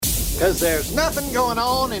Because there's nothing going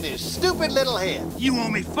on in his stupid little head. You owe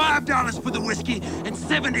me $5 for the whiskey and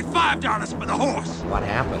 $75 for the horse. What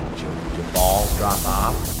happened? Did your balls drop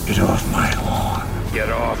off? Get off my lawn. Get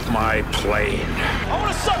off my plane. I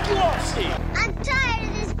want to suck you off, Steve. I'm tired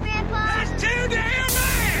of this, Grandpa. That's too damn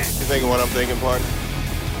bad. You thinking what I'm thinking, partner?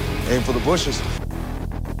 Aim for the bushes.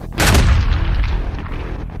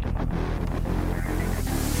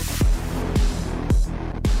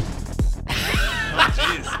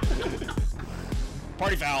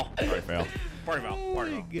 Party foul. Party foul. Party foul.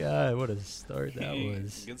 Party foul. God, what a start that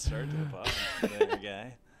was. Good start to the pod there,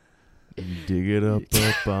 guy. Dig it up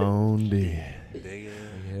on dig. Dig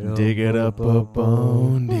Dig it up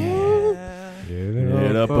on dig. Dig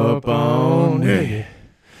it up on dig.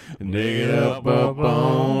 Dig it up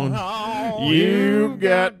on. You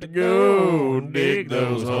got to go dig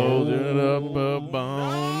those holes. Dig it up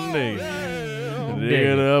on dig. Dig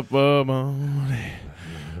it up on dig.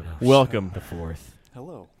 Welcome The fourth.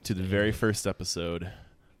 Hello. to the very first episode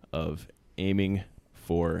of Aiming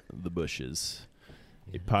for the Bushes,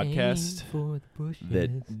 a podcast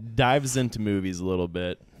that dives into movies a little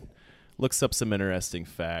bit, looks up some interesting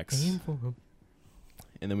facts,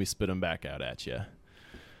 and then we spit them back out at you.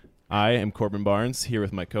 I am Corbin Barnes, here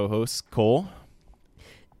with my co-host Cole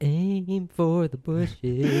Aim for the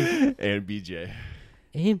bushes. and BJ.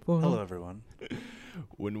 Aim for Hello, everyone.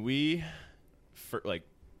 When we,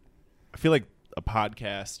 I feel like a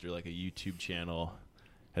podcast or like a YouTube channel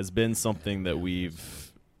has been something that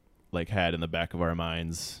we've like had in the back of our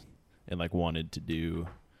minds and like wanted to do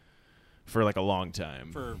for like a long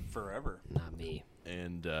time. For forever. Not me.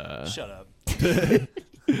 And Shut up.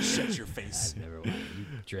 Shut your face. I've never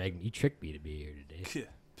wanted. You tricked me to be here today.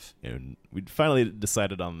 and we finally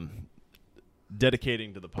decided on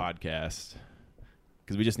dedicating to the podcast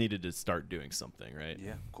because we just needed to start doing something, right?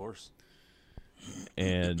 Yeah, of course.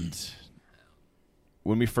 And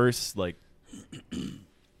when we first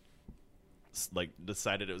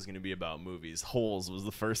decided it was going to be about movies, Holes was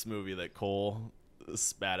the first movie that Cole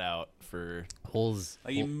spat out for. Holes.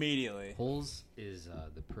 Like immediately. Holes is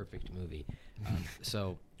the perfect movie.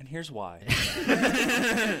 So And here's why.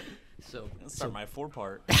 so Let's start my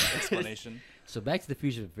 4-part explanation. So Back to the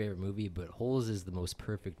Future is my favorite movie, but Holes is the most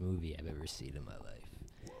perfect movie I've ever seen in my life.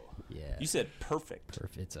 Yeah. You said perfect.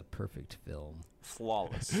 It's a perfect film.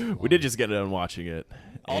 Flawless. We did just get done watching it.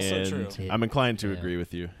 Also and true. I'm inclined to Yeah. agree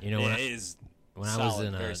with you. You know, It when I, is when I solid,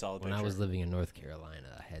 was in very solid when I was picture. living in North Carolina,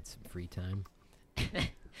 I had some free time,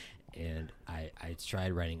 and I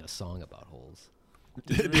tried writing a song about holes.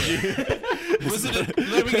 Was it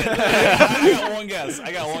I got one guess.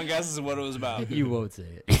 I got one guess as to what it was about. You won't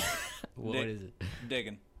say it. What Dig- is it?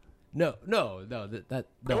 Digging. No. That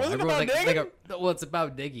no. wasn't I wrote about digging? well, it's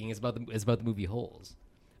about digging. It's about the movie Holes,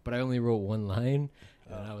 but I only wrote one line,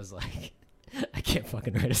 and I was like, I can't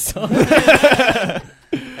fucking write a song.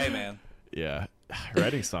 Hey, man. Yeah.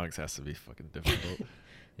 Writing songs has to be fucking difficult.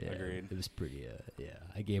 Yeah, Agreed. It was pretty. Yeah,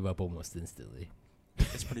 I gave up almost instantly.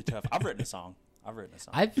 It's pretty tough. I've written a song.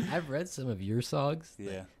 I've read some of your songs.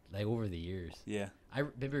 Yeah. Like over the years. Yeah. I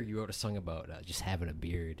remember you wrote a song about just having a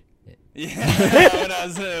beard. Yeah. when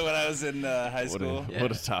I was in high What school. a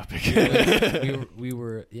topic. we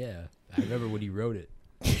were yeah. I remember when he wrote it.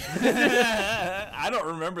 I don't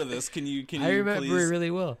remember this. Can you I remember please it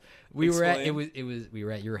really well. We were at explain? we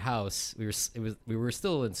were at your house. We were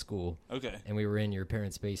still in school. Okay. And we were in your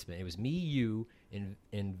parents' basement. It was me, you, and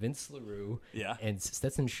Vince LaRue. Yeah. And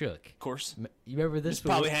Stetson Shook. Of course. You remember this? Just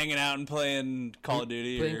probably hanging out and playing Call of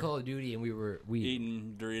Duty Playing or Call of Duty, and we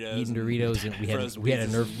eating Doritos. eating Doritos, and we had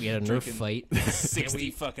a Nerf drinking fight.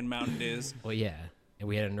 60 fucking Mountain Dews. Well, yeah, and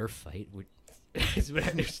we had a Nerf fight. It's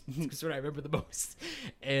what I remember the most.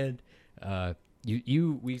 And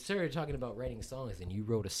we started talking about writing songs, and you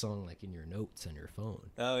wrote a song like in your notes on your phone.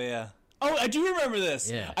 Oh yeah. Oh, I do remember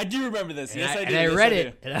this. Yeah. I do remember this. And Yes, I do. And I Yes, read I do.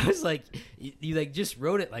 it, and I was like, you like just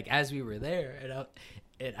wrote it like as we were there,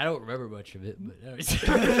 and I don't remember much of it, but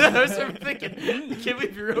I was sort of thinking, I can't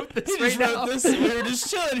believe you wrote this He right just now. wrote this. We were just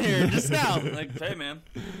chilling here just now. Like, hey man.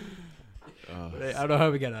 I don't know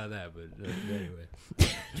how we got out of that, but anyway.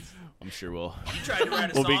 I'm sure we'll Tried to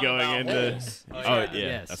write a be song going about into. holes. Oh yeah. yeah,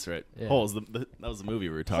 Yes. that's right. Yeah. Holes. That was the movie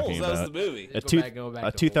we were talking Holes, about. that was the movie. Go back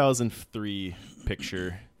A to 2003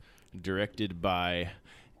 picture directed by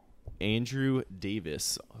Andrew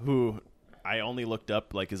Davis, who I only looked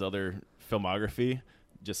up like his other filmography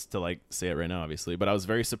just to like say it right now, obviously. But I was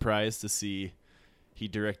very surprised to see he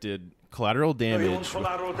directed Collateral Damage with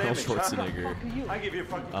Arnold Schwarzenegger, I give you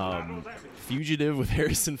fucking Fugitive with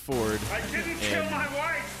Harrison Ford, I didn't kill and my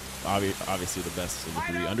wife. obviously the best of the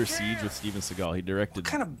three, Under Siege with Steven Seagal. He directed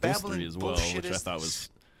What kind of those babbling three as well, bullshit which I is thought this?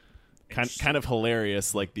 kind of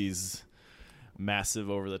hilarious, like these massive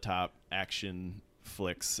over the top action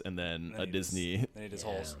flicks, and then a Disney Then he does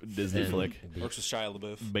holes. Disney flick Works with Shia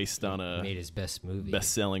LaBeouf. based on a made his best movie.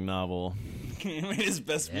 best-selling novel. He made his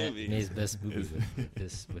best Yeah, movie. made his best movie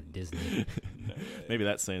with Disney. Maybe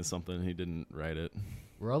that's saying something. He didn't write it.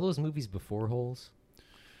 Were all those movies before Holes?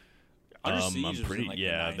 Under Siege I'm was in, pretty. like, the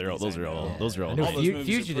Yeah, 90s, those are I all. know. Those are all. I know All those movies are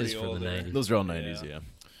Fugitives pretty from the older. 90s. Those are all 90s. Yeah.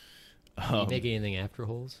 Did he make anything after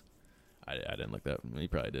Holes? I didn't look that. He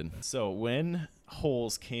probably did. So when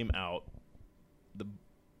Holes came out,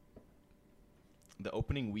 the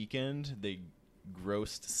opening weekend they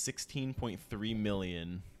grossed $16.3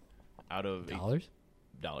 million out of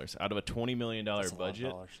dollars out of a $20 million That's a lot of budget,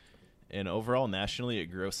 dollars. and overall nationally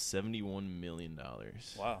it grossed $71 million.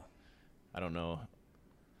 Wow. I don't know.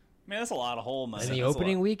 Man, that's a lot of hole money. In the That's a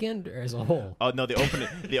opening lot. weekend or as a whole? Oh no, the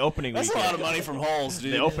opening That's a weekend. lot of money from holes,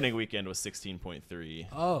 dude. The opening weekend was 16.3,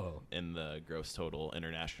 Oh. and the gross total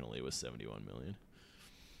internationally was 71 million.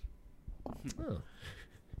 Oh.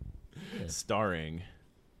 Starring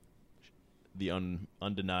the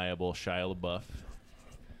undeniable Shia LaBeouf.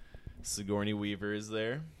 Sigourney Weaver is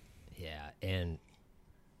there. Yeah, and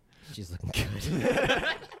she's looking good.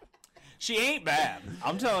 She ain't bad.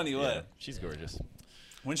 I'm telling you Yeah, what. she's gorgeous.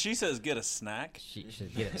 When she says get a snack, She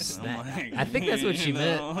should get a snack. like, I think that's what she you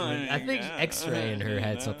meant. know, I think yeah, X-Ray and her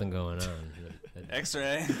had yeah. something going on.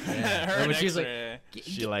 X-ray. Yeah. Her Or when and she's like, X-ray.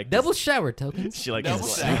 She liked double his, shower tokens. she liked Double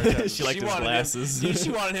his, shower. she liked his wanted glasses. Him, dude, she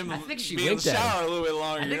wanted him I think she to be in the winked at him. shower a little bit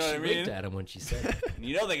longer. I You think know she what I mean? winked at him when she said it.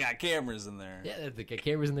 You know they got cameras in there. Yeah, the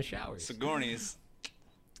cameras in the showers. Sigourney's.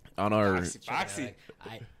 On our Foxy.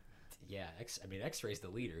 X-Ray's the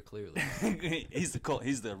leader, clearly. He's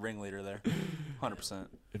the ringleader there. 100%.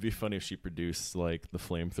 it'd be funny if she produced like the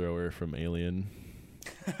flamethrower from Aliens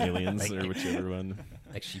or whichever one.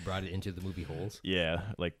 Like she brought it into the movie Holes. Yeah,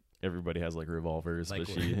 like everybody has like revolvers, Like but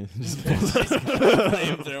what- she just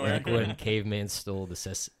Flamethrower. Like when Caveman stole the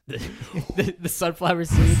sunflower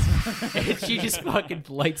seeds, and she just fucking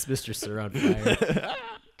lights Mr. Sir on fire.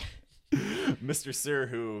 Mr. Sir,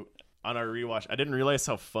 who on our rewatch, I didn't realize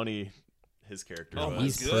how funny his character Oh was. my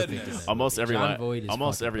He's perfect in goodness. that Almost movie. every John line, Voight is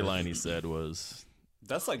almost fucking every perfect. line he said was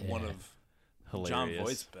That's like one of hilarious. John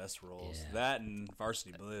Voight's best roles. Yeah. That and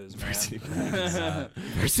Varsity Blues, man. Varsity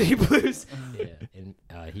Varsity Blues. Yeah, and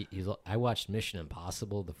I watched Mission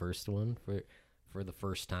Impossible, the first one, for the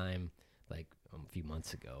first time, like a few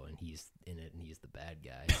months ago, and he's in it, and he's the bad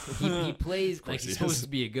guy. He plays like he he's is. supposed to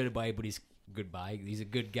be a good guy, but he's goodbye. He's a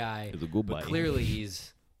good guy. He's a good but guy. clearly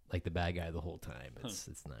he's like the bad guy the whole time. It's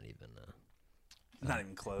not even Not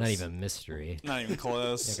even close. not even a mystery. Not even You're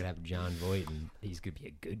close. gonna have John Voight, and he's gonna be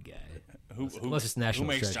a good guy. Who Unless it's National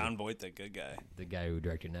makes Treasure. John Voight the good guy? The guy who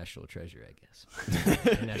directed National Treasure, I guess.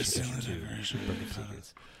 And National Treasure 2, Book of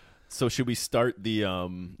Secrets. So should we start the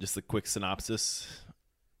just the quick synopsis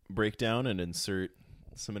breakdown and insert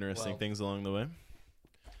some interesting Well- things along the way?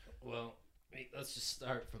 Well, let's just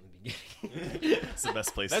start from the beginning. It's the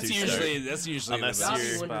best place That's to usually start. Unless the best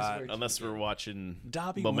you're- spot. Unless we're watching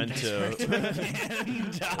Dobby Memento or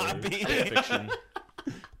Dobby. Pulp Fiction.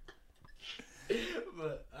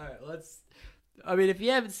 But all right, let's. I mean, if you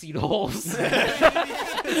haven't seen Holes, I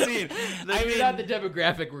I mean, not the mean,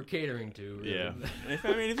 demographic we're catering to. really. Yeah.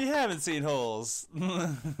 if you haven't seen Holes,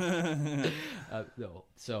 No.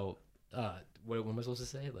 So, what am I supposed to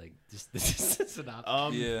say? Like, just this is a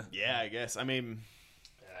synopsis. Yeah. I guess. I mean,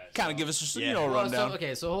 kind of give us just Yeah. a Well, rundown.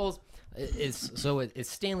 so Holes it's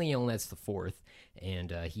Stanley Yelnats the fourth, and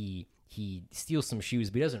he steals some shoes,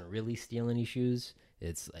 but he doesn't really steal any shoes.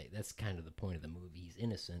 It's like that's kind of the point of the movie. He's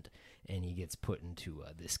innocent, and he gets put into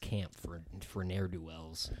this camp for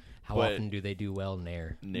ne'er-do-wells. How But- often do they do well?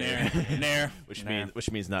 Nair. Nair. which Nair.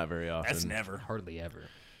 means not very often. That's never. Hardly ever.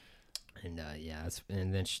 And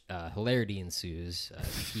and then hilarity ensues.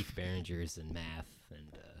 Keith Barringer's in math,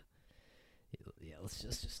 and let's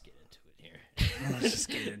just get into it here. Let's just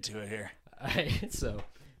get into it here. Alright,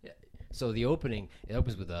 so the opening it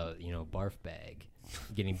opens with a barf bag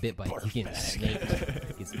getting bit by snake.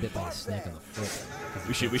 Gets bit by a snake on the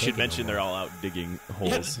foot. We should mention they're all out digging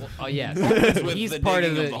holes. Oh yeah, with he's the part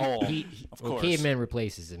of digging the, of the hole, Of course. Caveman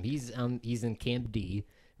replaces him. He's in Camp D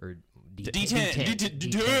or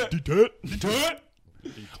D10.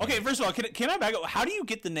 Okay, first of all, can I back up? How do you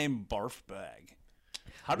get the name Barf Bag?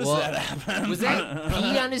 How does Well, that happen? Was that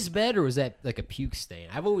pee on his bed or was that like a puke stain?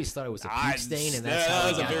 I've always thought it was a puke stain, and that's how that he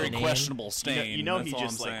was a got very the name. questionable stain. You know that's he all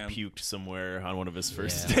just I'm like saying. puked somewhere on one of his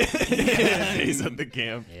first Yeah. days at the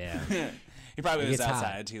camp. Yeah, He probably It was gets hot.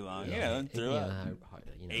 outside too long. Threw up.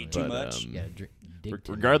 Ate But, too much. Yeah, dig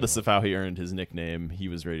Tim Regardless anymore. of how he earned his nickname, he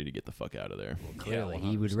was ready to get the fuck out of there. Clearly,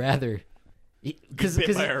 he would rather. Because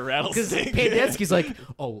bit by a rattlesnake. Pandensky's like,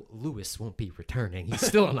 oh, Lewis won't be returning. He's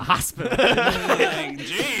still in the hospital.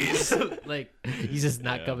 Jeez. Like, he's just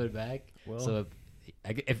not coming back. So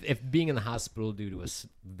if being in the hospital due to a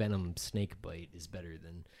venom snake bite is better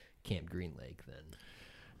than Camp Green Lake, then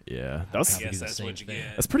Yeah, that was. I guess that's what you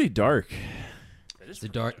get. That's pretty dark. it's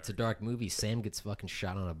a dark movie. Sam gets fucking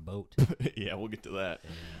shot on a boat. Yeah, we'll get to that.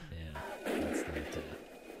 Yeah,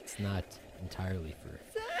 it's not entirely for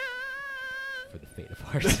the fate of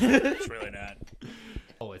heart. It's really not.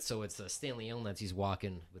 It's Stanley Yelnats. He's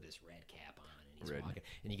walking with his red cap on, and he's walking,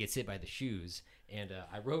 and he gets hit by the shoes. And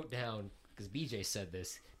I wrote down, because BJ said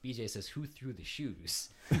this. BJ says, "Who threw the shoes?"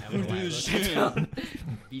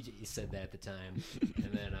 BJ said that at the time,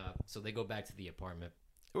 and then so they go back to the apartment.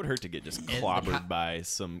 It would hurt to get just And clobbered by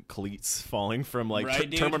some cleats falling from like Right,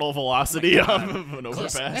 dude? terminal velocity off of an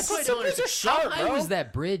overpass. That's why I don't understand. How high was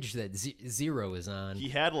that bridge that Zero is on? He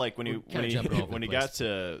had like when kinda jumping all over when the he got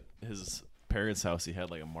to his parents' house, he had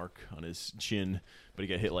like a mark on his chin, but he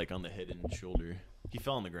got hit like on the head and shoulder. He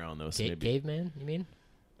fell on the ground though. So maybe Caveman, you mean?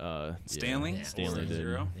 Stanley? Yeah, Stanley did.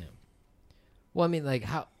 Zero? Yeah. Well, I mean, like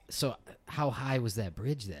how high was that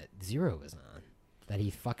bridge that Zero was on that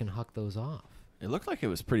he fucking hucked those off? It looked like it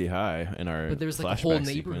was pretty high in our. But there was like a flashback whole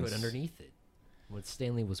neighborhood sequence. underneath it when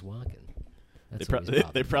Stanley was walking. They, That's what he's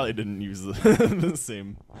they probably about. didn't use the, the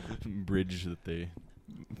same bridge that they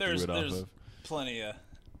There's threw it off of. plenty of.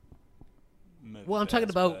 Well, I'm talking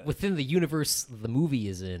movies, about but- within the universe the movie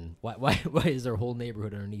is in. Why is there a whole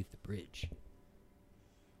neighborhood underneath the bridge?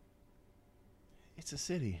 It's a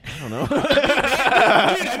city. I don't know.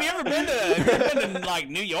 Dude, have you ever been to like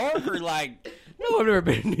New York or like? No, I've never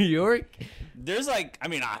been to New York. There's like, I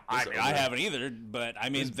mean, I haven't either, but I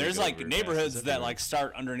mean, there's like overpasses neighborhoods that everywhere. like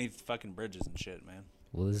start underneath fucking bridges and shit, man.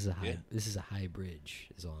 Well, this is a high. Yeah. This is a high bridge,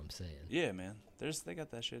 is all I'm saying. Yeah, man. They got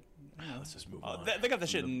that shit. Let's just move on. They got that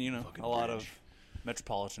shit From the in fucking a lot bridge. of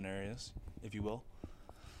metropolitan areas, if you will.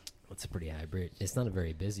 It's a pretty high bridge. It's not a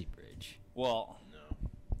very busy bridge. Well,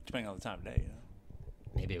 depending on the time of day, you know.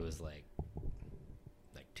 Maybe it was like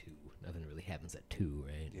 2. Nothing really happens at 2,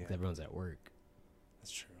 right? Yeah. Everyone's at work.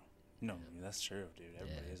 That's true. No, that's true, dude.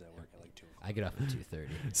 Everybody is at work at like 2 o'clock. I get off at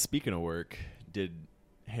 2:30. Speaking of work, did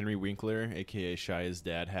Henry Winkler, aka Shia's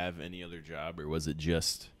dad, have any other job, or was it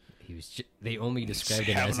just? He was. They only described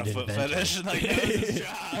him as Having an a foot inventor. fetish, like that was his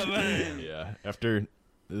job. Yeah. After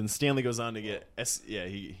then, Stanley goes on to get Yeah,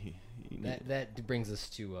 he That brings us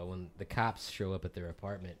to when the cops show up at their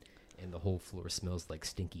apartment and the whole floor smells like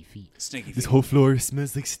stinky feet. Stinky This feet. whole floor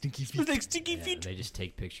smells like stinky feet. Like stinky Yeah, feet. they just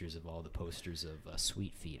take pictures of all the posters of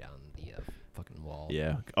Sweet Feet on the fucking wall.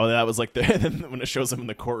 Yeah. Oh, that was like then when it shows him in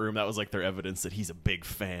the courtroom, that was like their evidence that he's a big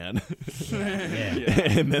fan.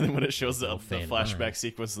 Yeah. And then when it shows No up the fan of mine. flashback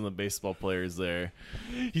sequence and the baseball players there,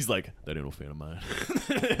 he's like, "That ain't no fan of mine."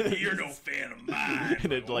 You're no fan of mine.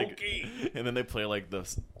 And it like, okay. and then they play like the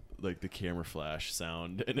camera flash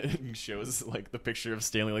sound, and it shows like the picture of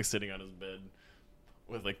Stanley like sitting on his bed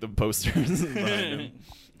with like the posters behind him.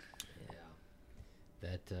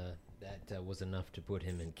 That was enough to put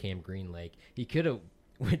him in Camp Green Lake. He could have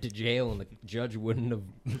went to jail and the judge wouldn't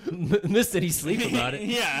have missed any sleep about it.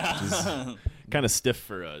 Yeah. Kind of stiff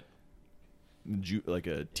for a like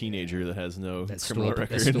a teenager that has no That criminal stole, record.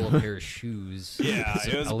 that stole a pair of shoes. Yeah,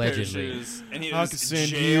 it was allegedly. A pair of shoes, and he I was could send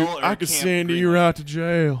jail you. or I could Camp send Green you Lake. right to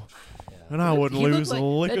jail, and I wouldn't He looked lose a like-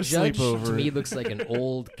 lick that of judge sleep over to me it. looks like an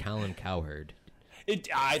old Colin Cowherd.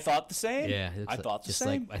 I thought the same. Yeah, it looks I like- thought the just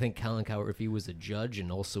same. like I think Colin Cowherd, if he was a judge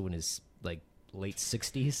and also in his like late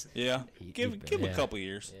 60s. Yeah, give him a yeah. couple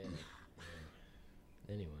years.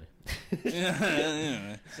 Anyway.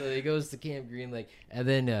 Yeah. So he goes to Camp Green Lake, and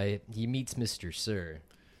then he meets Mr. Sir.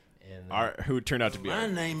 And Who turned out to be My our,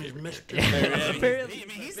 name is Mr.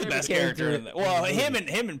 He's the best character. In the, well, him and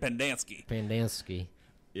Pendansky. Pandansky.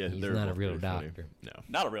 yeah, He's they're not a both real very funny. doctor. No.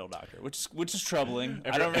 Not a real doctor, which is troubling.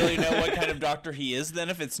 I don't really know what kind of doctor he is then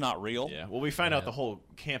if it's not real. Yeah. Well, we find out the whole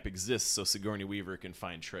camp exists so Sigourney Weaver can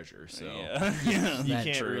find treasure. So Yeah. Yeah. you That's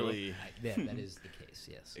can't true. really That is the case,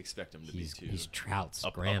 yes. expect him to He's, be too. he's Trout's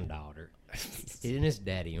up. granddaughter. And his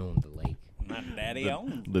daddy owned the lake. My daddy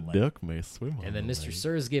owned the lake. duck may swim. And on then the Mr. lake.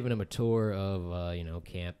 Sir is giving him a tour of,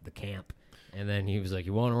 the camp. And then he was like,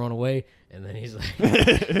 "You want to run away?" And then he's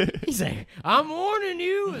like, "I'm warning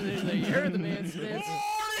you." And then he's like, "You heard the man say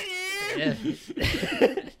yeah.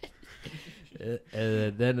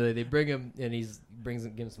 And then they bring him, and gives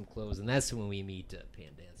him some clothes, and that's when we meet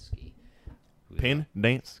Pandansky,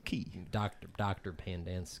 Pandansky. Dr.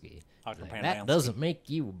 Pandansky. Dr. Like, Pandansky. that doesn't make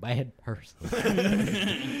you a bad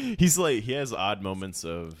person. He's like, he has odd moments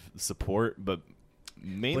of support, but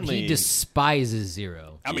mainly But he despises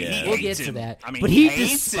Zero. I mean, Yeah. he We'll hates get to him. that. I mean, but he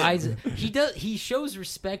hates despises. him. He shows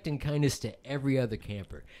respect and kindness to every other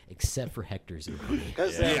camper except for Hector Zeroni.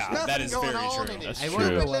 Because there's Yeah, nothing that is going very on true. in his That's I true. wonder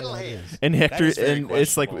stupid why little that head. is. and Hector, is very and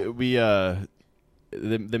it's like questionable. we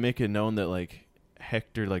they make it known that like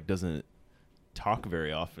Hector like doesn't talk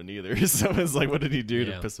very often either. So it's like, what did he do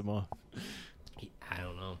Yeah. to piss him off? I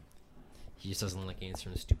don't know. He just doesn't like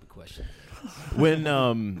answering stupid questions.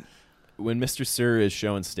 When Mr. Sir is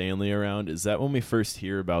showing Stanley around, is that when we first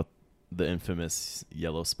hear about the infamous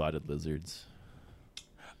yellow spotted lizards?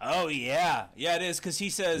 Oh yeah, yeah, it is because he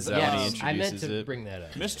says. Is that when he Yes, I meant introduces to it? bring that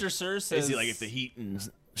up. Mr. Sir says. Is he like, if the heat and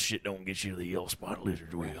shit don't get you, the yellow spotted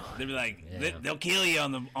lizard will? They'll be like, Yeah. they'll kill you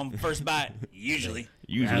on first bite. Usually,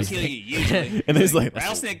 Usually. They'll kill you. Usually, And he's like,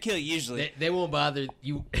 rattlesnake kill you usually. They won't bother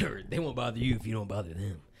you. They won't bother you if you don't bother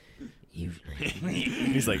them. Usually.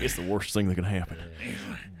 he's like, it's the worst thing that can happen.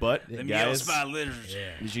 But Them yellow guys, spotted lizards.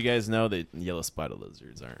 did you guys know that yellow spotted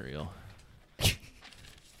lizards aren't real?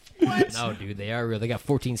 No, dude, they are real. They got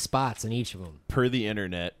 14 spots in each of them. Per the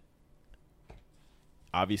internet,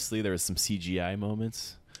 obviously there was some CGI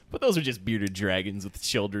moments, but those are just bearded dragons with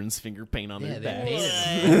children's finger paint on Yeah, their they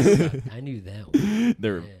backs. painted them. I knew that one.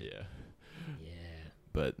 They're Yeah. Yeah,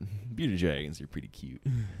 but bearded dragons are pretty cute.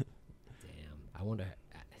 damn. I wonder.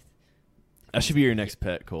 That should be your next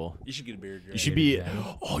pet, Cole. You should get a beard. You should be. dragon.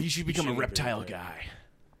 Oh, you should become a should be reptile bearded guy.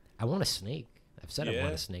 I want a snake. I've said I Yeah,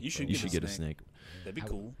 want a snake. you for should a You while. should get a snake. That'd be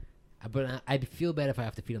cool. But I'd feel bad if I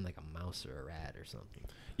have to feed him like a mouse or a rat or something.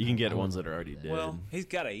 You can get ones that are already dead. Well, he's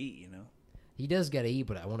gotta eat, you know. He does gotta eat,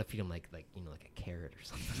 but I want to feed him like like a carrot or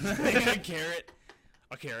something. a carrot.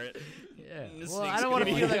 A carrot. Yeah. The Well, I snake's don't want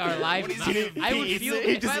to gonna feel like our live. What is mouse. he- I would he feel eats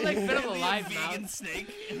it, if I like he fed him a Be a live vegan mouse. snake.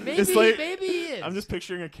 Maybe like- maybe he is. I'm just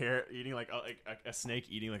picturing a carrot eating like a snake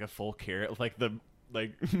eating like a full carrot with like the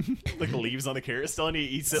like like leaves on the carrot still, and he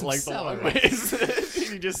eats it Some like the long celery. ways.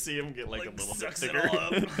 You just see him get like a little bit sucks it bigger. all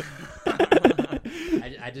up.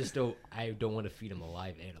 I just don't. I don't want to feed him a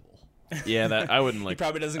live animal. Yeah, that I wouldn't He like.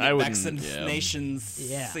 probably doesn't I get wouldn't- vaccinations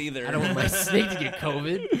Yeah. either. I don't want my snake to get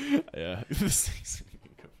COVID. Yeah.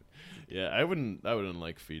 Yeah, I wouldn't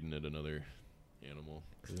like feeding it another animal.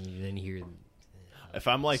 'Cause then you hear. If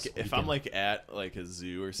I'm like Speaking- at like a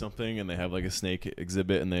zoo or something and they have like a snake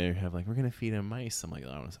exhibit and they have like, we're gonna feed him mice, I'm like,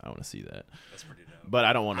 I want to see that. That's pretty dope. But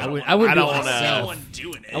I don't want to. I would I do don't it want myself. to. One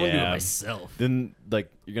doing it. I would do it Yeah. myself. Then like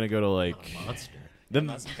you're gonna go to like Monster. then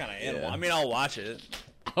Not some kind of animal. Yeah. I mean, I'll watch it.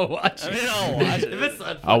 I'll watch I it. mean, I'll watch it. If it's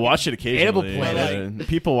not I'll watch it Animal occasionally. Planet.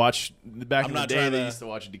 People watch back I'm in the not day. trying They to- used to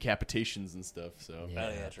watch decapitations and stuff. So Yeah.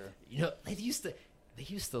 Oh yeah, true. You know, they used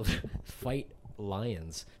to fight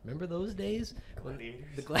lions. Remember those days? When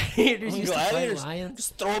the gladiators used to Gladiators, fight lions.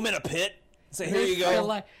 just throw them in a pit. Say, here They you fight a go.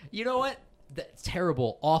 li- You know what? That's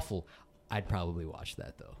terrible, awful. I'd probably watch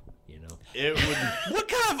that though. You know, it would. What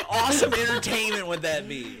kind of awesome entertainment would that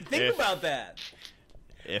be? Think If- about that.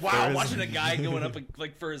 If Wow, there was- watching a guy going up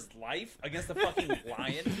like for his life against a fucking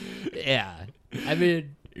lion. yeah. I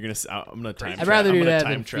mean, You're gonna. I'm gonna time. I'd rather I'm do gonna that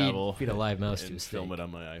time than travel. feed a live mouse to and a film steak. it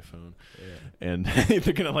on my iPhone. And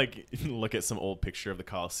they're gonna like look at some old picture of the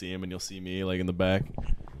Coliseum, and you'll see me like in the back.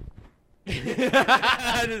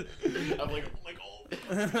 I'm like oh.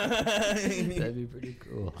 That'd be pretty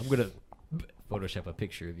cool. I'm gonna Photoshop a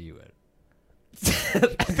picture of you at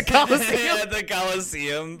the Coliseum At the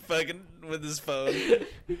Coliseum, fucking with his phone.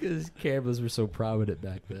 because cameras were so prominent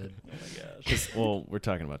back then. Oh my gosh. Well, we're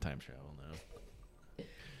talking about time travel now.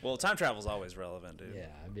 Well, time travel's always relevant, dude. Yeah,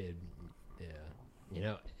 I mean, yeah. You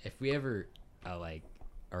know, if we ever like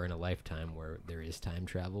are in a lifetime where there is time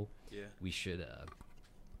travel, Yeah. we should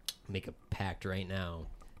make a pact right now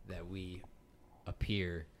that we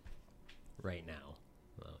appear right now.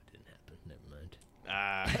 Well, it didn't happen. Never mind.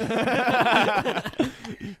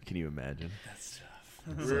 Can you imagine? That's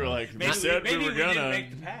tough. We were like, Maybe, we said maybe we were didn't gonna. make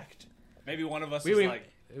the pact. Maybe one of us We was would- like,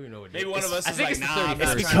 we know what maybe one of us I is think like, it's the nah, I'm 31st. not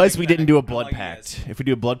trying to Because we make didn't that. do a I blood like you pact. guys. If we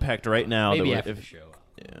do a blood pact right now, Maybe that after would, the show.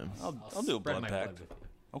 yeah. I'll do a spread blood my pact. with you.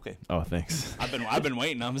 Okay. Oh, thanks. I've been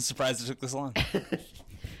waiting. I'm surprised it took this long.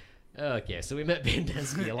 Okay, so we met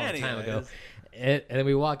Bandensky a long time ago, Anyways. and then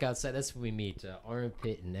we walk outside. That's when we meet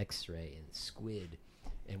Armpit and X-Ray and Squid,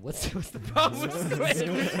 And what's the problem with Squid?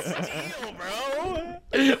 Steel, bro.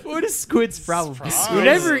 What is Squid's problem? He's We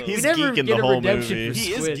never geeking get the a whole redemption movie. for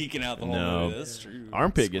He is Squid. geeking out the whole No. movie. That's true.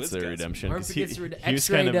 Armpit gets Squid's the got some- redemption. 'cause Armpit he, gets the he was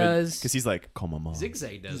X-Ray kind of does. because he's like, "Come on,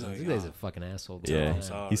 Zigzag does. like, Zigzag's a fucking asshole. yeah."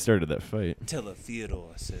 sorry. He started that fight. Tell a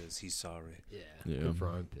Theodore says he's sorry. Yeah. Yeah. Good for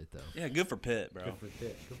Armpit though. Yeah, good for Pitt, bro. Good for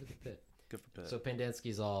Pitt. Good for the Pit. Good for Pitt. So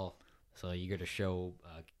Pendanski's all. So you're gonna show.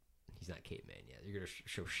 He's not caveman yet. You're gonna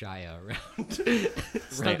show Shia around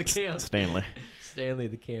the camp. Stanley. Stanley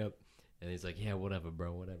the camp, and he's like, "Yeah, whatever,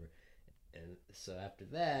 bro, whatever." And so after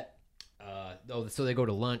that, so they go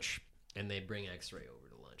to lunch, and they bring X-Ray over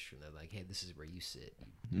to lunch, and they're like, "Hey, this is where you sit,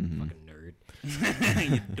 you fucking nerd."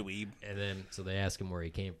 You dweeb. And then so they ask him where he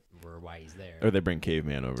came, why he's there. Or they bring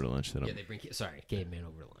Caveman over to lunch. They don't. Yeah, they bring caveman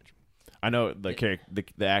over to lunch. I know the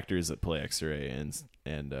the actors that play X-Ray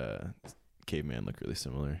and Caveman look really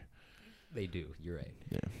similar. They do. You're right.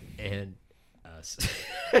 Yeah. And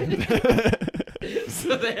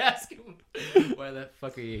so they ask him, "Why the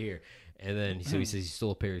fuck are you here?" And then so he says he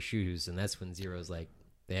stole a pair of shoes, and that's when Zero's like,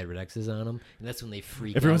 they had red X's on them, and that's when they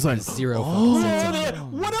freak Everyone's out. like, 'Cause Zero fucking sets up.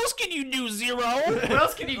 What else can you do, Zero? What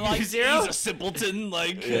else can you do, Like, Zero? He's a simpleton.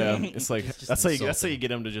 Like, Yeah, it's like just that's how you insulting. get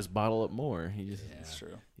him to just bottle up more. He just That's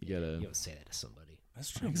true. you gotta You don't say that to somebody. That's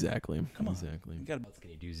true. exactly. Come on, exactly. You gotta What else can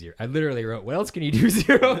you do, Zero? I literally wrote, "What else can you do,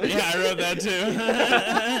 Zero?" Yeah, I wrote that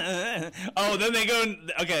too. Oh, then they go.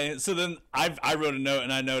 Okay, so then I wrote a note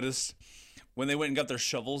and I noticed when they went and got their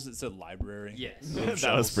shovels, it said library. Yes.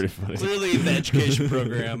 That was pretty funny. Clearly, the education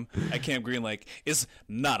program at Camp Green Lake is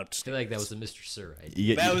not up to I feel like that was a Mr. Sir idea.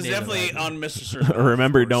 You- That was Name of definitely that. on Mr. Sir.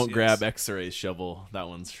 Remember, of course, don't yes. grab X-Ray's shovel. That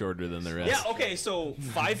one's shorter than the rest. Yeah. Okay. So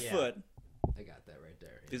 5 Yeah. foot I got that right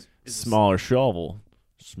there. is Smaller shovel,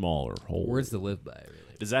 smaller hole. Words to live by,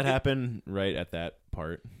 really. Does that happen right at that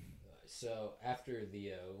part? So after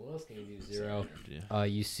the what else can you do, Zero? Yeah.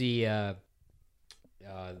 You see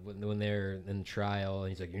when they're in the trial, and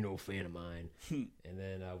he's like, "You're no fan of mine." And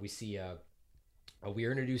then we see we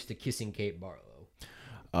are introduced to Kissing Kate Barlow.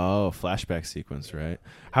 Oh, flashback sequence, right?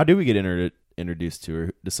 How do we get introduced to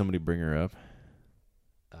her? Does somebody bring her up?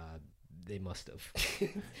 They must have.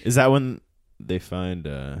 Is that when they find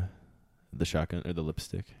the shotgun or the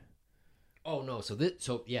lipstick? Oh no!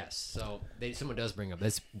 So yes. So someone does bring up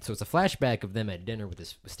this. So it's a flashback of them at dinner with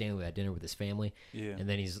Stanley at dinner with his family. Yeah. And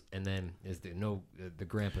then the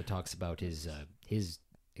grandpa talks about his I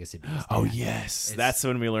guess it'd be his Oh dad. yes, It's- that's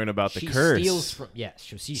when we learn about the she curse. steals from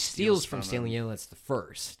she steals from from Stanley him. Yellen. That's the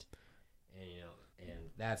first, and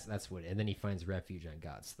that's what. And then he finds refuge on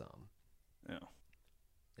God's thumb. Yeah.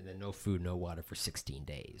 And then no food, no water for 16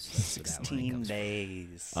 days. That's where that line 16 comes from.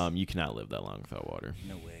 days. You cannot live that long without water.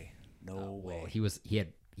 No way. No Well, way.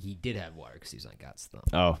 he did have water because he was on God's thumb.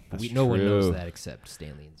 Oh, that's No one knows true. that except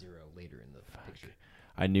Stanley and Zero later in the picture.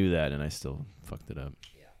 I knew that, and I still fucked it up.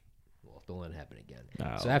 Yeah. Well, don't let it happen again.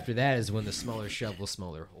 Oh. So after that is when the smaller shovel,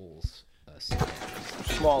 smaller holes.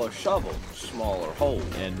 Smaller shovel, smaller hole.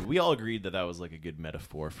 And we all agreed that was like a good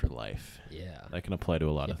metaphor for life. Yeah. That can apply to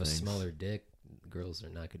a lot You of have a things. smaller dick, girls are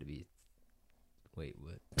not going to be. Wait,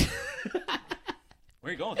 what? Where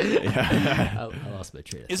are you going? With that? I lost my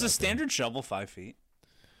train of Is a thought there. standard shovel 5 feet?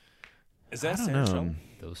 Is that I a don't standard know. shovel?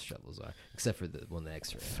 Those shovels are, except for the one that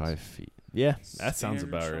X-ray. has. 5 feet. Yeah, that sounds Standard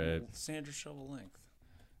about shovel- right. Standard shovel length.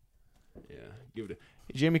 Yeah, give it.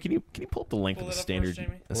 Hey, Jamie, can you pull up the length Pull of the that up for us, standard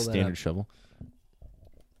Jamie? a Pull that standard up. shovel?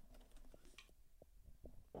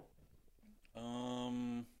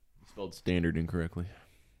 Spelled standard incorrectly.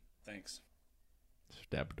 Thanks.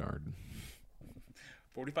 Standard.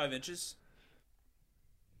 45 inches.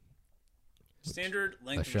 Standard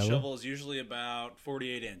length of a shovel? shovel is usually about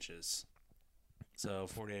 48 inches. So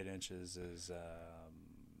 48 inches is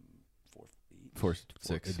 4 feet. 4,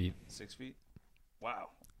 6. It'd be 6 feet. Wow.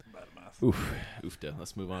 I'm bad at math. Oof. Oofda.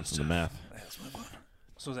 Let's move on from the math. Let's move on.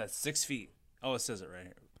 So that's 6 feet. Oh, it says it right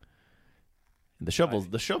here. The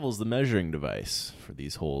shovel's the measuring device for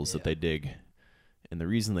these holes that they dig. And the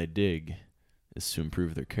reason they dig is to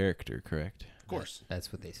improve their character, correct? Of course.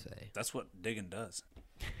 That's what they say. That's what digging does.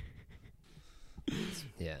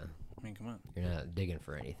 Yeah. I mean, come on. You're not digging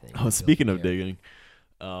for anything. Oh, speaking of digging,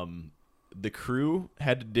 the crew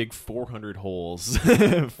had to dig 400 holes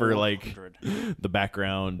for like 400. the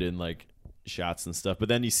background and like shots and stuff. But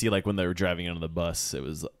then you see like when they were driving onto the bus, it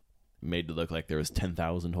was made to look like there was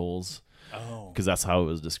 10,000 holes Oh. because that's how it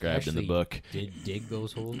was described in the Actually book. Did dig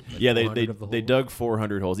those holes? Like Yeah, they 400 of the they holes? dug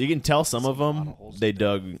 400 holes. You can tell some of a lot them of holes they to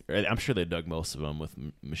dug. I'm sure they dug most of them with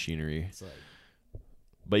machinery. It's like,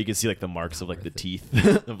 But you can see like the marks of like the worth it.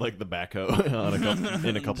 teeth of like the backhoe on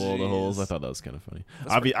in a couple of the holes. I Jeez. thought that was kind of funny.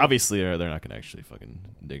 Obviously, they're not going to actually fucking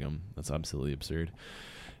dig them. That's absolutely absurd.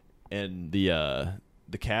 and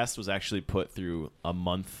the cast was actually put through a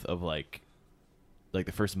month of like the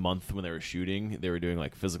first month when they were shooting, they were doing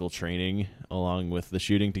like physical training along with the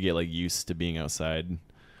shooting to get like used to being outside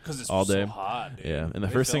Because it's all day. so hot, dude. Yeah, and the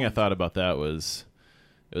They first thing I filmed- thought about that was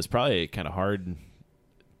it was probably kind of hard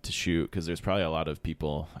to shoot because there's probably a lot of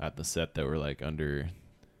people at the set that were like under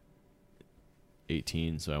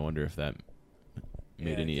 18. So I wonder if that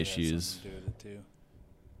made Yeah, any it could have issues. something to do with it, too.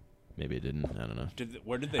 Maybe it didn't. I don't know.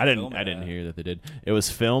 Where did they I film didn't it at? hear that they did. It was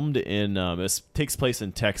filmed in. This takes place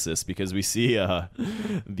in Texas because we see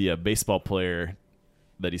the baseball player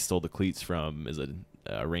that he stole the cleats from is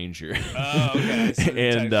a ranger. Oh, okay. So the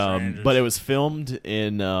And Texas Rangers. but it was filmed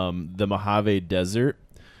in the Mojave Desert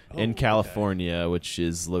in okay. California, which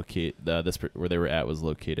is where they were at was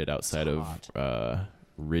located outside hot. of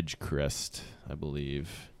Ridgecrest, I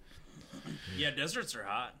believe. Yeah, deserts are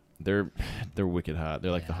hot. They're wicked hot.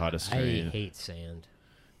 They're like the Yeah, hottest. I terrain. hate sand.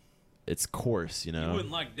 It's coarse, you You know.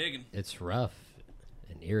 wouldn't like digging. It's rough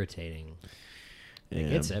and irritating. It Yeah.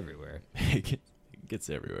 gets everywhere. It gets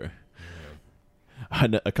everywhere.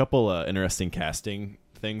 And a couple interesting casting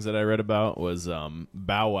things that I read about was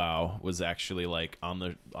Bow Wow was actually like on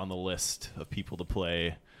the list of people to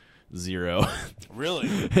play Zero. Really?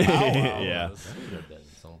 Wow. Yeah. That would have been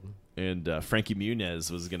something. And Frankie Muniz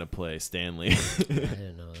was gonna play Stanley, I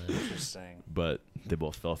didn't know that. Interesting. but they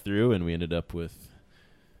both fell through, and we ended up with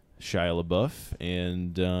Shia LaBeouf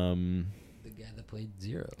and The guy that played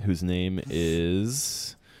Zero. whose name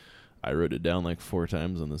is I wrote it down like 4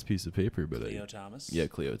 times on this piece of paper, but Leo Thomas. yeah,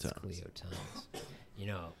 Cleo Thomas. Cleo Thomas. You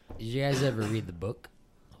know, did you guys ever read the book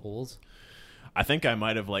Holes? I think I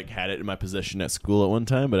might have like had it in my possession at school at one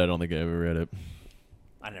time, but I don't think I ever read it.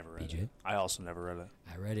 I never read BJ? it. I also never read it.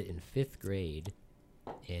 I read it in 5th grade,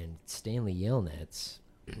 and Stanley Yelnats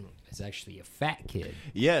is actually a fat kid.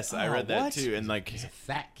 Yes, I Oh, read that what? too, and like He's a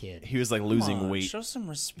fat kid. he was like Come losing on, weight. Show some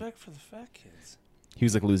respect for the fat kids. He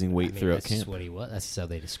was like losing weight I mean, throughout that's just camp. what he was. That's how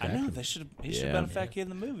they I described know. him. They should. He should Yeah. have been a fat kid in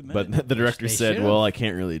the movie, man. But the director They said, should've. "Well, I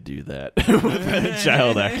can't really do that with a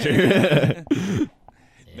child actor."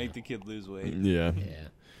 Make the kid lose weight. Yeah, Yeah.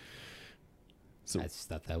 So- I just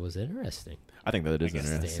thought that was interesting. I think that is guess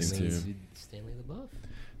interesting too. Stanley the Buff.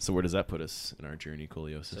 So where does that put us in our journey,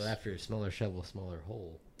 Coliosis? So after Smaller Shovel, Smaller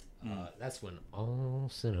Hole, that's when all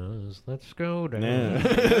sinners, let's go down. Yeah.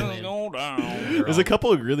 And Go down. they're There's a all-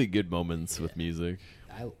 couple of really good moments with music.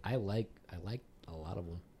 I like a lot of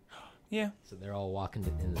them. Yeah. So they're all walking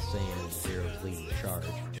in the sand. Zero's leading the charge,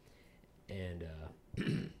 and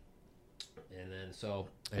and then so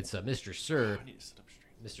it's Mr. Sir,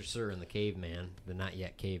 Mr. Sir and the caveman, the not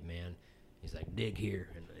yet caveman. He's like, dig here,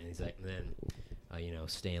 and he's like, and then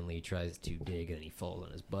Stanley tries to dig and he falls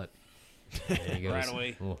on his butt. And he goes, Right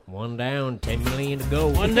away. "Well, 1 down, 10 million to go.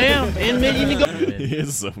 One down, 10 million to go. And He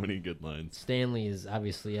has so many good lines. Stanley is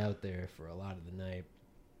obviously out there for a lot of the night,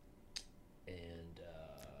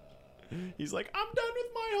 and He's like, "I'm done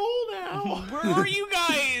with my hole now." Where are you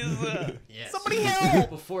guys? yes. Somebody help!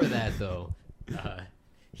 Before that, though,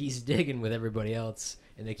 he's digging with everybody else,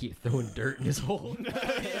 and they keep throwing dirt in his hole.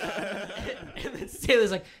 And then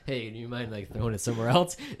Stanley's like, "Hey, do you mind like throwing it somewhere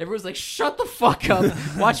else?" Everyone's like, "Shut the fuck up!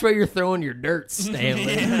 Watch where you're throwing your dirt,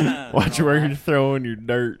 Stanley." Watch where you're throwing your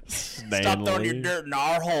dirt, Stanley. Stop throwing your dirt in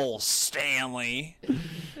our hole, Stanley.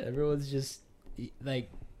 Everyone's just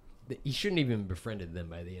like, he shouldn't even befriended them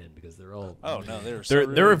by the end because they're all. Oh no, they were.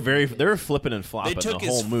 They were flipping and flopping They took the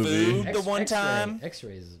his whole movie. food. the one time.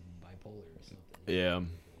 X-ray is bipolar or something. Yeah.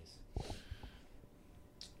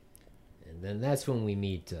 And then that's when we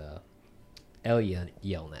meet Elia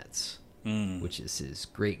Yelnats, which is his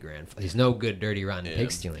great-grandfather. He's no good, dirty, rotten,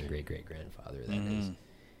 pig-stealing great-great-grandfather, that is.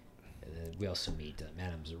 And then we also meet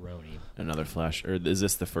Madame Zeroni. Another flash, or is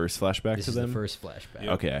this the first flashback This to is them? the first flashback.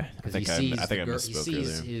 Okay, I Because think he sees I think I the girl, he misspoke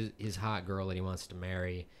sees earlier. his hot girl that he wants to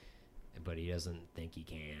marry, but he doesn't think he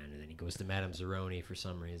can. And then he goes to Madame Zeroni for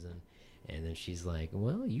some reason. And then she's like,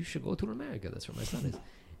 "Well, you should go to America. That's where my son is."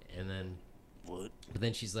 And then What? But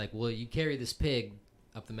then she's like, "Well, you carry this pig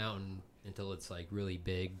up the mountain until it's like really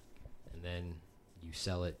big, and then you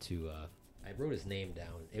sell it to." I wrote his name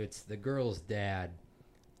down. It's the girl's dad,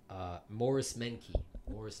 Morris Menke.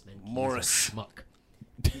 Morris Menke. Morris. He's a schmuck.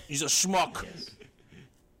 He's a schmuck. Yes.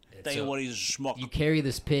 And Tell you so what, he's a schmuck. you carry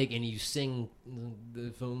this pig and you sing,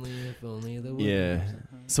 if only the world." Yeah.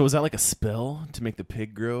 So was that like a spell to make the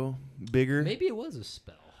pig grow bigger? Maybe it was a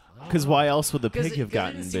spell. Because why else would the 'Cause pig have it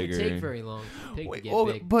gotten didn't seem to bigger? take very long for the pig to Wait, get oh,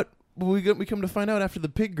 big. but we come to find out after the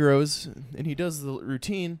pig grows and he does the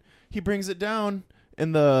routine, he brings it down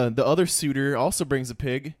and the other suitor also brings a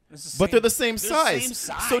pig, It's the but same- they're the same they're size. same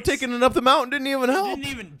size. So taking it up the mountain didn't even It help.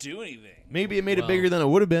 didn't even do anything. Maybe it made it Well- bigger than it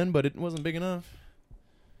would have been, but it wasn't big enough.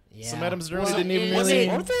 Yeah. Some Adam's journey Well, didn't even it- really.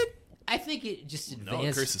 was I think it just advanced. No,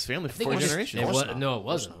 it cursed his family I for think 4 it just- generations. it Of course wa- not. no, it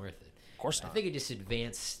wasn't worth it. Of course I not. think it just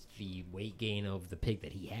advanced the weight gain of the pig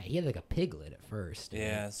that he had. He had like a piglet at first.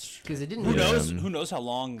 Yeah, because it didn't. Who Yeah. knows? Who knows how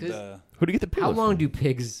long 'Cause- the? Who do you get the pig? How with long from? do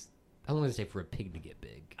pigs? How long does it take for a pig to get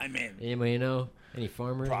big? I mean, Anybody know? Any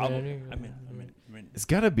farmers? around probably. here? I mean. It's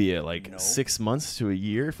got to be at like No. 6 months to a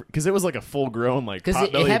year, because it was like a full grown like Because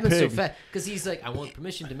it potbelly happens so pig. fast. Because he's like, I want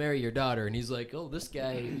permission to marry your daughter, and he's like, oh, this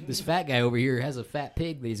fat guy over here has a fat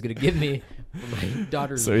pig that he's gonna give me for my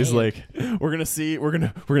daughter's. So he's hand." like, we're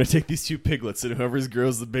gonna take these 2 piglets, and whoever's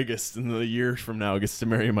grows the biggest in the year from now gets to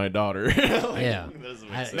marry my daughter. Like, yeah, that doesn't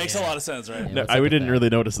make sense. Makes a lot of sense, right? Yeah. No, what's up we with didn't that? really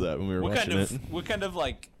notice that when we were What watching kind it. of what kind of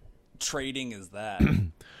like trading is that?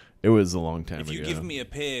 It was a long time If ago. you give me a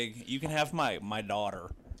pig, you can have my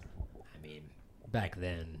daughter. I mean, back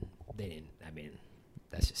then they didn't. I mean,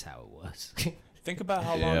 that's just how it was. Think about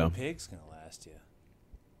how long Yeah. a pig's gonna last you.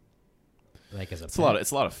 Like as a it's pet,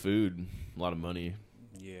 a lot of food, a lot of money.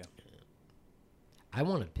 Yeah, I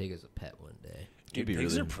want a pig as a pet one day. dude, be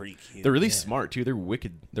pigs really- are pretty cute. They're really smart too. They're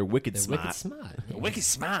wicked. They're wicked They're smart. wicked smart. Yeah. wicked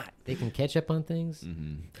smart. They can catch up on things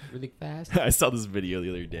Mm-hmm. really fast. I saw this video the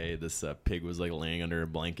other day. This pig was like laying under a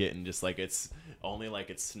blanket, and just like its only like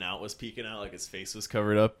its snout was peeking out, like its face was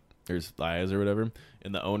covered up, or his eyes or whatever.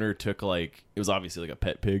 And the owner took like, it was obviously like a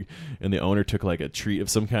pet pig, and the owner took like a treat of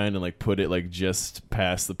some kind and like put it like just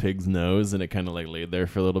past the pig's nose, and it kind of like laid there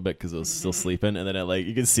for a little bit because it was still sleeping. And then it like,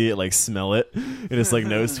 you can see it like smell it, and its like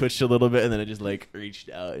nose twitched a little bit, and then it just like reached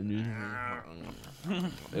out and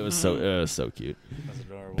it was so cute. That's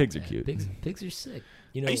adorable. Pigs are Yeah, cute. Pigs are sick.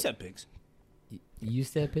 You know, I used to have pigs. you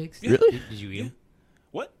used to have pigs. Really? Did you eat them?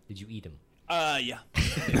 What? Did you eat them? Yeah.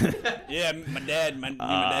 Yeah, my dad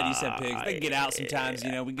used to have pigs. They get out sometimes,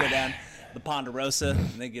 you know. We go down the Ponderosa,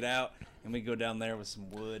 and they get out, and we go down there with some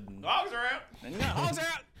wood. And Hogs are out. And hogs are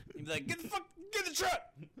out. He'd be like, get the truck.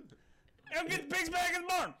 And get the pigs back in the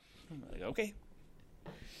barn. I'm like, okay.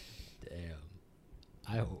 Damn.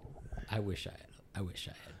 I wish I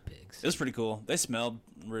had pigs. It was pretty cool. They smelled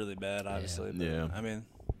really bad, obviously. but, Yeah. I mean,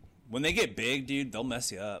 when they get big, dude, they'll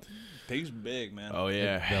mess you up. Pigs are big, man. Oh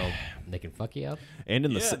yeah. They can fuck you up. And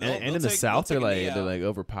in the Yeah, they'll in the take- south, they'll they're take a like knee they're out. like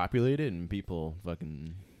overpopulated, and people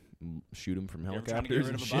fucking shoot them from They're trying to get helicopters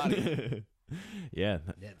rid and of a shit. Yeah,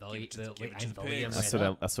 Yeah, they'll eat. give it to the They'll eat pigs. them that's right what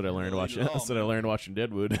up. that's what I learned They'll eat watching. it all, That's what I learned watching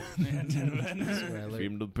Deadwood. That's where I learned. Feed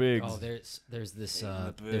them to the pigs. Oh, there's this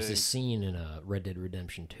the there's this pigs. scene in Red Dead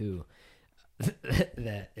Redemption 2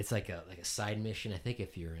 that it's like a side mission. I think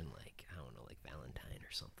if you're in like, I don't know, like Valentine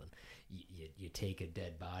or something, you take a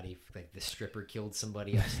dead body, like the stripper killed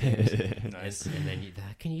somebody upstairs, Nice. and then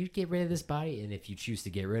can you get rid of this body? And if you choose to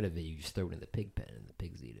get rid of it, you just throw it in the pig pen and the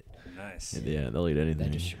pigs eat it. Nice. Yeah, they'll eat That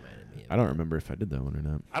anything. just reminded me. Of I don't remember if I did that one or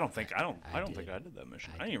not. I don't think I did. think I did that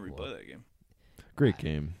mission. I I didn't did. even replay that game. Great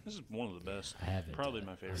game. This is one of the best. I haven't. Probably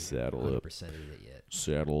my favorite. Saddle up. 100% it yet.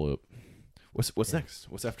 Saddle up. What's next?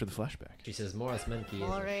 What's after the flashback? She says Morris Menke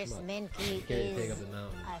Morris is a schmuck. Menke Carry the pig is up the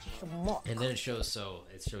mountain. a schmuck. And then it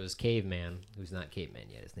shows Caveman, who's not Caveman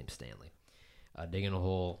yet. His name's Stanley, digging a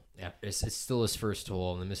hole. It's still his first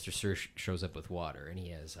hole, and then Mr. Sir shows up with water, and he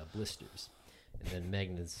has blisters. And then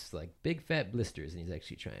Magnus like big fat blisters, and he's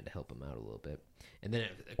actually trying to help him out a little bit. And then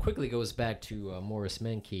it quickly goes back to Morris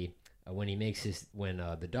Menke when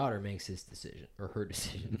the daughter makes his decision or her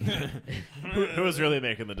decision. Who was really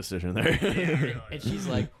making the decision there? And she's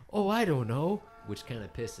like, "Oh, I don't know," which kind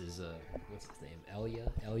of pisses what's his name, Elia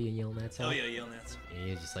Yelnats off. Oh yeah, yelling at. And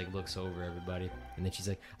he just like looks over everybody, and then she's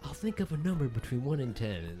like, "I'll think of a number between 1 and 10,"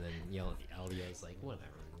 and then Elia's like, "Whatever,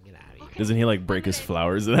 get out of here." Doesn't he like break his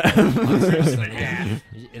flowers in half?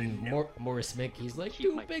 And Morris Mick, he's like,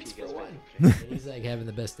 2 pigs for 1. And he's like having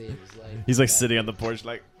the best day of his life. He's like sitting on the porch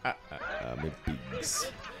like, my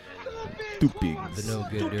pigs. 2 pigs. The no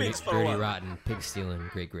good, pigs for dirty, one. rotten, pig stealing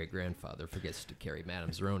great grandfather forgets to carry Madame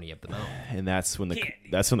Zeroni up the mountain. And that's when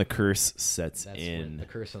the curse sets That's in. when the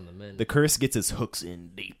curse on the men. The curse gets its hooks in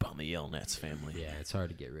deep on the Yelnats family. Yeah, it's hard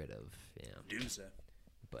to get rid of. Yeah. Doomsday.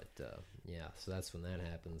 But yeah, so that's when that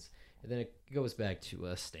happens, and then it goes back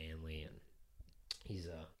to Stanley, and he's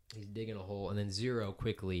digging a hole, and then Zero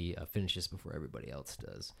quickly finishes before everybody else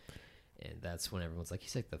does, and that's when everyone's like,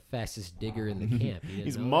 he's like the fastest digger in the camp. You didn't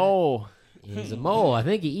He's know that? mole. He's a mole. I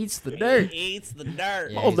think he eats the dirt. He eats the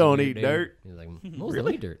dirt. Yeah, Moles he's a don't weird eat dude. dirt. He's like, moles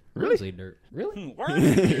Really? don't eat dirt. Really? Moles eat dirt. Really? Word.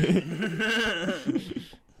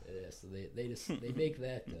 Yeah, so they make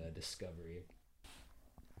that discovery.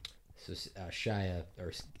 So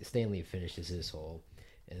Stanley finishes his hole,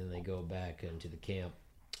 and then they go back into the camp,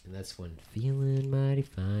 and that's when "Feeling Mighty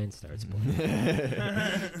Fine" starts playing.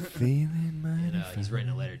 Feeling mighty. And he's writing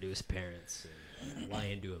a letter to his parents, and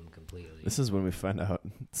lying to him completely. This is when we find out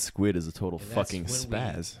Squid is a total And fucking when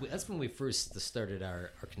spaz. That's when we first started our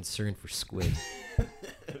concern for Squid.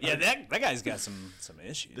 Yeah, that guy's got some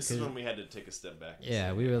issues. This is when we had to take a step back. and Yeah,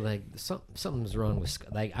 say, we were like, something's wrong with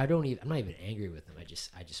Squid. Like, I'm not even angry with him. I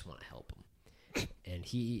just want to help him. And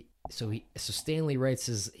so Stanley writes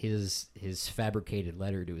his fabricated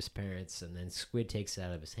letter to his parents, and then Squid takes it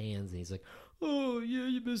out of his hands, and he's like, "Oh yeah,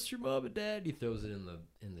 you missed your mom and dad." He throws it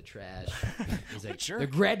in the trash. He's like, Sure. "They're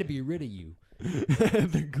glad to be rid of you."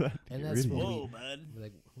 They're glad to And get that's rid of when you. Whoa, bud. we're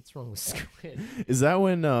like, "What's wrong with Squid?" Is that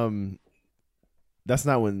when that's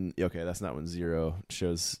not when Zero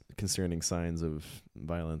shows concerning signs of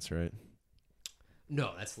violence, right?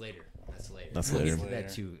 No, that's later. That's We'll later. get to that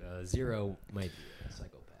too. Zero might be a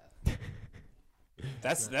psychopath.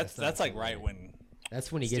 That's like right when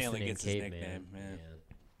That's when he gets Stanley the name gets his Caveman. nickname,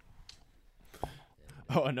 yeah.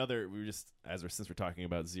 Oh, another. Since we're talking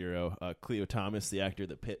about Zero, Cleo Thomas, the actor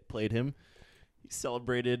that played him, he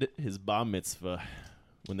celebrated his bar mitzvah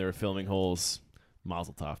when they were filming Holes.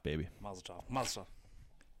 Mazel tov, baby. Mazel tov. Mazel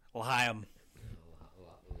tov. L'chaim.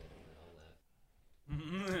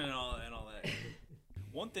 and all that.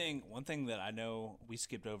 One thing that I know we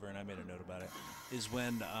skipped over, and I made a note about it, is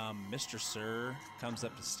when Mr. Sir comes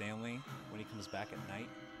up to Stanley when he comes back at night.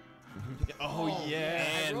 Oh, yeah.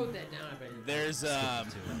 I And wrote that down. I bet you There's skipped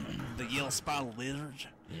it too. the yellow spotted lizard,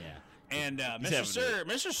 Yeah. and having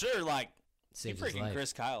Mr. Sir, like he Saved his freaking life.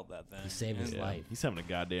 Chris Kyle that thing. He saved his Yeah. life. He's having a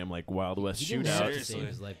goddamn like Wild West He didn't shootout. have to Seriously. save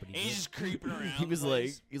his life, but And he he's did. just creeping around. He was the like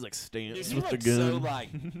place. he's like stance Dude, he with the looks so gun. like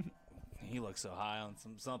he looks so high on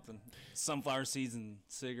something sunflower seeds and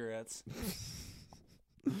cigarettes.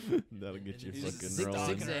 That'll get you He's just fucking zig- rolling.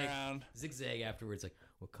 stalking Zigzag. around. Zigzag afterwards, like,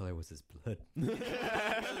 what color was his blood? And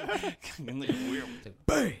like, weird. It's like,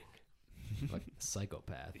 bang! Like a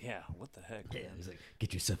psychopath. Yeah, what the heck? Yeah, Man? he's like,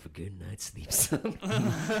 get yourself a good night's sleep, son.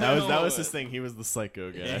 That was his thing. He was the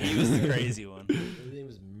psycho guy. Yeah, he was the crazy one. His name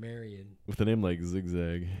was Marion. With a name like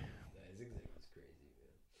Zigzag. Zigzag was crazy.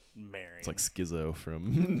 Mary. It's like Schizo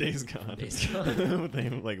from Days Gone. Days Gone. With a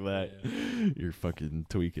name like that, you're fucking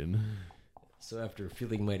tweaking. So after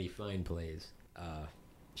Feeling Mighty Fine plays,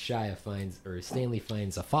 Stanley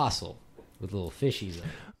finds a fossil with little fishies on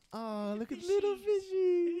it. Oh, look at little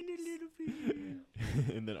fishy.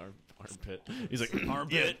 And then armpit. He's like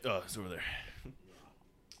Armpit. Yeah. Oh, it's over there.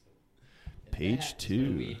 And Page that is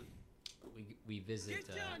 2. when we visit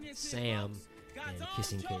Sam and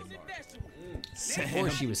Kissing Kate Bar. Before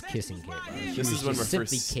she was Kissing Kate Bar. This is when we're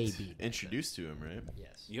simply first KB. introduced to him, right?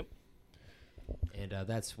 Yes. Yep. And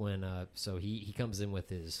that's when, so he comes in with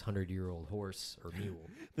his 100-year-old horse or mule.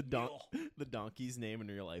 The donkey's name in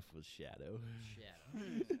real life was Shadow.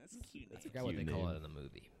 That's cute. I forgot what they cute call name. it in the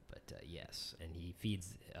movie, but yes. And he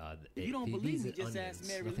feeds. If you don't he believe feeds me, it just onions, ask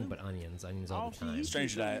Mary nothing Lou. but onions all the time.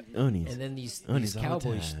 Strange diet. Onions. And then these Onions all the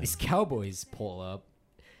cowboys, time. these cowboys pull up,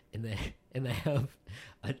 and they have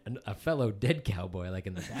a fellow dead cowboy like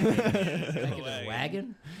in the back of the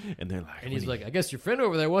wagon, And they're like, and he's like, "I guess your friend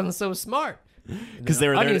over there wasn't so smart." 'Cause they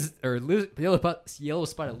were there onions or yellow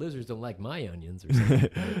spotted lizards don't like my onions or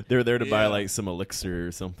something. they were there to buy Yeah. like some elixir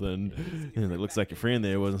or something. And it looks like your friend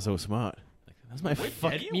there wasn't so smart. Like, that's my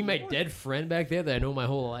fucking. Me, my dead friend back there that I know my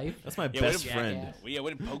whole life. That's my Yeah, best what a friend. jackass. We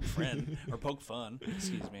wouldn't poke friend or poke fun.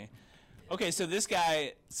 Excuse me. Okay, so this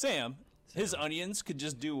guy Sam, his onions could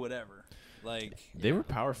just do whatever. Like They were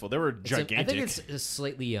powerful. They were I gigantic. think it's a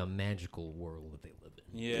slightly magical world that they live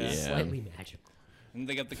in. yeah. Slightly magical. And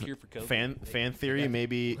they got the cure for COVID. fan theory.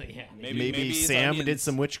 Maybe Yeah, maybe it's Sam onions. did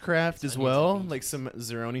some witchcraft as onions well, and like some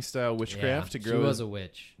Zeroni style witchcraft to she grow. was a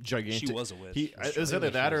witch. gigantic. She was a witch. It was either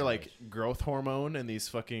She that was or a like witch. growth hormone and these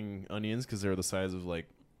fucking onions because they're the size of like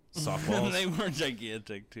softballs. they were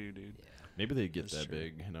gigantic too, dude. Maybe they get That's that true.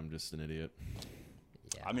 big, and I'm just an idiot.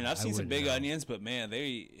 Yeah, I mean, I've seen some wouldn't big know. onions, but man,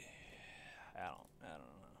 I don't know.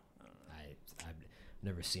 I've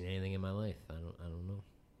never seen anything in my life. I don't know.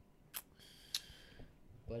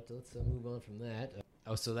 But let's move on from that.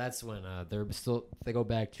 So that's when they go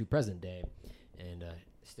back to present day, and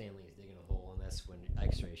Stanley is digging a hole, and that's when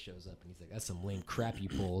X-Ray shows up, and he's like, "That's some lame crap you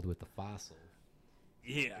pulled with the fossil."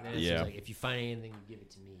 Yeah. And then it's Yeah. just like, if you find anything, give it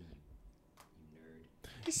to me, you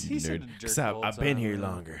nerd. He's Nerd. a jerk 'Cause the whole I've been time, here man.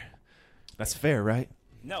 longer. That's fair, right?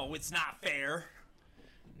 No, it's not fair.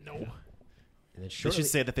 No. And then They shortly, should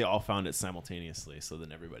say that they all found it simultaneously, so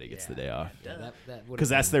then everybody gets the day off. that Because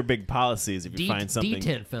that's their big policies. If you find something,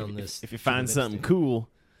 D10 found if, this. if you should've find been something Stanley. cool,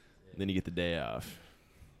 then you get the day off.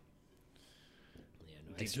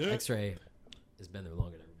 X-Ray has been there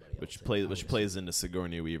longer than everybody else. Which plays into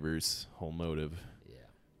Sigourney Weaver's whole motive. Yeah.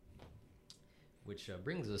 Which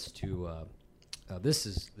brings us to this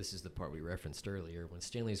is the part we referenced earlier when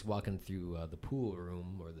Stanley's walking through the pool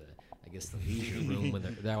room or the leisure room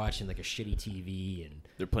when they're watching like a shitty TV and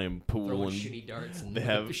They're playing pool throwing and shitty darts and they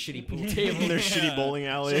have a shitty pool table. their shitty bowling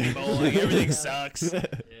alley. Bowling, everything sucks.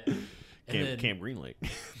 Camp Green Lake.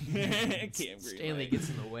 Stanley gets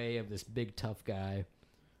in the way of this big tough guy.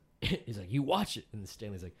 He's like, "You watch it," and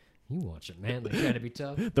Stanley's like, "You watch it, man." Like trying to be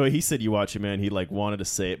tough. The way he said "you watch it, man," he like wanted to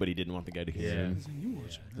say it, but he didn't want the guy to hear him.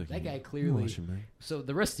 Like, That guy "You clearly. watch it, man." So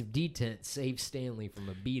the rest of D-Tent saved Stanley from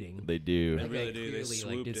a beating. They do. That really guy do. They clearly like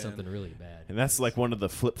swooped did in. something really bad. And that's like one of the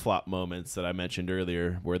flip-flop moments that I mentioned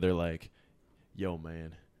earlier where they're like, "Yo,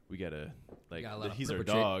 man, we gotta like Got a lot of he's our perpetra-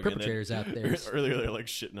 dog." And then perpetrators out there. earlier they're like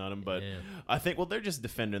shitting on him, but Yeah. I think they're just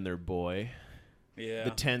defending their boy. Yeah.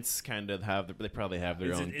 The tents kind of they probably have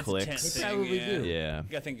their own It's a cliques. tent They thing, probably yeah. do. Yeah, You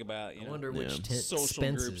gotta think about, you I know, wonder which Yeah. tent social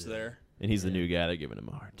Spence groups is there. and he's the new guy. They're giving him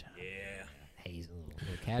a hard time. Yeah. Hazel,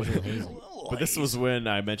 little casual hazel. But this was when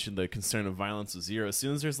I mentioned the concern of violence with Zero. As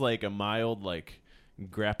soon as there's like a mild like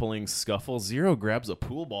grappling scuffle, Zero grabs a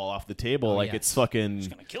pool ball off the table like yeah. it's fucking Just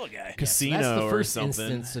gonna kill a guy. casino That's the or first something.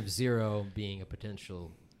 instance of Zero being a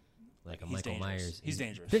potential, like a He's Michael dangerous. Myers. He's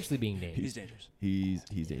dangerous. Potentially being dangerous. He's dangerous.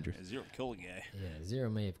 He's dangerous. Zero kill a guy. Yeah, Zero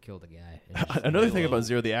may have killed a guy. And just Another thing Hello. about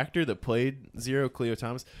Zero, the actor that played Zero, Cleo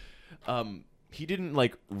Thomas, he didn't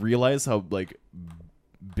like realize how like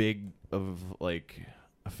big of like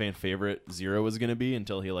a fan favorite Zero was gonna be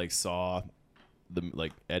until he like saw the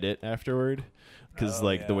like edit afterward, because Oh,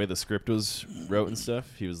 like the yeah. way the script was wrote and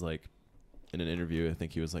stuff, he was like in an interview, I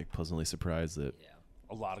think he was like pleasantly surprised that Yeah.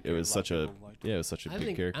 A lot of it was such a people liked it was such a I big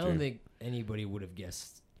think character. I don't think anybody would have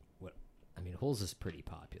guessed what. I mean, Holes is pretty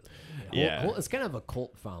popular. You know, Yeah. it's kind of a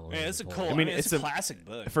cult following. Yeah, it's a Holes. cult. I I mean, mean, it's it's a- a classic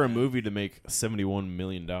book. for a man. movie to make $71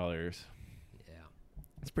 million. Yeah.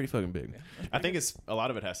 It's pretty fucking big. I think it's a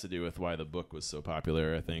lot of it has to do with why the book was so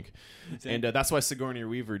popular. I think, and that's why Sigourney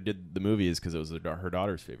Weaver did the movie is because it was her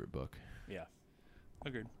daughter's favorite book. Yeah.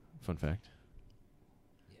 Agreed. Fun fact.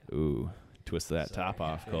 Yeah. Ooh, twist that Sorry, top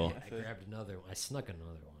off, I Cole. grabbed another one. I snuck another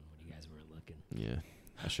one when you guys weren't looking. Yeah,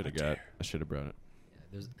 I should have brought it. Yeah,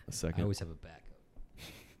 there's. A I second. always have a backup.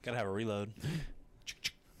 Gotta have a reload.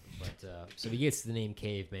 But so he gets the name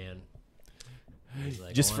Caveman. He's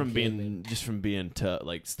like, just "Oh, from I'm being Caveman."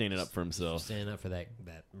 like standing up for himself. Standing up for that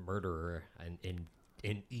murderer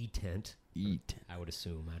in E-Tent. Eat. I would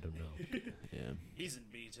assume. I don't know. Yeah. He's in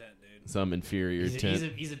B tent, dude. Some inferior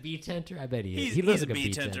tent. He's a B-Tenter? I bet he is. He's- He looks he's a like a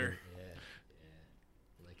B-Tenter. B-Tenter.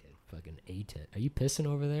 Yeah. Like a fucking A-Tent. Are you pissing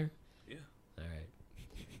over there? Yeah. All right.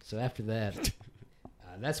 So after that,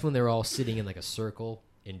 that's when they're all sitting in like a circle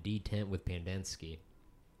in D-Tent with Pandensky.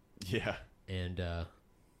 Yeah. And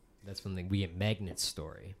that's when we get Magnet's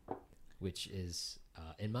story, which is,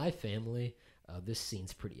 in my family, this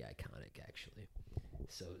scene's pretty iconic, actually.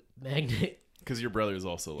 So Magnet... Because your brother is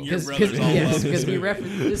also. Your Because brothers all love because it.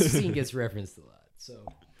 this scene gets referenced a lot. So,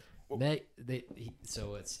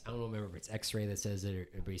 so it's I don't remember if it's X-Ray that says it,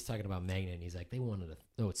 but he's talking about Magnet, and he's like,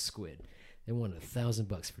 it's Squid. They wanted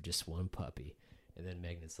 $1,000 for just one puppy, and then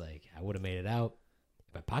Magnet's like, I would have made it out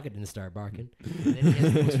if my pocket didn't start barking. And then he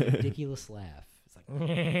has the most ridiculous laugh. It's like.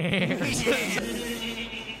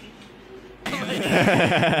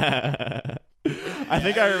 I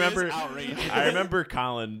think I remember. outrageous. I remember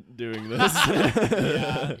Colin doing this.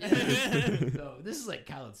 No, this is like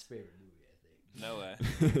Colin's favorite movie, I think. No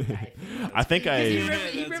way. I think He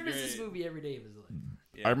I. remembers That's this great. movie every day of his life.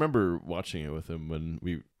 I remember watching it with him when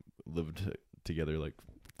we lived together like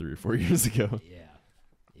 3 or 4 years ago. Yeah.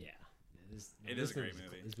 Yeah. It is a great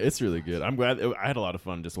movie. It's really good. I'm glad. I had a lot of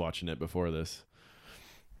fun just watching it before this.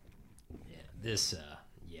 Yeah. This,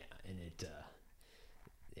 yeah. And it,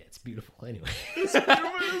 yeah, it's beautiful anyway. It's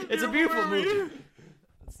a beautiful movie.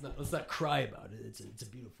 Let's not cry about it. It's a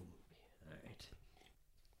beautiful movie. All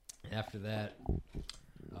right. After that,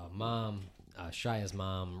 Shia's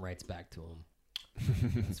mom writes back to him.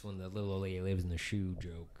 That's when the little old lady lives in the shoe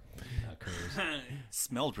joke occurs.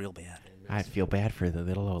 Smelled real bad. I feel bad for the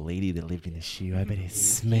little old lady that lived in the shoe. I bet it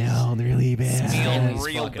smelled really bad. Stanley's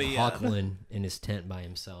real fucking bad. huckling in his tent by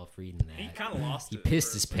himself reading that. He kind of lost He it. pissed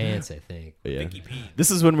for his a second. pants, I think. Yeah. think he peed.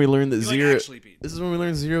 This is when we learned that He, like, Zero. actually peed. This is when we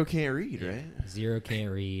learned Zero can't read, right? Zero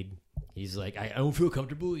can't read. He's like, I don't feel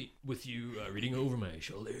comfortable with you reading over my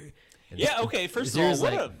shoulder. And Yeah, okay, first of all, Zero's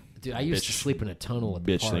what like, a dude, I used to bitch- sleep in a tunnel at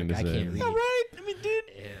the bitch park. thing to I say. can't read. Yeah, right? I mean, dude.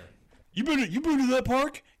 Yeah, You been to that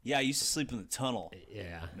park? Yeah, I used to sleep in the tunnel.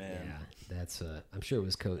 yeah, Man. yeah. That's I'm sure it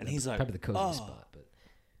was cozy. And he's like, probably the cozy "Oh." spot, but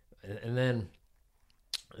and then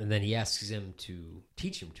And then he asks him to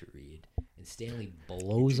teach him to read, and Stanley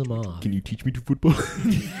blows him off. Can you teach me to football?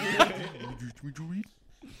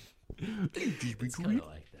 It's kind of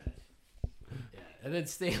like that. Yeah. And then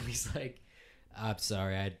Stanley's like, I'm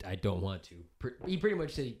sorry, I don't want to. He pretty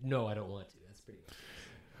much said, no, I don't want to. That's pretty much.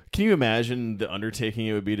 Can you imagine the undertaking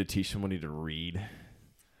it would be to teach somebody to read?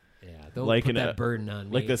 Yeah, don't Like put in that a- burden on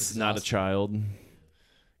me. Like It's that's not a exhausting. child.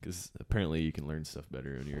 Because apparently you can learn stuff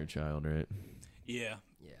better when you're a child, right? Yeah.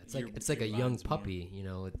 Yeah, it's like a your young mind's more- puppy. You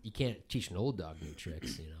know, you can't teach an old dog new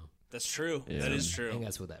tricks. You know, That's true. Yeah. That is I true. think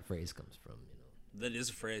that's where that phrase comes from. You know, That is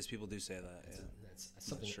a phrase. People do say that. Yeah. that's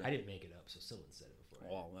something true. I didn't make it up, so someone said it before.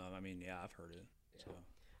 Well, no, I mean, yeah, I've heard it. So.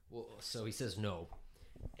 Well, so he says no,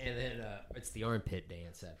 and then it's the armpit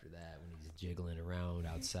dance after that when he's jiggling around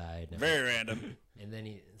outside. And Very random. And then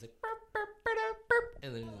it's like, burp, burp, burp, burp,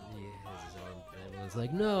 and then he has his arm. And everyone's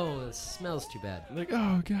like, no, it smells too bad. Like,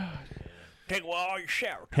 oh god. Take while you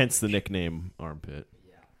shower. Hence the nickname Armpit.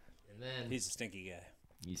 Yeah. And then He's a stinky guy.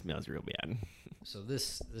 He smells real bad. so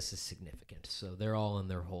this is significant. So they're all in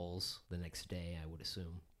their holes the next day, I would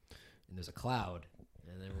assume. And there's a cloud,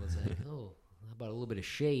 and everyone's like, oh, how about a little bit of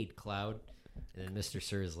shade, cloud? And then Mr.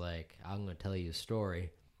 Sir is like, I'm going to tell you a story.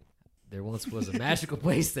 There once was a magical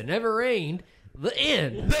place that never rained. The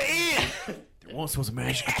inn. There once was a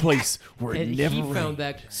magical place where it And never he rained. found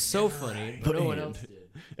that so funny, but no one end. else did.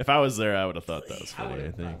 If I was there, I would have thought that was I funny. I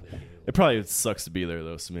would've think probably knew. it probably sucks to be there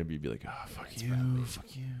though. So maybe you'd be like, "Oh, fuck you,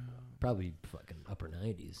 fuck you." Probably fucking upper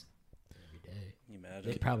 90s every day. Can you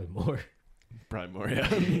imagine? Probably more. Probably more. Yeah.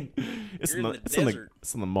 it's You're in in the, the it's in the desert.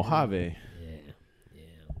 it's in the Mojave. Yeah.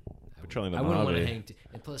 Patrolling the I wouldn't want to Mojave. hang.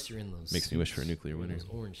 And plus, you're in those. Makes me wish for a suits. nuclear You're in winter.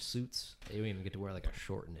 Those orange suits. They don't even get to wear like a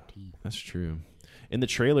short and a tee. That's true. In the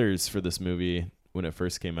trailers for this movie, when it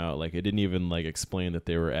first came out, like it didn't even like explain that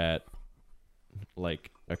they were at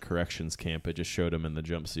like a corrections camp. It just showed them in the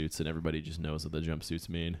jumpsuits, and everybody just knows what the jumpsuits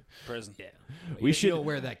mean. Prison. Yeah. We You should- don't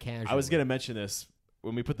wear that casual. I was gonna mention this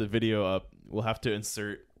when we put the video up. We'll have to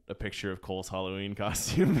insert a picture of Cole's Halloween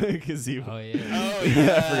costume because he. Oh yeah. Oh, I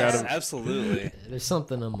yeah. forgot him. Absolutely. There's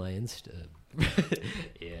something on my Insta.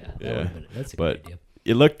 yeah. That's a But good idea.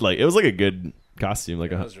 it looked like it was like a good costume, like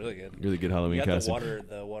That a was really good. really good Halloween You got costume.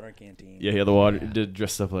 the water canteen. Yeah, he had the water. Yeah. Did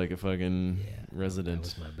dressed up like a fucking That resident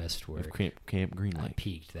was my best of work. Camp I Greenlight.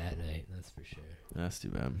 peaked that night. That's for sure. That's too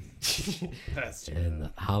bad. That's And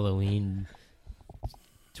Halloween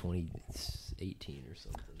 2018 or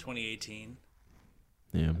something. 2018.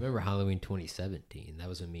 Yeah, I remember Halloween 2017. That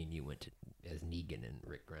was when me and you went to as Negan and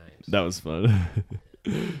Rick Grimes. that was fun.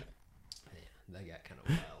 That got kind of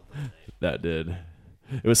wild. That night. That did.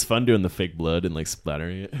 It was fun doing the fake blood and like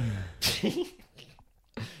splattering it.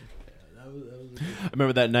 I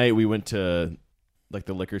remember that night we went to like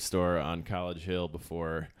the liquor store on College Hill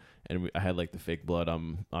before, and I had like the fake blood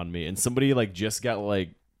on me, and somebody like just got like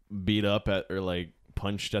beat up at or like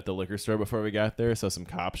punched at the liquor store before we got there. So some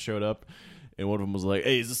cops showed up, and one of them was like,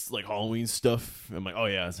 "Hey, is this like Halloween stuff?" I'm like, "Oh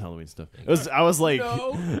yeah, it's Halloween stuff." I was like,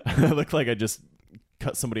 I looked like I just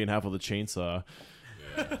cut somebody in half with a chainsaw.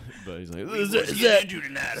 But he's like, is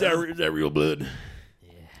that real blood?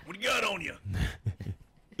 What do you got on you?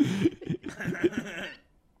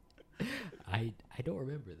 I don't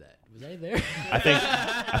remember that. Was I there?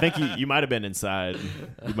 I think you might have been inside.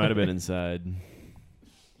 You might have been inside.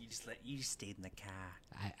 You just stayed in the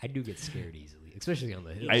car. I do get scared easily, especially on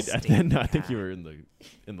the hill. I think you were in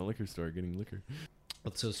the liquor store getting liquor.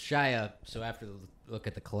 So Shia. So after the look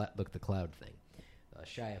at the cloud thing,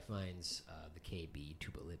 Shia finds the KB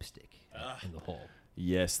tuba lipstick in the hole.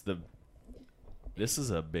 Yes, this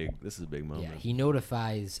is a big moment. Yeah, he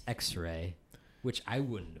notifies X-Ray, which I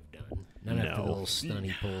wouldn't have done. Not after the little stun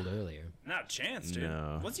he pulled earlier. Not a chance, dude.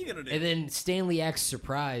 No. What's he gonna do? And then Stanley acts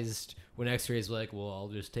surprised when X-Ray's like, "Well, I'll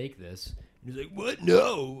just take this." And he's like, "What?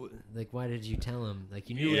 No!" Like, why did you tell him? Like,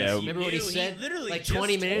 you knew. Yeah, remember what he knew. He said? literally like just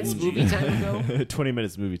 20 minutes told you. movie time ago. 20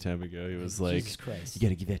 minutes movie time ago, he was like, Jesus Christ. "You got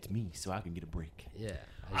to give that to me so I can get a break." Yeah.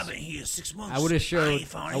 I've been here 6 months. I would have showed. ain't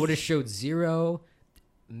found I would have any. showed Zero,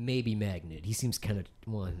 maybe Magnet. He seems kind of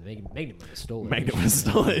Magnet might have stolen. it. Magnet was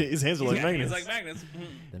still his hands were like Yeah, magnets. he's like magnets.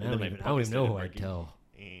 Then And then I don't even know who started I'd tell.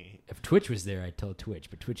 Eh. If Twitch was there, I'd tell Twitch,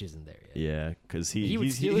 but Twitch isn't there yet. Yeah, because He would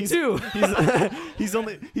he's, steal it he's, too.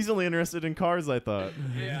 he's only interested in cars. I thought.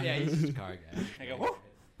 Yeah, he's just a car guy. I go, whoa.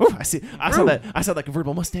 Woo, I saw that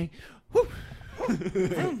convertible Mustang. Woo.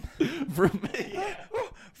 Vroom. Yeah.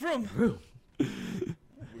 From.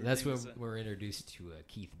 And that's when we're introduced to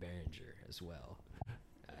Keith Barringer as well,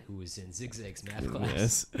 who was in Zigzag's math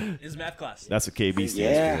class. Yes, His math class. that's what KB stands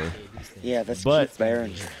Yeah. for. Yeah, that's But Keith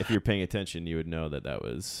Barringer. if you're paying attention, you would know that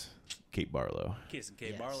was Kate Barlow. Kissing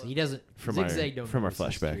Kate Yes, Barlow. he doesn't. From our- Zigzag don't from know our his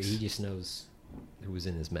history. flashbacks. He just knows who was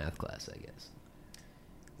in his math class, I guess.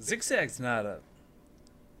 Zigzag's not a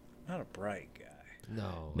bright guy.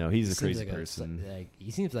 No, he's he a seems crazy like person.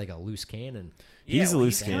 He seems like a loose cannon. He's a well,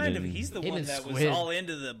 loose kind of. cannon. He's the Him one and that was Squid. all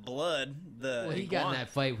into the blood. The Well, he got in iguana. that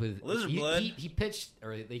fight with Lizard he, blood. He pitched,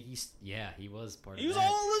 or like he was part He of was that.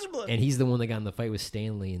 all lizard blood. And he's the one that got in the fight with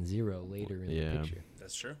Stanley and Zero later in Yeah. the picture.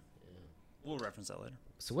 That's true. We'll reference that later.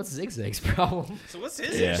 So what's Zigzag's problem? So what's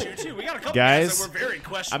his Yeah. issue too? We got a couple Guys, guys that were very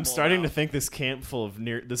questionable. I'm starting to about. think this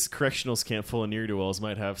correctional camp full of near-do-wells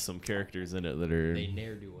might have some characters in it that are They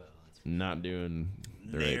ne'er do well. not doing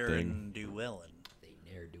the right Nair thing. and Duellin. They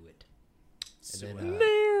ne'er do it. So, And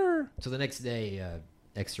then, so the next day,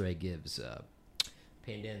 X-Ray gives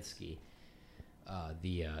Pandinsky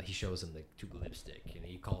he shows him the tube of lipstick, and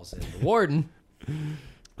he calls in the warden.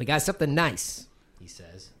 We got something nice, he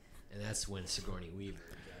says, and that's when Sigourney Weaver.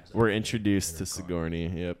 drives up We're in introduced her to car. Sigourney.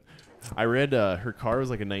 Yep. I read her car was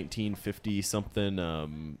like a 1950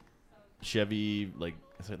 something Chevy. Like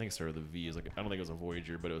I think it started with a V. It's like I don't think it was a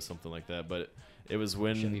Voyager, but it was something like that. But it was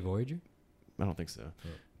when Chevy Voyager. I don't think so.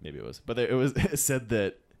 Maybe it was. But it was. It said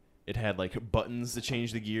that it had like buttons to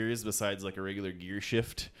change the gears besides like a regular gear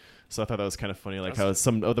shift. So I thought that was kind of funny, like how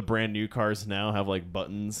some of the brand new cars now have like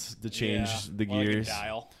buttons to change the like a gears.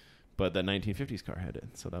 dial. But that 1950s car had it,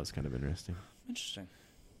 so that was kind of interesting. Interesting.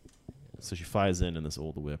 So she flies in this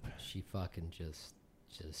old whip. She fucking just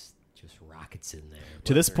rockets in there.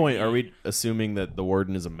 To this point, are we assuming that the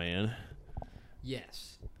warden is a man?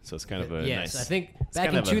 Yes. So it's kind of a yes. nice. I think it's back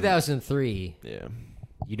kind in of a- 2003, Yeah.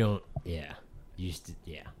 you don't. Yeah. You just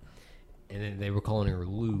yeah. And then they were calling her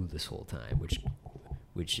Lou this whole time,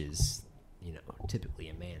 which is typically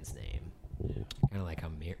a man's name. Kind of like how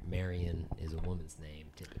Marion is a woman's name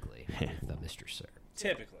typically with Mr. Sir.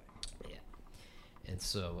 Typically. Yeah. And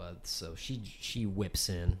so she whips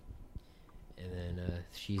in, and then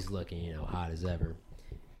she's looking hot as ever,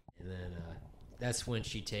 and then that's when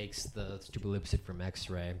she takes the stupid lipstick from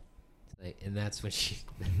X-Ray, and that's when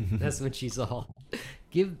she's all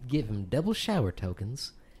give him double shower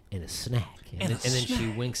tokens and a snack, and then she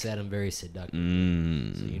winks at him very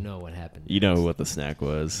seductively. So you know what happened. You know what the snack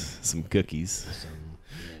was? Some cookies.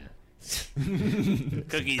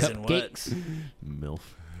 Cookies and what? Cupcakes. MILF.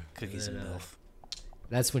 Cookies and then, milk.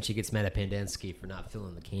 That's when she gets mad at Pandinsky for not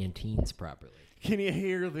filling the canteens properly. Can you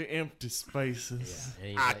hear the empty spaces? And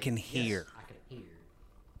he's I like, can "Yes, hear." I can hear.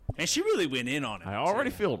 And she really went in on it. I already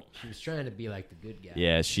too. filled. She was trying to be like the good guy.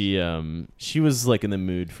 Yeah, she was like in the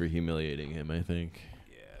mood for humiliating him, I think.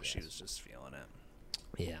 Yeah, she was just feeling it.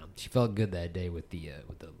 Yeah, she felt good that day with the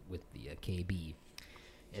KB,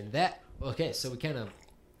 and that okay. So we kind of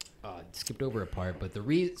skipped over a part, but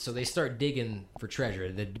so they start digging for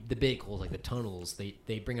treasure. The big holes, like the tunnels,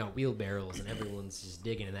 they bring out wheelbarrows, and everyone's just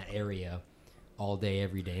digging in that area all day,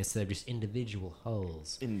 every day, instead of just individual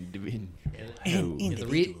holes. And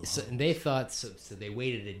they thought so they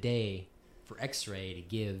waited a day for X-Ray to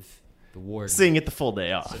give the warden. So you can get the full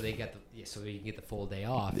day off. So they got so we can get the full day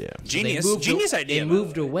off. Yeah. So Genius- they moved genius idea, They by the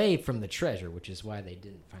moved away from the treasure, which is why they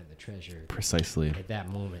didn't find the treasure Precisely. at that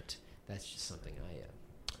moment. That's just something I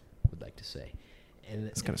would like to say. And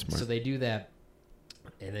That's kinda smart. So they do that,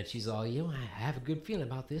 and then she's all, I have a good feeling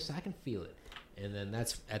about this. I can feel it. And then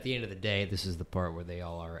that's at the end of the day. This is the part where they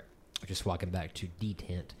all are just walking back to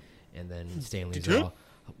D-Tent, and then Stanley's all,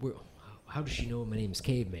 how does she know my name is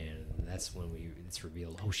Caveman? And that's when it's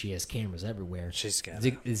revealed. Oh, she has cameras everywhere. She's got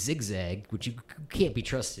Zigzag, which you can't be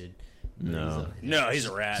trusted. No. He's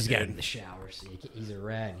a rat. She's got Dude. him in the shower. So he's a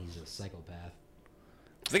rat, and he's a psychopath.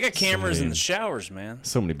 They got cameras in many- the showers, man.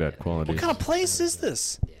 So many bad qualities. What kind of place is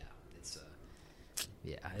this? Yeah, it's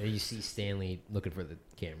and you see Stanley looking for the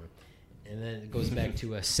camera, and then it goes back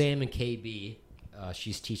to Sam and KB.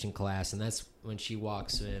 She's teaching class, and that's when she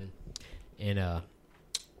walks in, and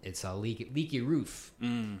it's a leaky roof,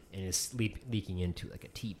 and it's leaking into like a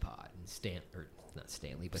teapot. And not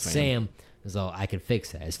Stanley, but Sam is all, I can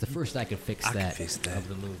fix that. It's the first I can fix that of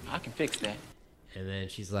the movie. I can fix that. And then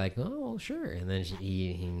she's like, "Oh, well, sure." And then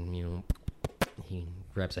he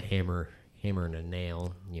grabs a hammer and a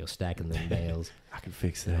nail, stacking them bales I can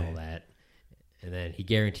fix and that. all that. And then he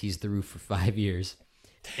guarantees the roof for 5 years.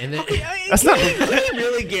 And then That's not. Can you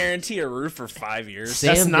really guarantee a roof for 5 years?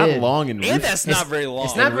 Sam That's not did. long in roof. And that's not very long.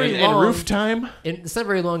 it's not very in long. roof time. It's not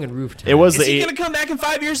very long in roof time. It was Is the he eight, going to come back in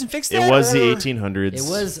 5 years and fix that? It was the or- 1800s. It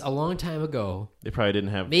was a long time ago. They probably didn't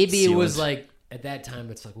have. Maybe it was sealant. like at that time.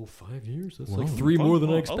 It's like 5 years. That's like 3 more than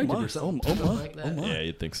I expected, my. or something, Oh, my. something like that. Yeah,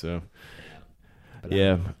 you'd think so. But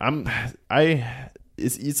Yeah,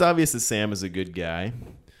 It's obvious that Sam is a good guy,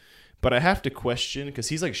 But I have to question because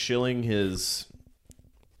he's like shilling his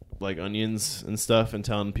like onions and stuff and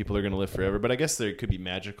telling people they're gonna live forever. But I guess they could be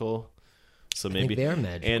magical. So I maybe think they're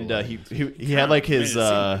magical. And he had like his.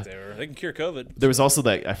 They can cure COVID. There was also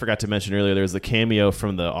that I forgot to mention earlier. There was the cameo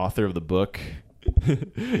from the author of the book.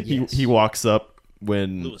 He walks up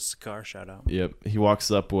when Louis Sakar, shout out. Yep, he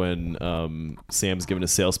walks up when Sam's giving a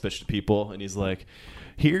sales pitch to people, and he's like,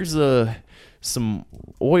 "Here's some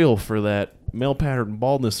oil for that male pattern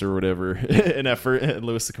baldness or whatever." And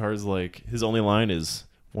Louis Sakar's like, his only line is,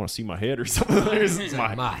 "Want to see my head or something?" Is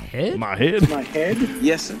that my head? My head. My head?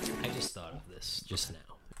 Yes, sir. I just thought of this just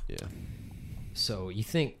now. Yeah. So you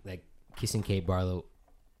think like Kissing Kate Barlow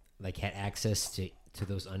like had access to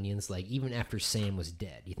those onions like even after Sam was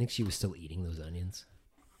dead? You think she was still eating those onions?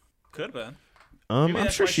 Could have been. I'm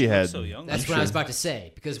sure she had. So young. That's what I was about to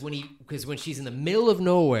say because when she's in the middle of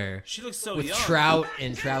nowhere She looks so with young. Trout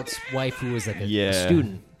and Trout's wife who was like a Yeah.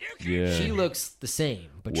 student, Yeah. she looks the same,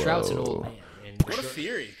 but Trout's an old man. And What a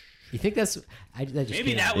theory. you think that's that just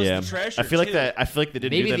Maybe came that out. was Yeah. the treasure. I feel like too. that. I feel like they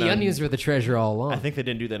didn't. Maybe do that the on- onions were the treasure all along. I think they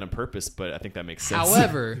didn't do that on purpose, but I think that makes sense.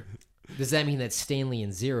 However, does that mean that Stanley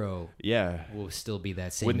and Zero yeah. will still be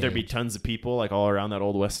that same? Wouldn't there be age? tons of people like all around that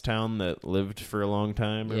old west town that lived for a long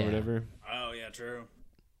time or Yeah. whatever? Oh yeah, true.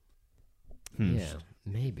 Yeah,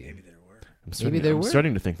 maybe. Maybe there were. I'm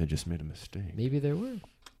starting to think they just made a mistake. Maybe there were.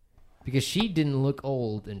 Because she didn't look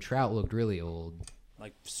old and Trout looked really old.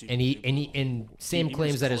 Like And Sam He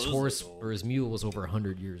claims was that his close horse as old. or his mule was over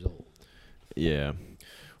 100 years old. Yeah.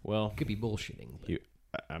 Well, Could be bullshitting.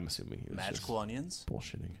 I'm assuming he was magical onions. just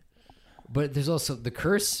bullshitting. But there's also the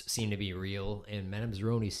curse seemed to be real and Madame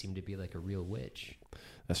Zeroni seemed to be like a real witch,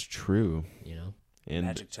 That's true. you know? And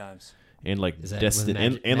Magic times. and like Is that destiny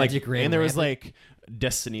when and like magic ran and there was rampant? like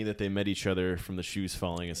destiny that they met each other from the shoes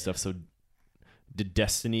falling and stuff. So did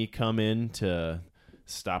destiny come in to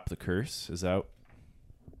stop the curse? Is that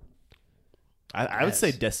I would say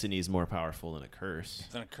Yes. destiny is more powerful than a curse.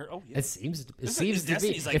 Then oh yeah. It seems to Destiny's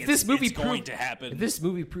be. like, If this movie it's going proved to happen. If this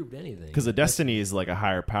movie proved anything. Because a destiny is like a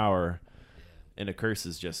higher power, and a curse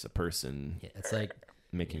is just a person Yeah, it's like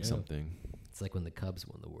making Yeah. something. it's like when the Cubs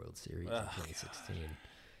won the World Series in 2016.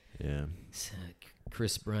 Yeah.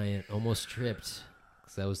 Chris Bryant almost tripped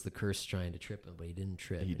because that was the curse trying to trip him, but he didn't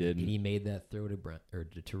trip. He And didn't. he made that throw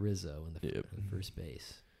to Rizzo in the Yep. in first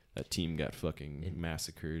base. That team got fucking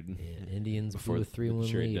massacred And Indians before blew a the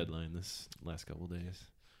 3-1 trade lead. deadline this last couple days.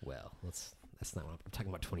 Well, that's not what I'm talking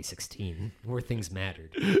about. 2016, where things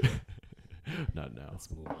mattered. Not now.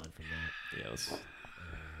 Let's move on from that. Yeah, let's,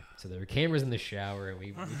 So there were cameras in the shower, and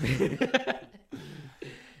we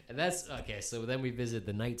and that's okay. So then we visit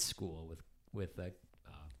the night school with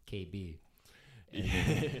KB.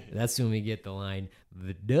 And that's when we get the line: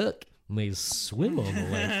 "The duck may swim on the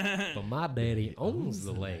lake, but my daddy owns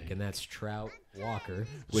the lake," and that's Trout Walker.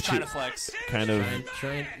 Which trying to flex. kind of.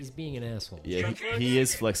 He's being an asshole. Yeah, he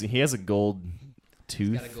is flexing. He has a gold He's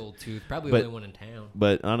tooth. got a gold tooth, probably But- the only one in town.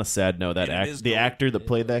 But on a sad note, that And it is the gold. actor that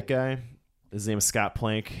played that guy, his name is Scott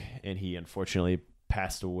Plank, and he unfortunately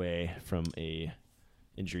passed away from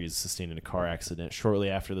injuries sustained in a car accident shortly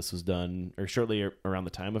after this was done, or shortly around the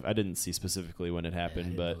time of. I didn't see specifically when it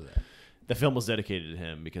happened, but the film was dedicated to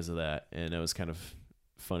him because of that, and it was kind of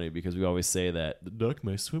funny because we always say that the duck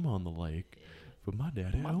may swim on the lake, but my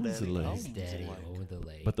daddy owns the lake. His daddy owned the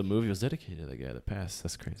lake. But the movie was dedicated to the guy that passed.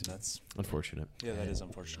 That's crazy. That's Unfortunate. yeah, that is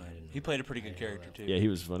unfortunate. He played a pretty good character too. Yeah, he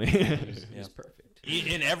was funny. He's perfect.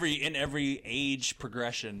 In every age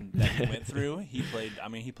progression that he went through, he played. I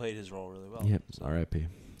mean, he played his role really well. Yep. R.I.P.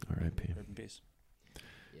 R.I.P. Rest in peace.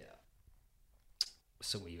 Yeah.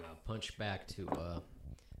 So we punch back to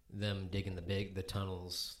them digging the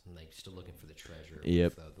tunnels, and like still looking for the treasure.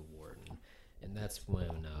 Yep. With the warden, and that's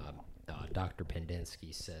when Dr.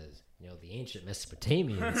 Pendenski says, the ancient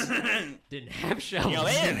Mesopotamians didn't have shovels.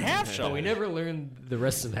 They didn't have So shovels. we never learned the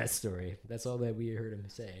rest of that story. That's all that we heard him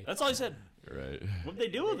say. That's all he said. Right. What did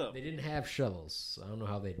they do with them? They didn't have shovels. So I don't know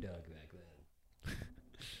how they dug back then.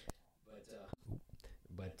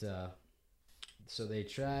 But so they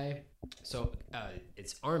try. So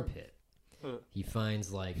it's armpit. He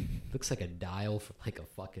finds looks like a dial for like a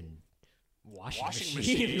fucking washing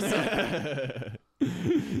machine. or something.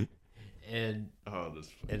 And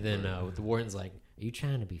then the warden's like, "Are you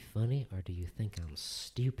trying to be funny, or do you think I'm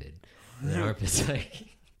stupid?" And then Armpit's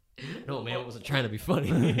like, "No, man, I wasn't trying to be funny."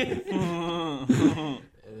 And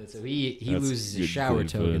then so he That's loses his good shower clean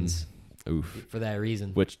fun. tokens Oof. for that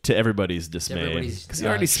reason. Which to everybody's dismay, everybody's, because he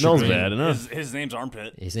already smells chagrin. bad enough. His name's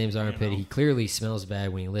Armpit. His name's Armpit. He clearly smells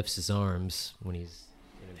bad when he lifts his arms when he's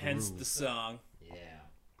in a Hence groove. the song. Yeah.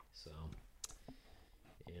 So,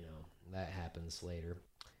 that happens later.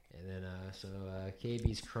 And then,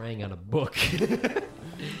 KB's crying on a book.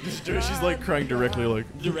 She's like crying directly, like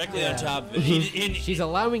Directly on top of it. She's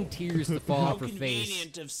allowing tears to fall How off her face.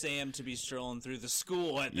 convenient of Sam to be strolling through the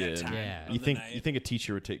school at yeah. that time. Yeah. of You the think night. you think a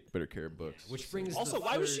teacher would take better care of books? Which brings Also, the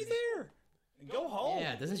why was she third- there? Go home.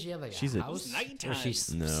 Yeah, doesn't she have like She's a a- house? It's nighttime. Or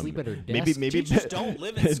she No, sleep at her desk? maybe Teachers don't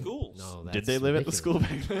live in schools. No, Did that's they live at the school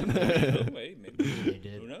ridiculous. back then? Oh, wait, maybe. They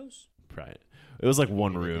did. Who knows? Probably. It was like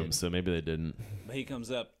one Maybe they room, did. so maybe they didn't. But he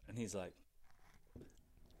comes up and he's like,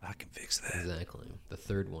 I can fix that. Exactly. The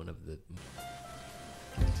third one of the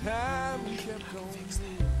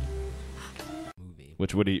movie.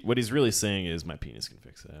 Which what he's really saying is my penis can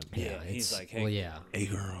fix that. Yeah, he's it's- like, hey, well, yeah. hey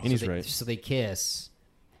girl. And he's they, right. So they kiss,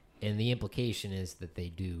 and the implication is that they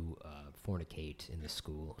do fornicate in the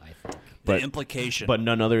school, I think. The But implication. but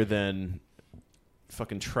none other than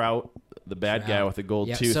fucking Trout, the bad guy Trout. with the gold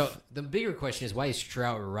Yeah, tooth. so the bigger question is, why is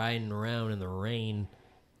Trout riding around in the rain?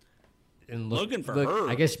 And Looking for her.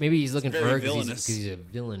 I guess maybe he's looking for very her because villainous. he's a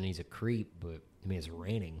villain and he's a creep, but I mean, it's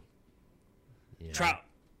raining. You know?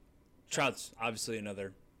 Trout's obviously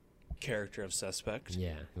another character of suspect.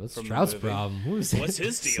 Yeah. What's From the Trout's movie. problem? What's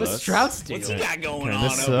his deal? What's Trout's deal? What's he got going Kinda on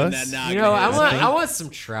over in that sus. noggin? You know, of his? I want some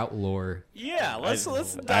Trout lore. Yeah, let's I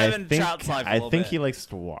dive into think Trout's life a I little think bit. he likes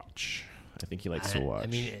to watch. I think he likes to watch. I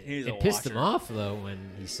mean, He's a it pissed him watcher. off though when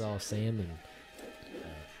he saw Sam and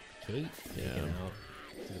Kate making out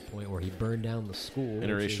to the point where he burned down the school. which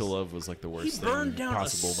is- interracial love was like the He worst burned thing down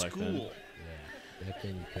possible a back then. school. Yeah, back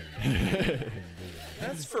then you couldn't do that.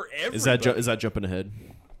 That's for everybody. Is that jumping ahead?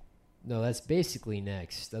 No, that's basically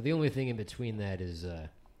next. The only thing in between that is,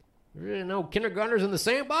 no kindergartners in the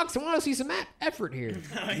sandbox. I want to see some effort here.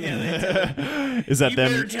 Is that You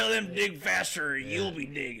better them? tell them to dig faster or you'll be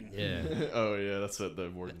digging. Yeah. Oh yeah, that's what the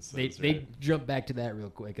Morgan says. They jump back to that real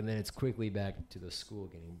quick, and then it's quickly back to the school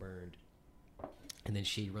getting burned. And then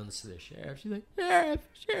she runs to the sheriff. She's like,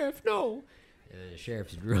 Sheriff, no. And then the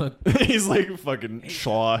sheriff's drunk. He's like fucking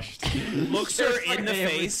sloshed. Looks her in the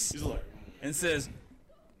face and says,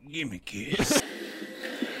 give me a kiss.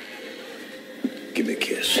 Give me a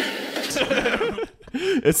kiss.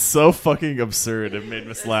 It's so fucking absurd. It made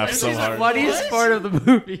us laugh so hard. Funniest part of the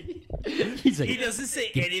movie. He's like, He doesn't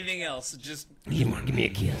say anything else. Just give me a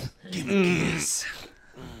kiss. give me a kiss.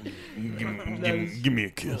 Give me a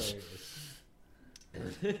kiss.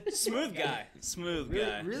 Smooth guy. Smooth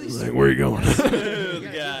guy. Really Like, where are you going?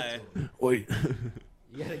 Smooth guy. Wait.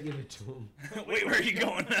 You gotta give it to him. Wait, where are you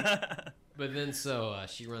going? But then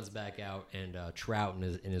she runs back out, and Trout and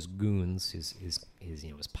his goons, his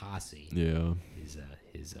posse, Yeah.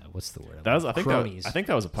 his what's the word? That was. I think cronies. that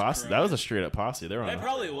was a posse. That was a straight up posse. They were on. That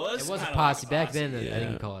probably was. It was a kinda posse like back then. posse. I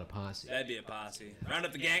think you call it a posse That'd be a posse. Round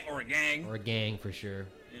up the gang or a gang. or a gang for sure.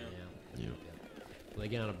 Yeah. Well, they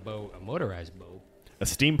get on a boat, a motorized boat. A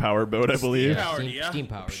steam power boat, I believe. Yeah. Powered, steam- yeah. steam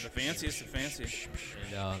powered. The fanciest of fancy.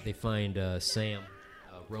 And they find Sam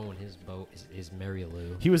rowing his boat, his Mary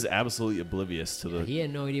Lou. He was absolutely oblivious to the He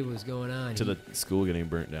had no idea what was going on. to the school getting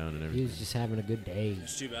burnt down and He everything. was just having a good day.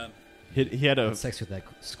 It's too bad. He had a Had sex with that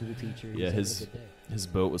school teacher. He yeah was having his a good day. his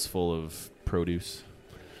boat was full of produce.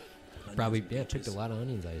 Probably picked a lot of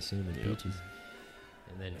onions, I assume, and Yep. peaches.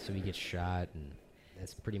 And then so he gets shot, and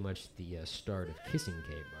that's pretty much the start of kissing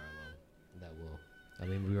Kate Barlow. That will, I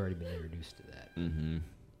mean, we've already been introduced to that. Mm-hmm.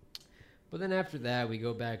 But then after that, we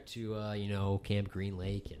go back to Camp Green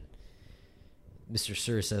Lake, and Mr.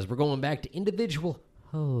 Sir says we're going back to individual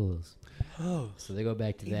hoes. So they go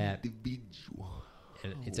back to that,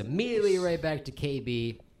 and it's immediately right back to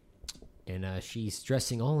KB. And she's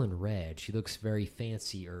dressing all in red. She looks very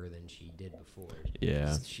fancier than she did before.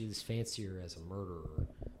 Yeah. She's fancier as a murderer,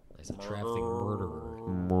 as a trafficking murderer,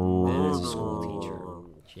 than as a school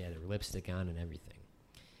teacher. She had her lipstick on and everything.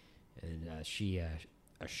 And she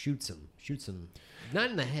shoots him, not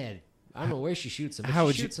in the head. I don't know where she shoots him. But How she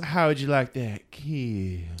would you shoots him. How would you like that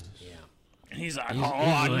kiss? Yeah. And he's like, oh,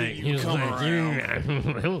 I knew you'd come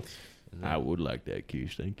around. I would like that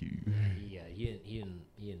kiss. Thank you. He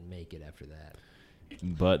didn't make it after that.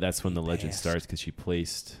 But that's when the legend starts because she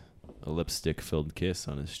placed a lipstick-filled kiss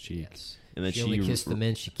on his cheek, Yes. and then she only kissed the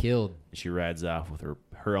men she killed. she rides off with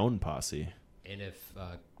her own posse. And if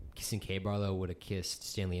Kissing K. Barlow would have kissed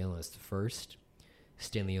Stanley Ellis the first,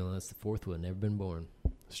 Stanley Ellis the fourth would have never been born.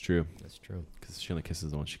 It's true That's true. because she only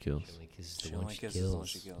kisses the one she kills. She only kisses the She one only she kisses kills. the one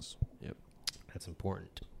she kills. Yep. That's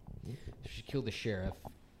important. She killed the sheriff.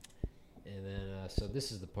 And then, so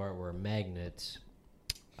this is the part where Magnet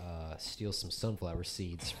steals some sunflower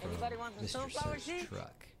seeds from Mr. Sir's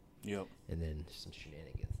truck. Yep. And then some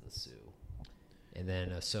shenanigans ensue. And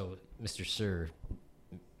then, so Mr. Sir,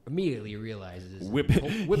 immediately realizes Whips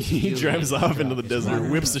the he drives shoe off into the his desert,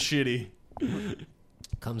 drop. whips the shitty.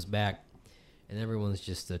 Comes back, and everyone's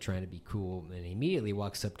just trying to be cool. And he immediately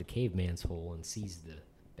walks up to Caveman's hole and sees the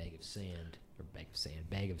bag of sand.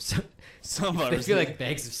 Somebody I feel like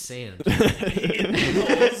bags of sand.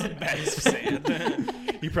 bags of sand.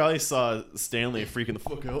 He probably saw Stanley freaking the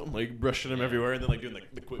fuck out and like brushing him everywhere, and then like doing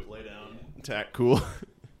the quick lay down tack cool.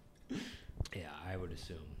 Yeah, I would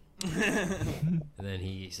assume. And then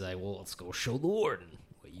he's like, well, let's go show the warden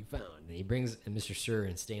what you found. And he brings, and Mr. Sir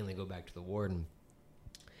and Stanley go back to the warden.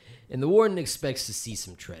 And the warden expects to see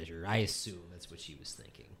some treasure. I assume that's what she was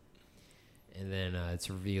thinking. And then it's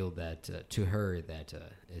revealed that to her that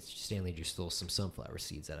Stanley just stole some sunflower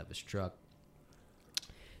seeds out of his truck.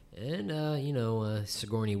 And,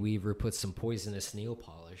 Sigourney Weaver put some poisonous nail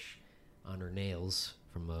polish on her nails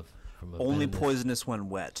from a Only venomous- poisonous when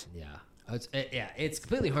wet. Yeah. It's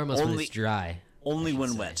completely harmless when it's dry. Only I should when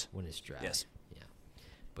say, wet. When it's dry. Yes. Yeah.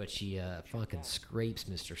 But she fucking scrapes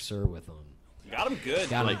Mr. Sir with them. Got him good.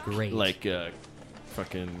 Got him great. Like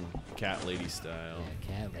fucking cat lady style.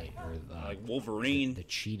 Yeah, cat lady, or Like Wolverine. the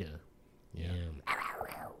cheetah. Yeah.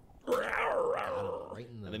 Right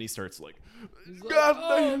in the, And then he starts like,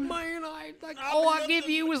 oh man, all I give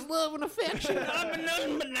you is love and affection. I've been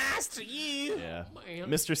nothing but nice to you. yeah. Man.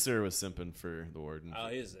 Mr. Sir was simping for the warden. Oh,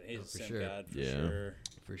 he's a simp sure. god for Yeah. sure.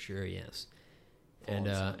 For sure, yes. And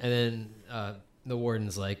then the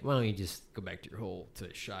warden's like, why don't you just go back to your hole to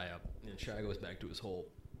Shia? And Shia goes back to his hole.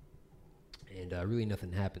 And really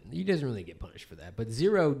nothing happened. He doesn't really get punished for that. But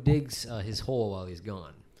Zero digs his hole while he's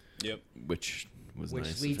gone. Yep. Which was Which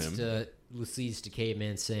nice leads of him. to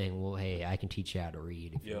Caveman saying, well, hey, I can teach you how to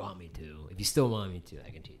read if you Yeah. want me to. If you still want me to, I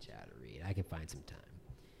can teach you how to read. I can find some time.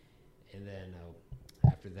 And then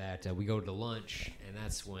after that, we go to lunch, and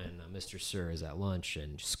that's when Mr. Sir is at lunch,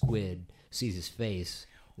 and Squid sees his face.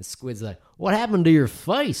 And Squid's like, what happened to your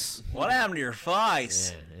face? What happened to your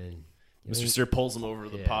face? Yeah, and Mr. Sir pulls him over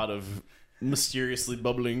the Yeah. pot of mysteriously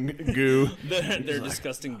bubbling goo. They're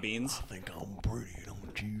disgusting beans. I think I'm pretty,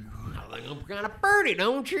 don't you? I think I'm kind of birdie,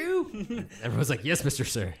 don't you? Everyone's like, yes, Mr.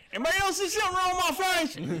 Sir. Anybody else see something wrong with my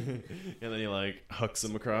face? And then he like hucks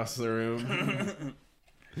him across the room.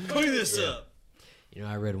 Clean this up. You know,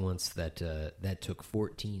 I read once that that took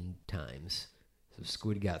 14 times. So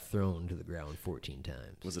Squid got thrown to the ground 14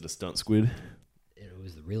 times. Was it a stunt squid? It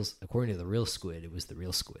was the real, according to the real Squid, it was the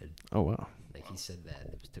real Squid. Oh wow, Like he said that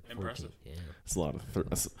it took 14. Impressive. Yeah,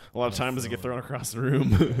 that's a lot of time as he get thrown across the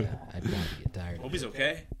room. yeah, I'd probably get tired. Hope he's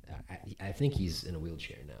okay. I think he's in a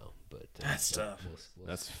wheelchair now, but That's tough.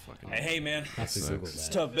 That's fucking. Hey, man. have to Google It's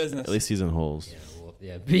that. tough business. At least he's in holes.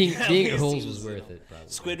 Yeah, being At being at least holes he was was worth it. Probably.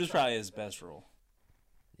 Squid was probably his best role.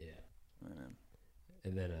 Yeah.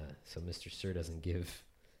 And then so Mr. Sir doesn't give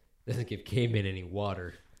Caveman any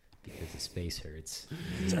water because his face hurts.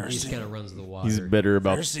 He just kind of runs the water. He's bitter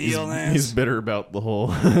about. Thirsty He's, illness. he's bitter about the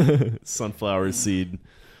whole sunflower seed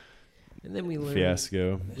And then we learn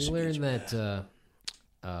fiasco. We learn that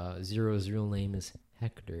Zero's real name is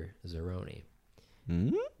Hector Zeroni. Hmm?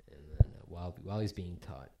 And then while he's being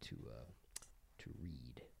taught to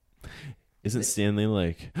read, Isn't Stanley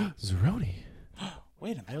like Zeroni?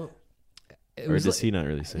 Wait a I minute. don't. It Or was does like- he not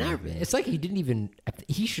really say? Not, anything? it's like he didn't even.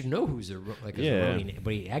 He should know who's a Yeah. Zeroni,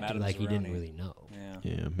 but he acted Madame like he didn't Zeroni. really know. Yeah.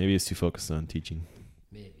 Yeah, maybe he's too focused on teaching.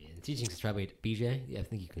 Maybe. And teaching is probably BJ. Yeah, I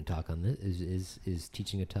think you can talk on this. Is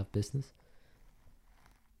teaching a tough business?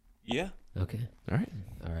 Yeah. Okay. All right.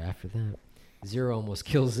 All right. After that, Zero almost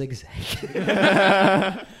kills Zigzag.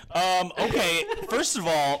 Okay. First of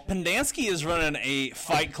all, Pendansky is running a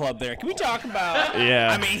fight club there. Can we talk about?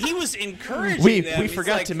 Yeah. I mean, he was encouraging We them. He's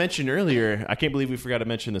forgot like, to mention earlier. I can't believe we forgot to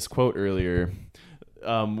mention this quote earlier.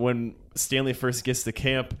 When Stanley first gets to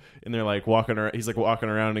camp and they're like walking around, he's like walking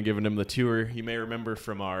around and giving him the tour. You may remember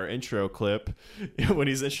from our intro clip when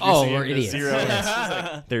he's introducing we're him to idiots. Zero. He's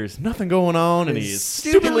like, there's nothing going on, and he's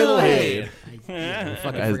Stupid little head. I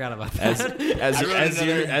fucking As- forgot about that.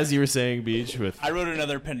 As you were saying, Beach, with I wrote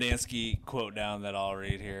another Pendansky quote down that I'll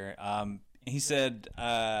read here. He said,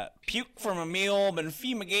 "Puke from a meal, been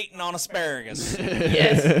fumigating on asparagus."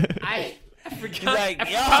 Yes, I forgot. He's like, I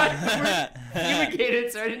yeah.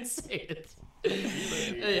 fumigated, so I didn't say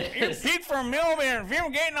it. Puke from a meal, been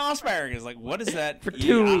fumigating on asparagus. Like, what is that? For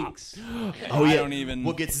 2 Yeah. weeks. Oh I yeah. don't even-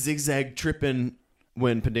 What gets Zigzag tripping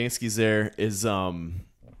when Pendansky's there is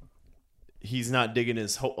he's not digging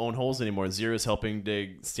his own holes anymore. Zero's helping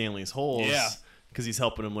dig Stanley's holes. Yeah. Because he's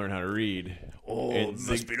helping him learn how to read. And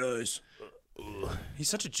must be nice. He's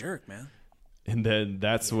such a jerk, man. And then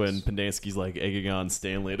that's when Pendansky's like egging on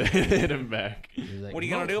Stanley to hit him back. He's like, What are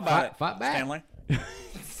you "Come gonna do on, about it, fight back. Stanley? Yeah,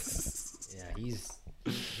 he's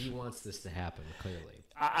He wants this to happen, clearly.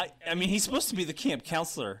 I mean, he's supposed to be the camp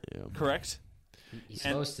counselor, correct? He's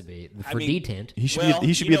And- supposed to be. I For mean- detent, He should Well,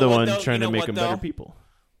 he should you be know the what, one though? trying You to know make what, them better though? people.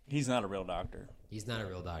 He's not a real doctor. he's not a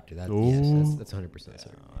real doctor. That's 100%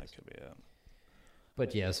 certain. Oh, that could be it.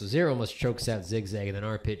 But yeah, so Zero almost chokes out Zigzag, and then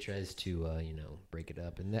Arpit tries to, break it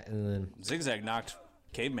up, and then Zigzag knocked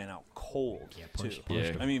Caveman out cold, punched too.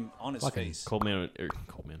 him. I mean, on his Fucking face.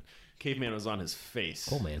 Caveman was on his face.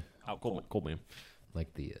 Coleman, Out cold. Coleman.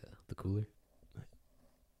 like the cooler.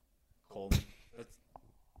 Cold.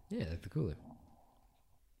 Yeah, like the cooler.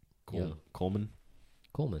 Coleman.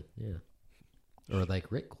 Coleman, yeah. Or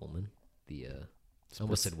like Rick Coleman, the I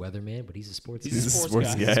almost said weatherman, but he's a sports He's guy. a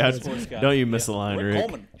sports guy. guy. He's a sports guy. Don't you miss a line, Rick Rick?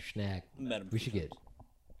 Coleman. Schnack. Met him. We should get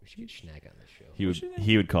Schnack on this show.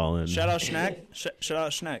 He would call in. Shout out Schnack. Shout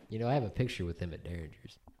out Schnack. You know, I have a picture with him at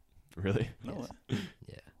Derringer's. Really? No way. Yeah,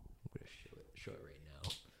 I'm gonna show it right now.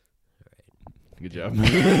 Good job.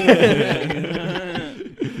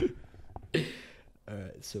 All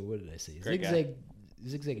right. So what did I say? Great guy.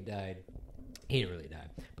 Zigzag died. He didn't really die,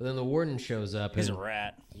 but then the warden shows up. He's a and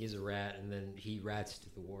rat. He's a rat, and then he rats to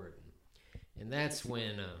the warden, and that's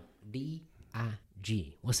when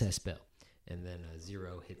D-I-G. What's that spell? And then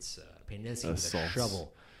Zero hits Pandensky with a Assaults.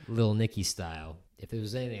 shovel, Little Nicky style. If there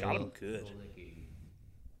was anything, Got him Little good. Nicky,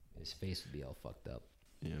 his face would be all fucked up.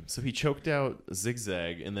 Yeah. So he choked out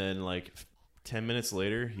Zigzag, and then 10 minutes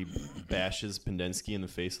later, he bashes Pendensky in the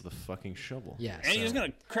face with a fucking shovel. Yeah, And he's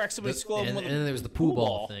gonna crack somebody's skull and with a then there was the pool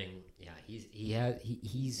ball thing. Yeah,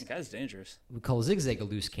 he's That guy's dangerous. we call Zigzag a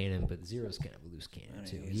loose cannon, but Zero's kind of a loose cannon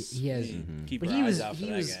too. He has, Keep but your he eyes was out for he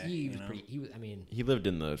that was guy. he you was know? pretty. He was, I mean, He lived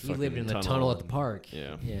in the he lived in the tunnel at the park.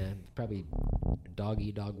 Yeah. Probably dog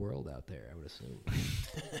world out there. I would assume.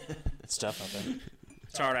 It's tough out there.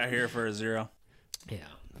 It's hard out here for a Zero. Yeah,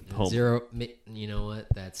 Home. Zero. You know what?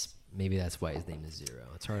 Maybe that's why his name is Zero.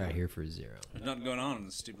 It's hard out here for Zero. There's nothing going on in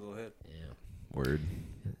this stupid little head. Yeah. Word.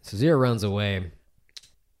 So Zero runs away,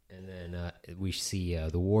 and then we see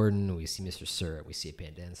the warden, we see Mr. Sir, we see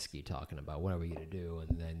Pandensky talking about what are we going to do,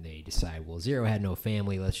 and then they decide, well, Zero had no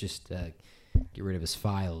family, let's just get rid of his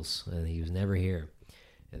files, and he was never here.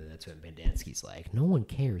 And then that's when Pandensky's like, no one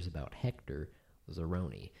cares about Hector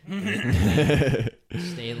Zeroni.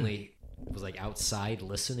 Stanley was outside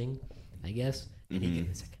listening, I guess, and he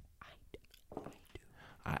was like,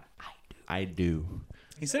 I do.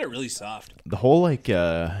 He said it really soft. The whole I do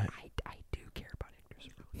care about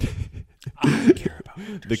Hector Zeroni. I care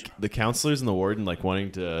about the counselors and the warden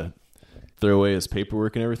wanting to throw away his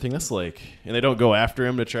paperwork and everything. That's and they don't go after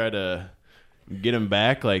him to try to get him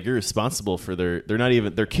back. You're responsible for they're not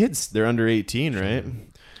even, they're kids. They're under 18, right?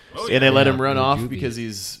 Oh, And they let him Yeah, run in off juvie. because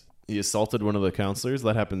he assaulted one of the counselors.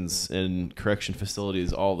 That happens in correction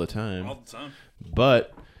facilities all the time. all the time.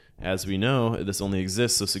 But as we know, this only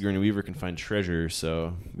exists so Sigourney Weaver can find treasure.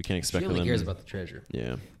 So we can't expect She only them. cares about the treasure.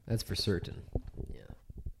 Yeah. That's for certain. Yeah.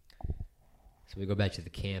 So we go back to the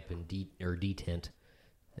camp and detent,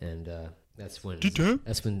 and that's when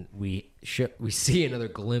we see another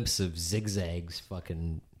glimpse of Zigzag's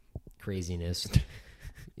fucking craziness.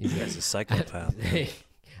 He's a psychopath.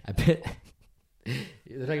 I bet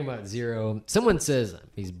they're talking about Zero. Someone says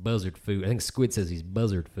he's buzzard food. I think Squid says he's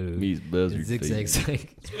buzzard food. He's buzzard And Zigzag's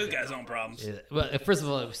like. This guy's own problems. Yeah, well, first of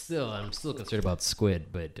all, I'm still concerned about Squid,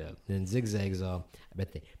 but then Zigzag's all. I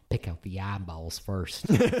bet they pick out the eyeballs first.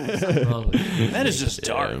 Something wrong with it. That is just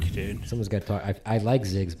dark, dude. Someone's got to talk. I like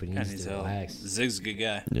Ziggs, but he Kind needs of to tell. relax. Zig's a good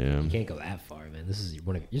guy. Yeah. You can't go that far, man. This is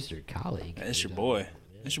your colleague. That's your boy.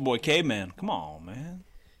 That's your boy Caveman. Come on, man.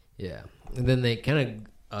 Yeah, and then they kind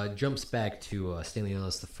of jumps back to Stanley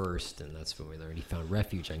Ellis the First, and that's when we learn he found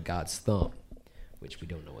refuge on God's thumb, which we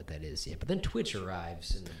don't know what that is yet. But then Twitch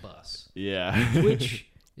arrives in the bus. Yeah. Twitch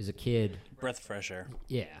is a kid. Breath of fresh air.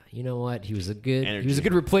 Yeah, you know what? He was a good Energy.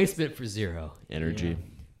 replacement for Zero. Energy.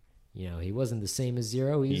 You know, he wasn't the same as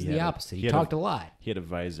Zero. He was He the had a- opposite. He he had a- talked a lot. He had a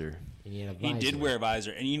visor. And he had a He did visor. wear a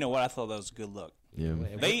visor, and you know what? I thought that was a good look. Yeah.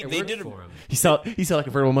 It They worked did a- for him. He saw like a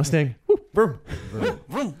vertical Mustang. Woo, vroom.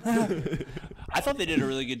 Vroom. I thought they did a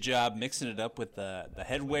really good job mixing it up with the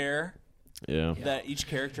headwear Yeah. that each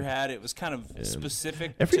character had. It was kind of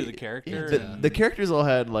specific Every- to the character. The characters all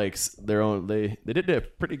had their own. They did a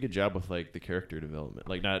pretty good job with the character development.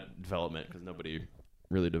 Not development because nobody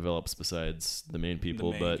really develops besides the main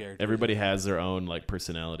people, main but characters, everybody has their own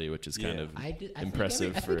personality, which is kind Yeah. of I think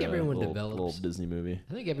impressive I for think a everyone little develops. Disney movie.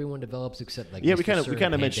 I think everyone develops except Yeah, we Mr. kind Sir of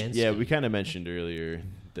and mentioned. Yeah, Pandensky. we kind of mentioned earlier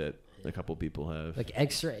that A couple people have. Like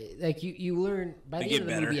X-ray, like you learn by They the get end of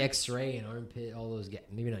the better. movie. X-ray and Armpit, all those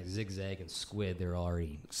get maybe not Zigzag and Squid. They're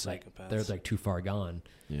already Psychopaths. They're like too far gone.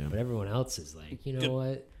 Yeah. But everyone else is like, you know Good-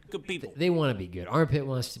 what? Good people. They want to be good. Armpit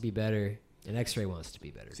wants to be better, and X-ray wants to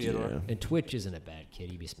be better. Too. Theodore. Yeah. And Twitch isn't a bad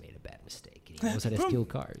kid. He just made a bad mistake. And he knows how to steal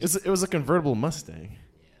cars. It was a convertible Mustang.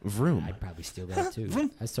 Vroom. I'd probably steal that too.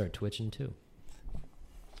 I started twitching too.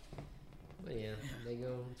 But yeah, they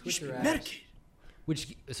go. Twitch arrives.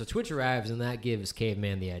 So Twitch arrives, and that gives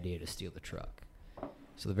Caveman the idea to steal the truck.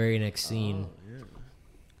 So the very next scene,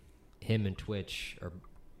 him and Twitch are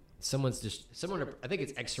someone. I think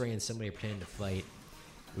it's X-ray and somebody pretending to fight,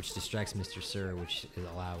 which distracts Mr. Sir, which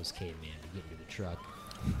allows Caveman to get into the truck,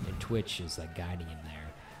 and Twitch is like guiding him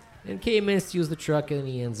there. And Caveman steals the truck, and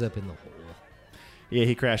he ends up in the hole. Yeah,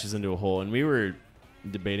 he crashes into a hole, and we were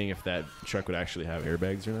debating if that truck would actually have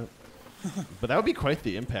airbags or not. But that would be quite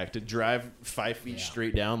the impact to drive 5 feet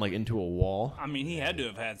straight down like into a wall. I mean, he had to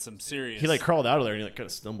have had some serious. He like crawled out of there and he like kind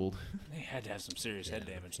of stumbled. He had to have some serious head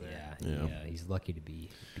damage there. Yeah. He's lucky to be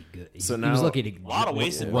good. So He was now- lucky to A lot of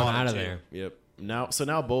wasted run water, out of too. there. Yep.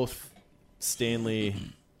 Now both Stanley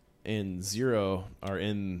and Zero are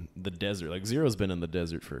in the desert. Like Zero's been in the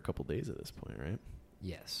desert for a couple days at this point, right?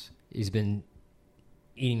 Yes, he's been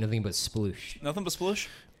eating nothing but sploosh, Nothing but sploosh?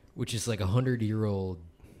 which is like 100-year-old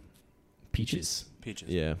peaches Peaches.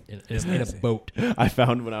 Yeah. in a boat. I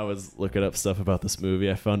found when I was looking up stuff about this movie,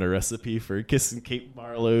 I found a recipe for Kissin' Kate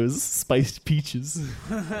Marlowe's spiced peaches.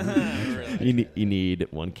 You need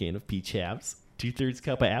 1 can of peach halves, 2/3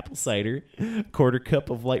 cup of apple cider, 1/4 cup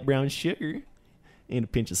of light brown sugar, and a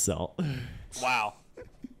pinch of salt. Wow.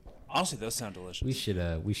 Honestly, those sound delicious. We should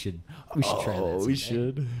try that. Oh, we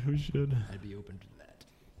someday. should. I'd be open to that.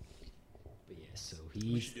 But yeah, so We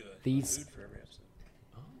he should do it. these. Food for every episode.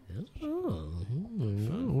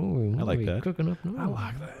 I like that. Cooking up now. I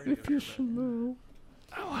like that. If you smell.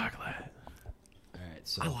 I like that. All right,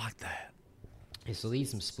 so I like that. yeah, so they eat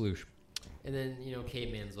some sploosh, and then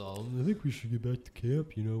Caveman's all. I think we should get back to camp.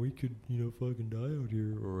 We could fucking die out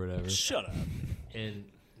here or whatever. Shut up. And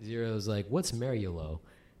Zero's like, "What's Mariolo?"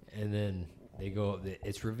 And then they go.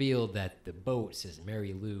 It's revealed that the boat says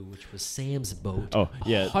Mary Lou, which was Sam's boat. Oh,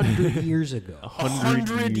 yeah. 100 years ago.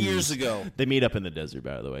 100 years ago. They meet up in the desert,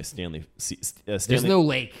 by the way. Stanley There's no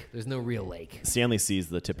lake. There's no real lake. Stanley sees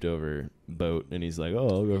the tipped over boat, and he's like, "Oh,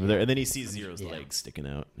 I'll go over there." And then he sees Zero's Yeah. legs sticking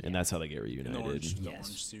out, and that's how they get reunited. orange. The Yes,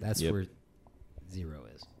 orange suit. that's Yep. where Zero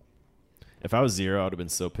is. If I was Zero, I would have been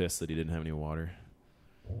so pissed that he didn't have any water.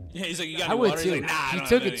 Yeah, he's like, you got I any would water? too. He's like, nah, I He don't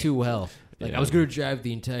took have it any. too well. Like Yeah. I was going to drive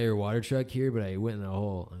the entire water truck here, but I went in a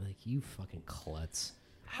hole. I'm like, you fucking klutz!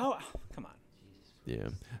 How? Come on. Yeah.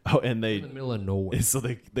 Oh, and In the they middle of nowhere. so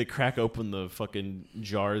they crack open the fucking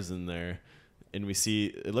jars in there, and we see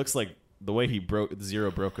it looks like the way Zero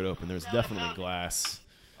broke it open. There's definitely glass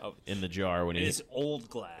Oh, in the jar when it he is old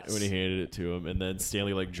glass. when he handed it to him, and then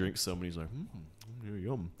Stanley like drinks some, and he's like,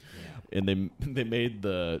 yum. And they made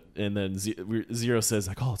and then Zero says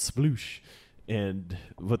like, oh, it's sploosh. And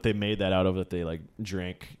what they made that out of that they like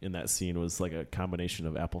drank in that scene was like a combination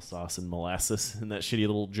of applesauce and molasses in that shitty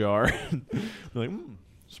little jar. They're like,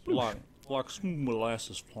 sploosh. like smooth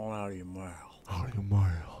molasses falling out of your mouth. Oh, your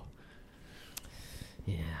Mario.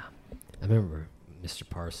 Yeah, I remember Mr.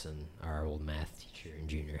 Parson, our old math teacher in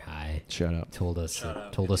junior high, Shout out. told us Shout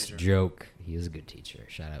out, told good us a teacher. joke. He was a good teacher.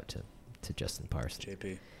 Shout out to Justin Parson.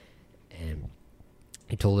 JP. And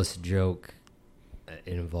he told us a joke.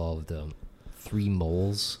 It involved 3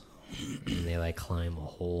 moles, and they like climb a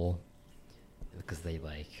hole because they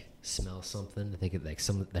like smell something. I think it, like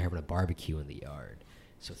they're having a barbecue in the yard.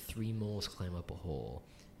 So 3 moles climb up a hole,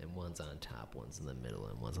 and one's on top, one's in the middle,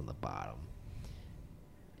 and one's on the bottom.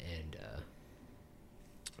 And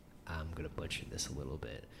I'm gonna butcher this a little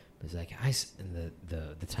bit, but it's like and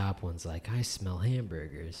the top one's like, I smell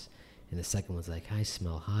hamburgers, and the second one's like, I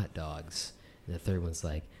smell hot dogs, and the third one's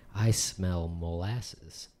like, I smell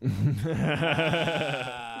molasses. That's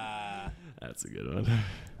a good one.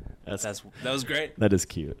 That was great. That is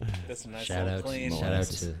cute. That's a nice Shout little out clean.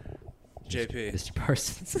 to JP. Mr.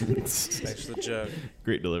 Parsons. Thanks for the joke.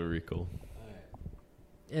 Great delivery, Cole.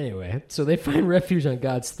 Anyway, so they find refuge on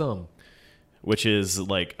God's thumb. Which is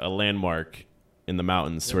like a landmark in the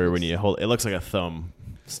mountains where when you hold it looks like a thumb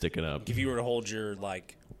sticking up. If you were to hold your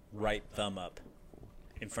like right thumb up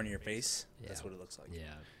in front of your face, that's what it looks like. Yeah.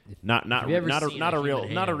 Not Have you ever seen not a a real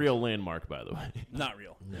human not a hand? real landmark, by the way. Not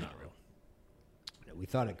real. Not real. We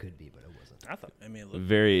thought it could be, but it wasn't. I thought. I mean, it looked,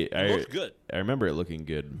 Very it looked good. I remember it looking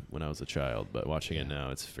good when I was a child, but watching it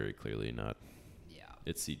now it's very clearly not. Yeah.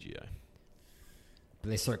 It's CGI. But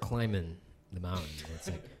they start climbing the mountain. And it's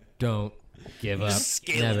like, don't Give up,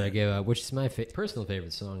 Scaling never it. give up, which is my personal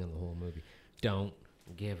favorite song in the whole movie. Don't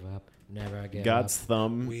give up, never give God's up.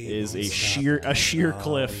 thumb is a sheer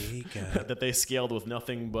cliff that they scaled with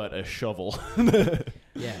nothing but a shovel.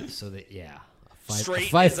 Yeah, so that a Straight,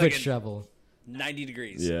 5 it's foot like a- shovel, 90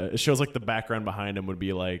 degrees. Yeah, it shows like the background behind him would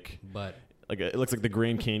be like but it looks like the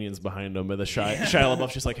Grand Canyon's behind him, but the Shia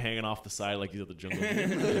LaBeouf's just like hanging off the side like he's at the jungle.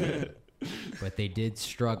 but they did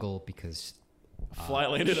struggle because Fly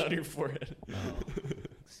landed on your forehead.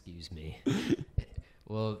 excuse me.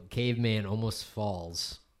 Well, Caveman almost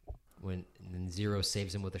falls when and then Zero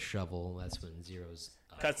saves him with a shovel. That's when Zero's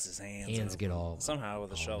Cuts his hands. hands get all somehow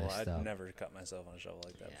with a all shovel. messed I'd up. never cut myself on a shovel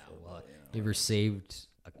like that before. Well, but, you know. you ever saved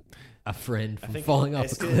a friend from think falling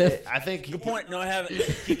off a cliff? I think Good point. No, I haven't.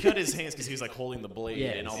 he cut his hands because he was like holding the blade Yeah,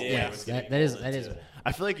 and all the yeah. blade was getting that is pulled that is into it.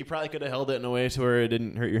 I feel like you probably could have held it in a way to where it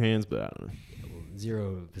didn't hurt your hands, but I don't know.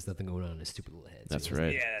 Zero. There's nothing going on in his stupid little head. so That's he doesn't-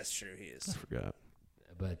 right. Yeah, that's true. He is. I forgot.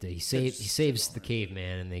 But he saves the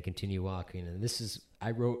caveman, and they continue walking. And this is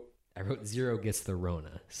I wrote Zero gets the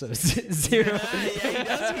Rona. So Zero Yeah, he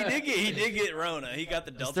does. He did get Rona. He got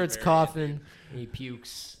the Delta starts variant. coughing. And he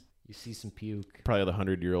pukes. You see some puke. Probably the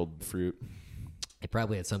 100-year-old fruit. It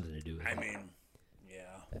probably had something to do with it. I mean, yeah.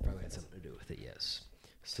 It probably had something to do with it, yes.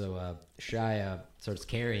 So Shia starts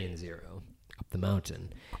carrying Zero up the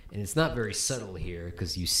mountain. And it's not very subtle here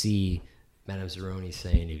because you see Madame Zeroni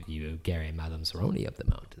saying, if you carry Madame Zeroni up the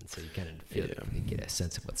mountain. So you kind of feel you get a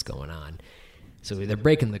sense of what's going on. So they're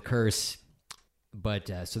breaking the curse. But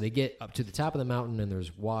so they get up to the top of the mountain and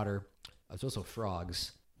there's water. There's also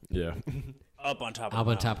frogs. Yeah. Up on top of Up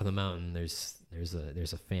the on top of the mountain, there's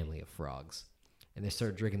a family of frogs. And they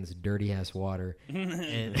start drinking this dirty ass water.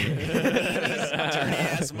 And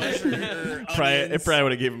ass mushroom or It onions. probably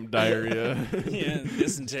would have gave him diarrhea. Yeah,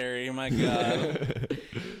 dysentery. My God.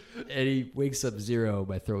 and he wakes up Zero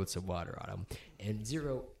by throwing some water on him. And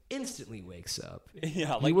Zero instantly wakes up.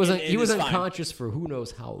 Yeah, he was it is fine. unconscious for who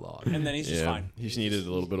knows how long. And then he's just Yeah. fine. He just needed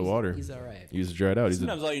a little bit of water. He's all right. He was dried out.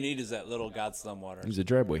 Sometimes all you need is that little God's thumb water. He's a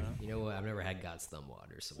dry boy. You know what? I've never had God's thumb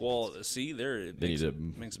water. So Well, see, there it They makes, need a, to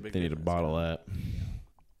makes a big they need to difference. bottle that.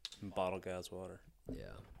 Bottle God's water. yeah,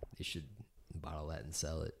 they should bottle that and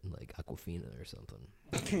sell it in like Aquafina or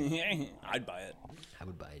something. I'd buy it. I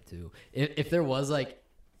would buy it too. If there was like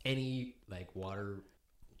any like water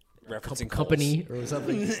Referencing company or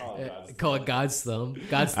something, call it God's Thumb.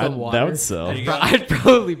 God's Thumb water. That would sell. I'd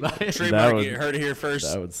probably buy it. Trademark would- it. Heard it here first.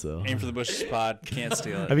 That would sell. Aim for the bushes pod. Can't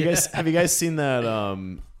steal it. Have you guys seen that?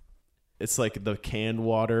 It's like the canned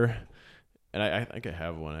water, and I think I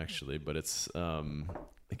have one actually, but it's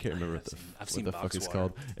I can't remember I've seen what the fuck box it's water.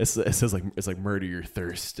 called. It says like it's like Murder Your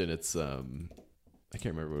Thirst, and it's I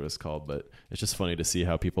can't remember what it's called, but it's just funny to see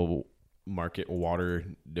how people market water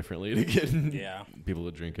differently to get Yeah. people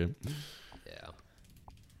to drink it. Yeah,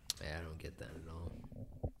 I don't get that at all.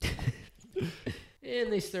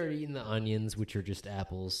 And they start eating the onions, which are just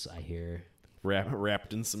apples, I hear.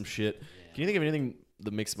 Wrapped in some shit. Can you think of anything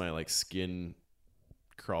that makes my like skin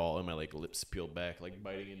crawl and my like lips peel back, like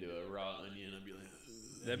biting into a raw onion? I'd be like,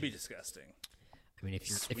 ugh. That'd be disgusting. I mean, if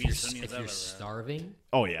Sweetest onions you're I've ever had. starving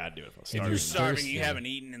Oh yeah, I'd do it if I was If starving. You're starving. thirsty. You haven't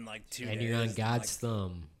eaten in like 2 days. and you're on like, God's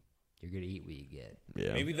thumb, you're gonna eat what you get.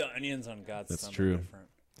 Yeah, Maybe the onions on God's That's thumb true. are different.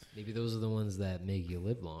 Maybe those are the ones that make you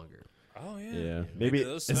live longer. Oh yeah. yeah. Maybe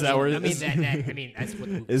those- is that where I mean, that's what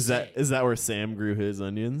the movie is that say. is that where Sam grew his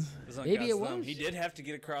onions? It was on Maybe God's it thumb. was. He did have to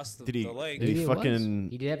get across the, Did he- the lake. did he Maybe it was. fucking-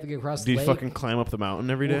 He did have to get across Did the he lake. fucking climb up the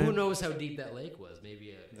mountain every day? Well, who knows how deep that lake was? Maybe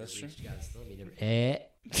it That's reached true. God's thumb. You never,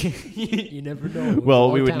 you never know. It was a Well,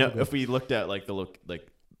 long we would time know ago. if we looked at like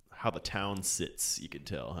how the town sits. You could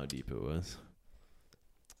tell how deep it was.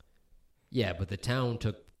 Yeah, but the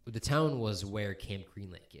town was where Camp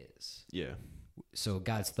Green Lake is. Yeah, So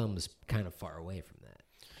God's thumb is kind of far away from that.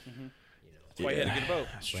 That's why he had to get a boat.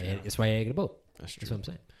 That's why I had to get a boat. that's That's true. what I'm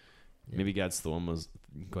saying. Maybe God's thumb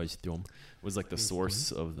was like the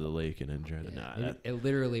source of the lake and Andromeda. Nah, that, It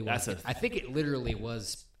literally was. that's a- I think it literally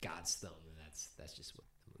was God's thumb, and that's just what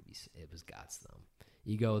the movie said. It was God's thumb.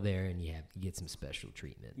 You go there and you get some special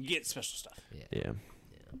treatment. You get special stuff. yeah,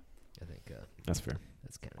 I think that's fair.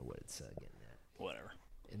 that's kind of what it's getting at. Whatever.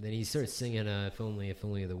 And then he starts singing, "If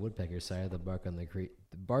only the woodpecker sighed, the bark on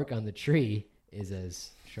the tree is as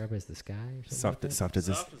sharp as the sky." Or something Soft as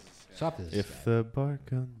this. soft as the If sky. the bark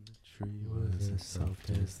on the tree was as soft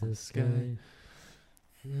as the sky,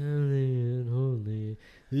 Holy and holy,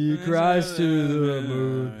 he cries to the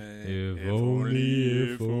moon.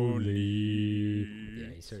 If only. Yeah,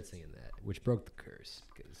 he started singing that, which broke the curse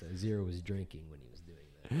because Zero was drinking when he was doing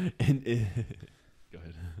that. and go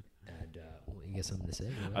ahead. And well, you got something to say?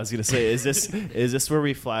 I was gonna say, is this where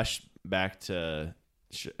we flash back to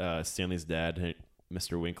Stanley's dad,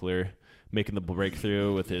 Mr. Winkler, making the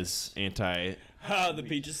breakthrough with his the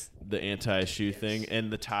peaches. the anti-shoe thing,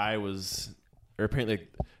 and the tie was, or apparently,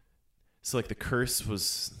 so like the curse was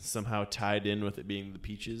somehow tied in with it being the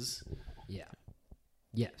peaches. Yeah.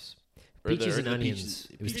 Yes. Or Peaches or and onions.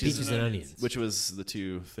 It was peaches and onions. which was the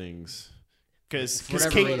two things. Because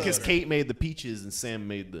whatever reason. Kate made the peaches and Sam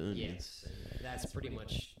made the onions. Yes. That's pretty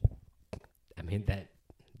much. I mean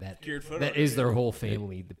that Cured photo. that is their whole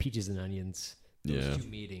family. The peaches and onions. Those Yeah. two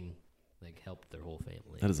meeting helped their whole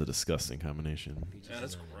family. That is a disgusting combination. Peaches Yeah,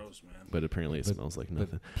 that's and onions. gross, man. But apparently it smells like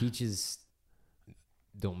nothing. But peaches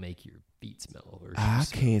don't make your feet smell. Or I shoes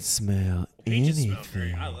smell. can't smell Peaches smell anything.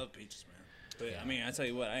 great. I love peaches, man. But I mean, I tell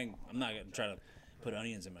you what, I'm not gonna try to put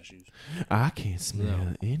onions in my shoes. I can't smell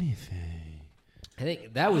No. anything. I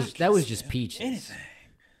think that was just peaches. Anything.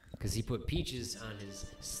 Because he put peaches on his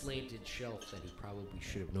slanted shelf that he probably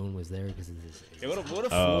should have known was there because of his. Yeah, what a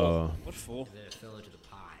fool. Oh. What a fool. And then it fell into the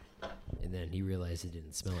pot, and then he realized it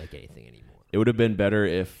didn't smell like anything anymore. It would have been better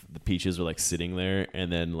if the peaches were like sitting there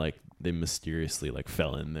and then like they mysteriously like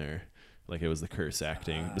fell in there, like it was the curse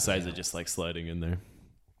acting. Besides it just like sliding in there.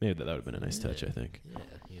 Maybe that would have been a nice touch. I think. Yeah,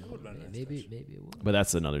 you know, maybe it would. But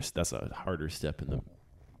that's a harder step in the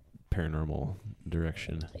paranormal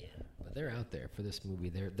direction. Yeah, but they're out there for this movie.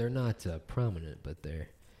 They're not prominent, but they're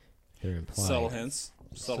implied. Subtle hints.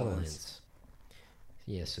 Subtle hints.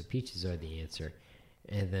 Yeah, so peaches are the answer,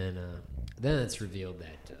 and then it's revealed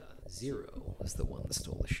that Zero was the one that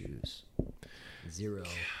stole the shoes. Zero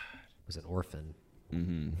was an orphan,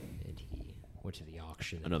 and he went to the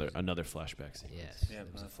auction. and Another flashback scene. Yes, Yeah, it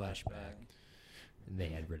was a another flashback. And they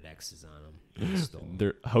had red X's on them. And he stole 'em.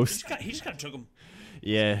 Their host. He just kind of took him.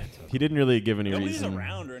 Yeah, he didn't really give any Nobody's reason.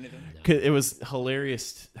 around or anything. 'Cause it was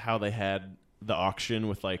hilarious how they had the auction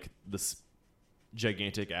with like this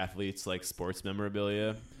gigantic athletes like sports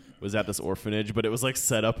memorabilia was at this orphanage, but it was like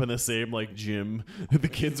set up in the same like gym that the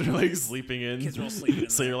kids are like sleeping in. Kids are all sleeping in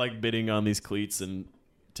So there. you're like bidding on these cleats, and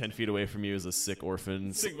 10 feet away from you is a sick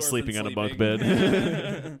orphan, Sick orphan sleeping on a bunk sleeping.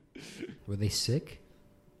 bed. Were they sick?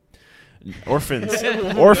 Orphans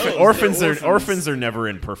are never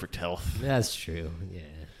in perfect health. That's true. Yeah,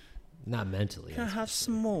 not mentally. Can I That's have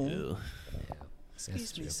some more? Ew.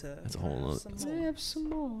 Excuse me, sir. That's a whole lot. have some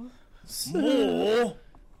more. More?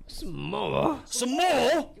 Some more. Some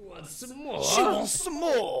more? You want some more? She wants some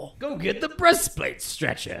more. Go get the breastplate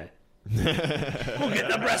stretcher. We'll get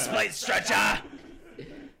the breastplate stretcher.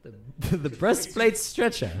 The breastplate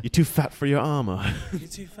stretcher. You're too fat for your armor. You're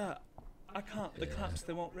too fat. I can't. The clamps,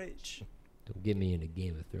 they won't reach. Don't get me into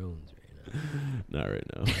Game of Thrones right now. Not right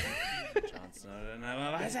now. Jon Snow didn't have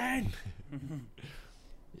a lesson.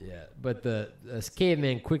 Yeah, but the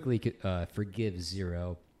caveman quickly forgives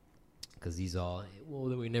Zero because he's all,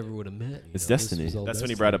 well, we never would have met. It's destiny. This was all That's when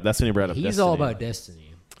he destiny. brought up. That's when he brought up. He's destiny. all about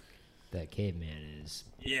destiny. That caveman is.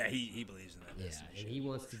 Yeah, he believes in that. Yeah, destiny and shit. he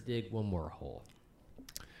wants to dig one more hole.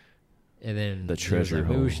 And then The he was treasure like,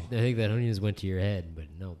 "Maybe we hole." should-" I think that onions went to your head, but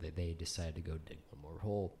no, they decided to go dig one more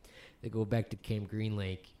hole. They go back to Camp Green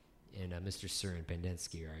Lake, and Mr. Sir and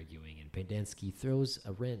Pendenski are arguing, and Pendenski throws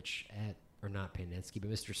a wrench at, or not Pendenski,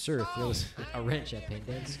 but Mr. Sir throws a wrench at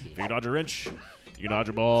Pendenski. If you dodge a wrench, you dodge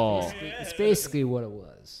a ball. It's basically what it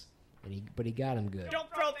was, but he got him good.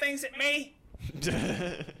 Don't throw things at me.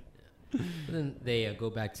 And then they go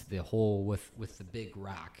back to the hole with the big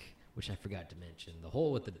rock, which I forgot to mention. The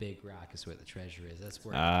hole with the big rock is where the treasure is. That's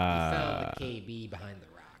where we found the KB behind the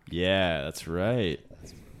rock. Yeah, that's right.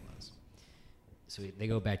 That's what it was. So they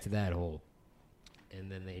go back to that hole,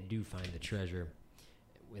 and then they do find the treasure.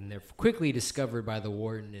 When they're quickly discovered by the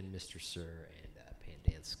warden and Mr. Sir and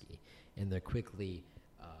Pendenski, and they're quickly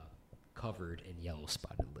covered in yellow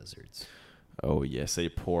spotted lizards. Oh yes, they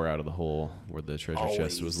pour out of the hole where the treasure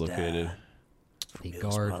chest was located. They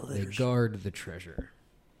guard the treasure.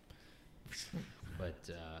 But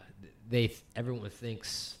everyone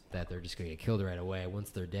thinks that they're just going to get killed right away. Once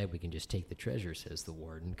they're dead, we can just take the treasure, says the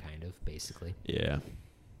warden, kind of, basically. Yeah.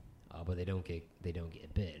 But they don't get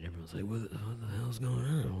bit. And everyone's like, what the hell's going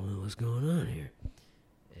on? What's going on here?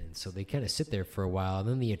 And so they kind of sit there for a while, and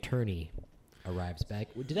then the attorney arrives back.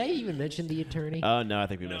 Did I even mention the attorney? Oh no, I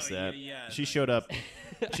think we missed that. yeah, She showed up.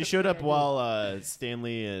 She showed up while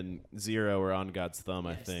Stanley and Zero were on God's thumb.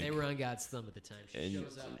 I Yes, think they were on God's thumb at the time. She And-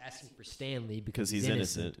 shows up asking for Stanley because because he's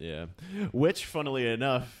innocent. Yeah. Which, funnily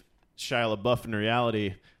enough, Shia LaBeouf in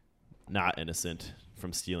reality, not innocent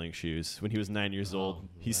from stealing shoes. When he was 9 years old,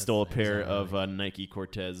 he stole a pair of Nike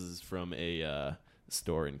Cortezes from a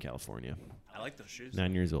store in California. I like those shoes.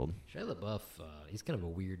 9 years old. Shia LaBeouf, he's kind of a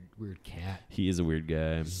weird cat. He is a weird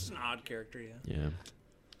guy. It's an odd character, yeah. Yeah.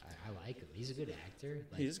 I like him. He's a good actor.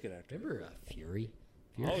 Like, He is a good actor. Remember Fury?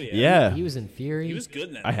 Oh yeah. Yeah. He was in Fury. He was good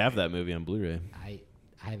in that. I have that movie on Blu-ray. I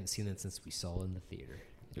haven't seen that since we saw it in the theater.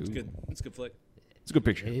 It's good. It's a good flick. It's a good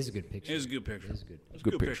picture. It is a good picture. It is a good picture. It is a good. It's a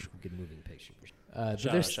Good good picture. picture. Good moving picture. But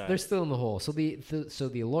Shout they're, out, shout they're out. still in the hole. So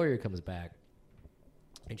the lawyer comes back,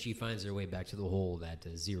 and she finds her way back to the hole that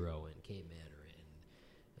Zero and Caveman are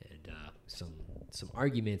in, and some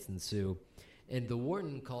arguments ensue, and the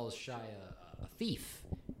warden calls Shia a thief,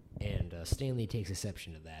 and Stanley takes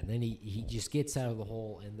exception to that, and then he just gets out of the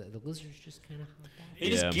hole, and the lizards just kind of hop out. He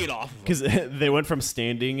just get off of him. Because they went from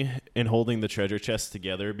standing and holding the treasure chest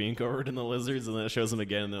together, being covered in the lizards, and then it shows them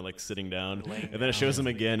again, and they're like sitting down, and then it shows them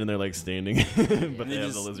again, and they're like standing, but they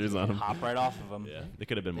have the lizards on them. Hop right off of him. Yeah, they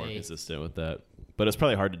could have been more They- consistent with that, but it's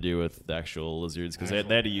probably hard to do with the actual lizards because they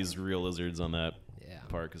had to use real lizards on that Yeah.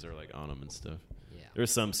 part because they're like on them and stuff. Yeah. There were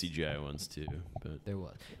some CGI ones too, but There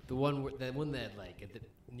was the one that like at the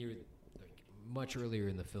near like much earlier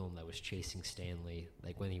in the film that was chasing Stanley,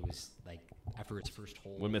 like when he was like after its first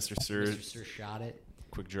hole. when Mr. Sir shot it,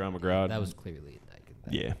 Quick Draw McGraw, that was clearly like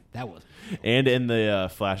that, Yeah. that was and in the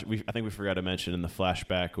flash, I think we forgot to mention in the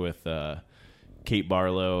flashback with Kate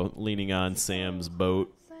Barlow leaning on Sam's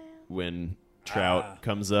boat when Trout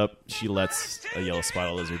comes up, she lets a yellow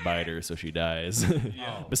spotted lizard bite her, so she dies.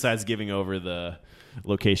 Besides giving over the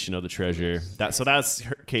location of the treasure, that's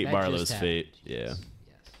Kate That Barlow's just fate. happened. Yeah, yes.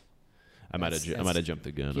 I might That's- have jumped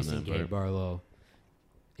the gun on Kissing that Kate part. Barlow,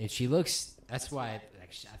 and she looks. That's why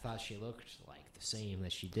I thought she looked like the same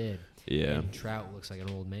that she did. Yeah. and Trout looks like an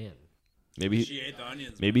old man. Maybe She ate the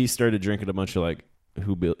onions. he started drinking a bunch of like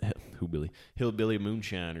hillbilly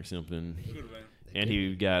moonshine or something, and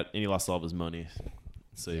he lost all of his money,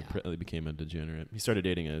 so Yeah. he became a degenerate. He started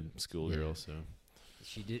dating a schoolgirl, Yeah. so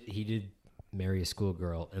He did marry a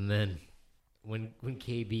schoolgirl, and then when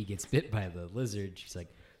KB gets bit by the lizard, she's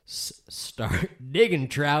like, "Start digging,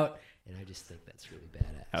 Trout." And I just think that's really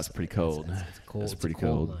badass. That's pretty cold. It's cold. That's it's pretty a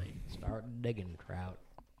cold cold. line. Start digging, Trout.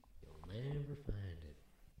 You'll never find it.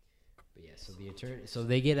 But yeah, so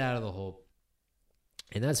they get out of the hole,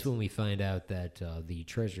 and that's when we find out that the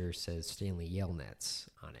treasure says Stanley Yelnats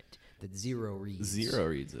on it. That Zero reads. Zero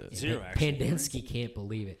reads it. And Zero actually Pandensky can't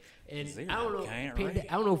believe it, and Zero I don't know. can't write.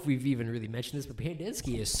 I don't know if we've even really mentioned this, but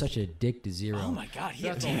Pandensky is such a dick to Zero. Oh my God, he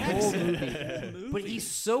Throughout the attacks whole him. movie. But he's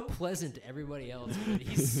so pleasant to everybody else. But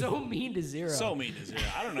he's so mean to Zero. So mean to Zero.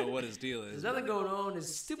 I don't know what his deal is. There's nothing going on.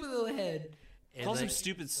 His stupid little head. And Calls him like-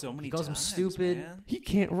 stupid so many he calls him times. stupid. Man. He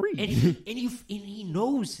can't read. and he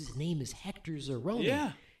knows his name is Hector Zeroni.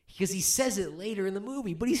 Yeah. Because he says it later in the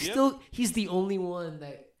movie, but he's Yep. he's the only one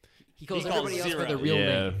that he calls calls everybody else by Zero. their real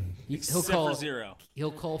Yeah. name. He'll Except call for Zero.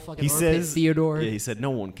 He'll call fucking He Armpit says Theodore. Yeah, he said no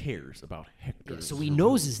one cares about Hector. Yeah, so he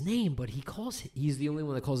knows his name, but he's the only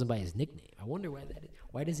one that calls him by his nickname. I wonder why that is.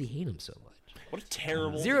 Why does he hate him so much? What a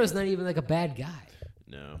terrible. Zero's not even like a bad guy.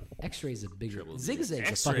 No. X-Ray's a bigger. Zigzag's a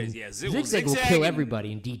X-Rays, fucking. yeah, Zigzag will Zigzag kill and-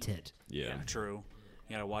 everybody in D-Tent. Yeah. Yeah, true.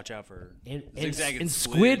 You gotta watch out for And Zigzag and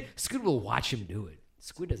Squid. Squid will watch him do it.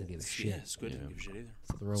 Squid doesn't give a shit. Yeah, Squid doesn't give a shit either.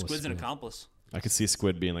 Something wrong with Squid's an Squid. accomplice. I could see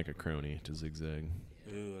Squid being like a crony to Zigzag.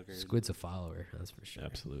 Ooh, okay. Squid's a follower, that's for sure.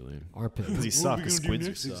 Absolutely. Armpit. Because he's soft. we Because gonna do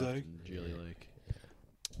squids are next, soft Zigzag? and jelly-like.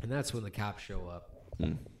 And that's when the cops show up,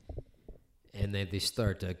 Hmm. and they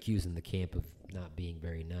start accusing the camp of not being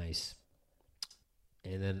very nice.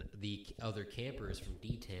 And then the other campers from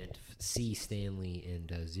D-Tent see Stanley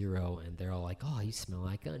and Zero, and they're all like, "Oh, you smell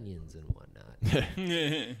like onions and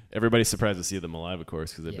whatnot." Everybody's surprised to see them alive, of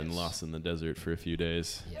course, because they've been Yes. lost in the desert for a few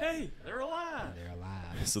days. Hey, they're alive. They're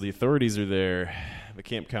alive. So the authorities are there. The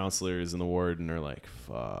camp counselors and the warden are like,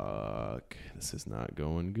 fuck, this is not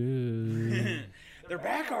going good. They're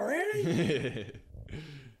back already.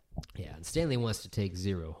 Yeah, and Stanley wants to take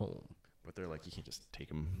Zero home. But they're like, you can't just take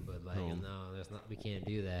him But like, home. no, we can't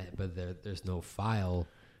do that. But there's no file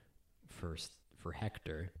for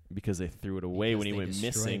Hector. Because they threw it away Because when he they went destroyed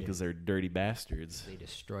missing it. because they're dirty bastards. They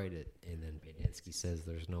destroyed it, and then Pandensky says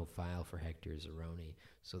there's no file for Hector Zeroni,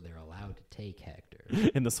 so they're allowed to take Hector.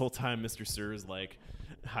 And this whole time, Mr. Sir is like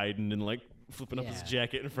hiding and like flipping up his Yeah.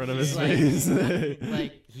 jacket in front of He's his like,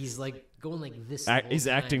 face. he's like going like this. the Act- whole he's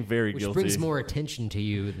time, acting very which guilty. brings more attention to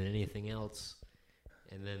you than anything else.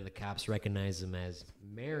 And then the cops recognize him as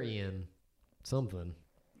Marion something.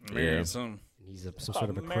 Marion, some He's some sort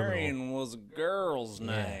of a criminal. Marion was a girl's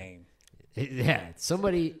Yeah. name. Yeah,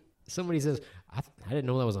 somebody says, I didn't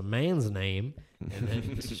know that was a man's name, and then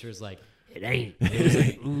Mr. Sir's like, it ain't. And he's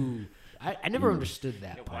like, ooh. I never understood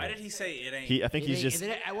that part. Why did he say it ain't? I think It he's ain't- just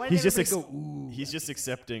and then why did he's just everybody go, ooh? he's just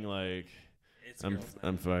accepting like It's a I'm girl's name.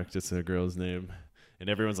 I'm fucked. It's a girl's name, And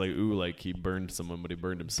everyone's like, ooh, like he burned someone, but he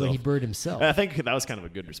burned himself. But he burned himself. And I think that was kind of a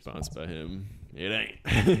good response by him. It ain't.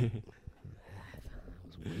 That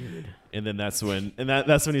was weird. And then that's when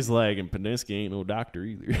that's when he's like, and Peninsky ain't no doctor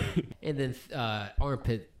either. And then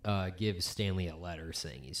Armpit gives Stanley a letter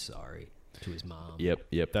saying he's sorry to his mom.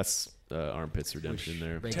 Yep. That's Armpit's redemption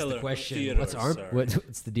there. Begs Tell the her question: Theodore's sorry.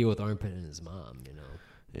 what's the deal with Armpit and his mom? You know,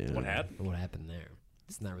 Yeah. What happened? what happened there?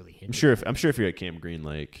 It's not really hinted. I'm sure if you're at Camp Green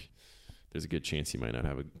Lake, there's a good chance you might not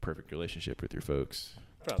have a perfect relationship with your folks.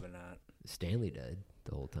 Probably not. Stanley died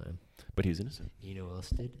the whole time. But he's innocent. You know who else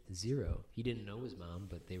did? Zero. He didn't know his mom,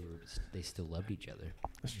 but they still loved each other.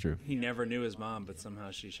 That's true. He never knew his mom, but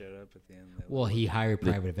somehow she showed up at the end. Well, he hired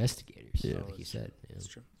private investigators, Yeah. like you said. Yeah. It's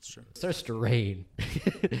true. It's true. It starts to rain.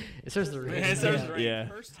 It starts to rain. It starts Yeah. to rain. Yeah.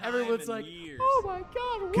 First time Everyone's in like, years. "Oh my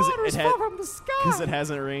God, 'Cause water's it had- fall from the sky!" Because it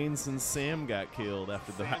hasn't rained since Sam got killed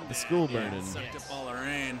after the school burning. Sucked up all the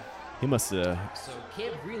rain. He must have, So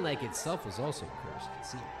Camp Green Lake itself was also cursed. It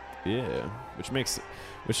seemed. yeah.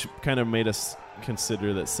 Which kind of made us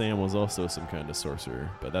consider that Sam was also some kind of sorcerer.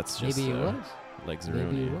 But that's just Maybe he was. like Maybe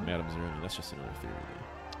he Zeroni, was. Madame Zeroni. That's just another theory.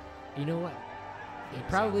 Though. You know what? It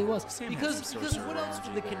probably was. Sam Because has some what sorcerer else would the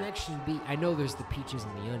energy, though. connection be? I know there's the peaches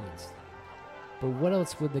and the onions thing. But what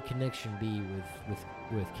else would the connection be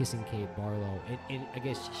with Kissing Kate Barlow? And I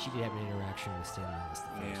guess she did have an interaction with Stanley Ellis the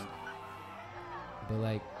first. Yeah. But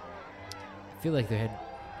like, I feel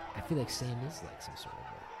like Sam is like some sort of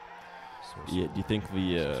a sorcerer. Yeah. Do you think Some sort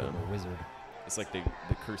the of a wizard it's like the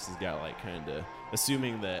curses got like kind of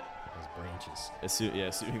assuming that with branches.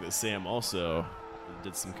 assuming that Sam also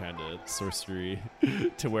did some kind of sorcery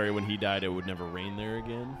to where when he died it would never rain there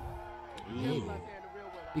again. Maybe.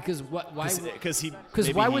 Because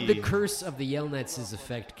why would the curse of the Yelnats'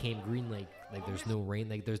 affect Camp Green Lake? Like there's no rain,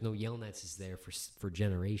 like there's no Yelnats there for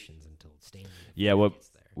generations until Stanley. Yeah, what gets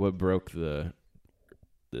there. what broke the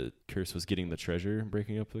curse was getting the treasure and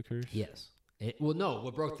breaking up the curse? Yes. Well, no.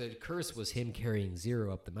 What broke the curse was him carrying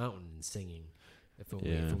Zero up the mountain and singing, "If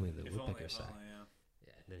only, Yeah. if only the If only, woodpecker if sang." only, yeah.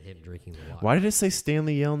 Yeah, and then him drinking the water. Why did it say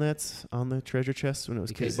Stanley Yelnats on the treasure chest when it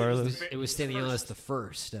was Because Kate Barlow's? it was Stanley Yelnats the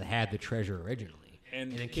first that had the treasure originally,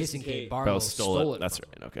 And then Kissing Kissing Kate Kate Barlow Bell stole it. That's from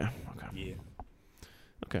him. right. Okay. Yeah.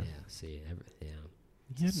 Okay. Yeah. See. Yeah.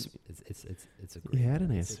 You It's a great. You had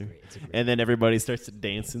an it's a answer. great- it's a great- And then everybody starts to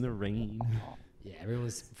dance in the rain. Yeah,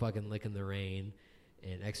 everyone's fucking licking the rain,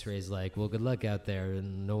 and X-Ray's like, "Well, good luck out there,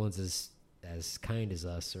 and no one's as kind as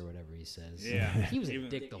us," or whatever he says. Yeah. he was a Even-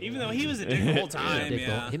 dick the whole Even time. though he was a dick the whole time,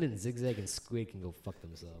 yeah. Him and Zigzag and Squid can go fuck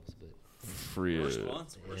themselves, but For Worst real.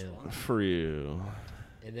 ones, worst Yeah. ones. For real.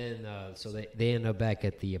 and then so they end up back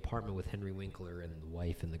at the apartment with Henry Winkler and the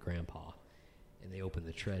wife and the grandpa, and they open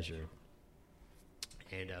the treasure,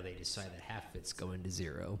 and they decide that half of it's going to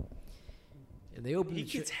Zero, and they open He the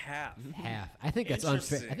gets half. half. I think that's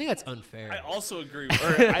unfair. Interesting. I think that's unfair. I also agree with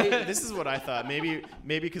Or her. this is what I thought. Maybe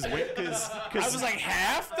because I was like,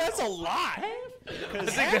 half? That's a lot. I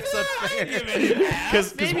think that's unfair.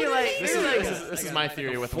 because Maybe like- this maybe like- is my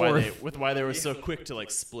theory with why they were so quick to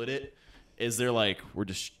like split it. Is they're like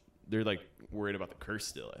they're like worried about the curse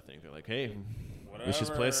still. I think they're like, hey, let's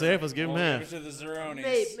just play it safe. Let's give him We'll half. give it to the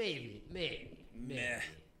Zeronis. Maybe. Nah.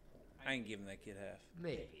 I ain't giving that kid half.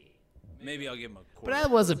 Maybe. Maybe I'll give him a But quarter. that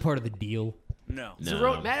wasn't part of the deal. No.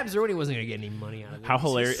 No. Madame Zeroni wasn't going to get any money out of it. How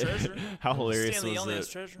hilarious! treasure. How hilarious Stanley was Yelnats'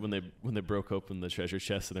 it treasure. when they broke open the treasure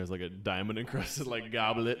chest and there's like a diamond encrusted like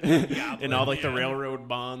goblet and all like the yeah. railroad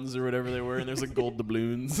bonds or whatever they were, and there's like gold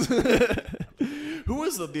doubloons. Who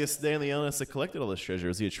was the Stanley Yelnats that collected all this treasure?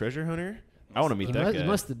 Was he a treasure hunter? I want to meet He that must, guy. it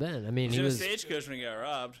must have been. I mean, He he was was. a stagecoach when he got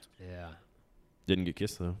robbed. Yeah. Didn't get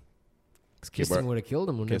kissed though. Kissing would have killed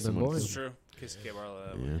him when he had Kissing been born. would've It's true. Kiss K.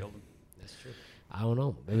 Barlow Yeah. killed him. That's true. I don't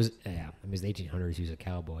know. It was it was the 1800s. He was a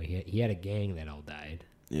cowboy. He had a gang that all died.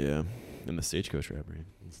 Yeah, and the stagecoach robbery.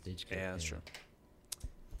 In stagecoach. Yeah, that's true.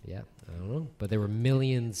 Yeah, I don't know. But there were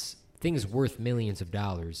millions, things worth millions of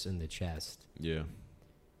dollars in the chest. Yeah,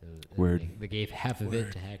 And Word. They gave half of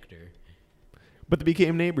it to Hector. but they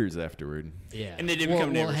became neighbors afterward. Yeah. And they did well,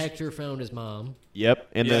 become Well, neighbors. Hector found his mom. Yep,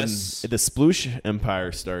 and Yes. then the Sploosh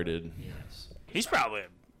Empire started. Yes. He's probably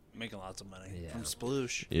making lots of money Yeah. from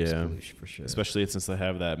Sploosh. Yeah, Sploosh, for sure. especially since they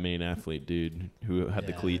have that main athlete dude who had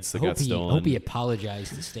the Yeah. cleats that Hope got he- stolen. Hope he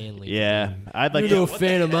apologized to Stanley. Yeah, I'd like You're no to.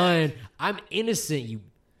 fan of mine. I'm innocent, you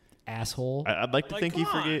asshole. I'd like to Like, think he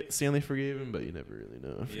come on. forgave Stanley forgave him, but you never really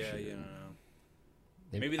know. for Yeah, sure. you don't know.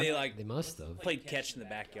 Maybe they like They must have. played catch in the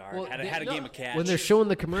backyard. Well, had they- a no, game of catch. When they're showing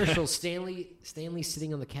the commercial, Stanley's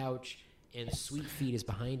sitting on the couch and Sweet Feet is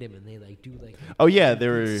behind him, and they like do like. Oh yeah,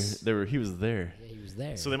 this. they were. He was there. Yeah, he was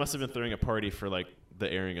there. So they must have been throwing a party for like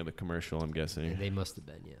the airing of the commercial, I'm guessing. They must have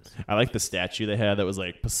been, yes. I like the statue they had that was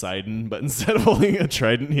like Poseidon, but instead of holding a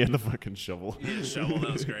trident, he had the fucking shovel. Yeah, shovel,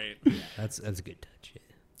 that was great. That's a good touch. Yeah.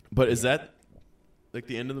 But is that like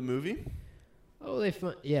the end of the movie? Oh,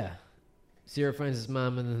 yeah. Zero finds his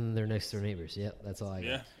mom, and then they're next door neighbors. Yep, that's all I got.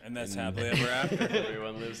 Yeah, and that's happily ever after.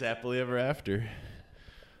 Everyone lives happily ever after.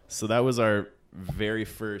 So that was our very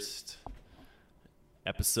first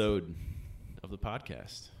episode of the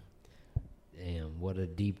podcast. Damn, what a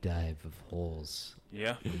deep dive of Holes.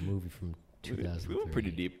 Yeah. A movie from 2003. We went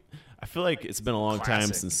pretty deep. I feel like it's been a long time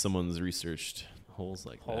Classic. since someone's researched holes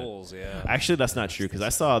like that. Holes, yeah. Actually, that's not true because I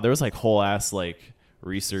saw there was like whole ass like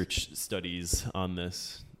research studies on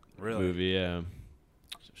this movie. Yeah,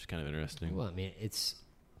 which is kind of interesting. Well, I mean,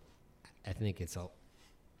 I think it's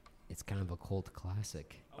kind of a cult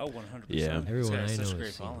classic. Oh, 100%. Yeah. Everyone I It's know such a has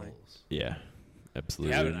great seen following. Holes. Yeah,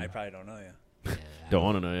 absolutely. You haven't, I probably don't know you. Yeah, Don't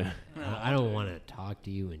want to know you. I don't want to talk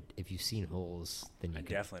to you, and if you've seen Holes, then you I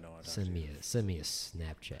can definitely don't want to talk send me a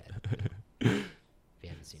Snapchat. If you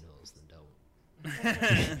haven't seen Holes, then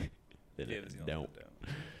don't. Don't.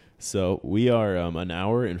 So we are an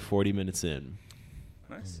hour and 40 minutes in,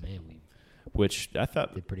 Nice. Oh, man, we which I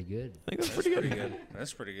thought. did pretty good. I think that's That's pretty good.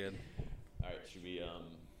 That's pretty good. All right,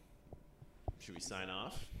 should we sign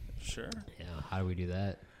off? Sure. Yeah, how do we do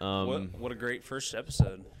that? What a great first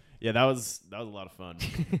episode. Yeah, that was a lot of fun.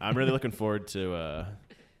 I'm really looking forward to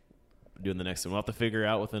doing the next one. We'll have to figure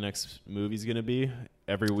out what the next movie's gonna be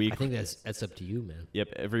every week. I think that's up to you, man. Yep,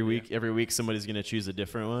 every week somebody's gonna choose a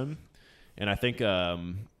different one, and I think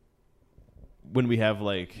when we have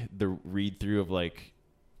like the read through of like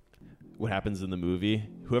what happens in the movie,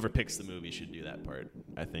 whoever picks the movie should do that part,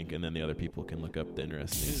 I think, and then the other people can look up the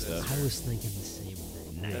interesting stuff. I was thinking the same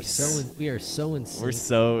thing. Nice. We are so in sync. We're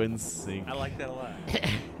so in sync. I like that a lot.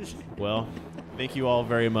 Well, thank you all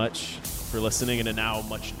very much for listening in a now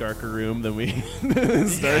much darker room than we Yeah,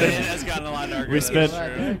 started. it has gotten a lot darker. We than spent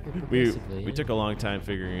that's true. we took a long time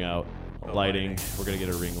figuring out lighting. We're gonna get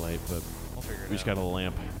a ring light, but We'll figure it we just out. got a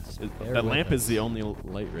lamp. Spare That lamp weapons. is the only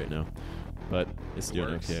light right now, but it's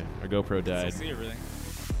doing Works. okay. Our GoPro I died, see everything.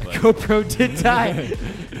 but, GoPro did die.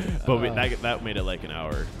 but that made it like an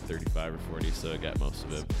hour 35 or 40, so it got most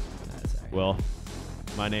of it. That's all right. Well,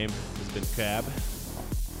 my name has been Cab.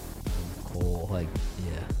 Cole,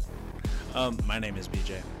 My name is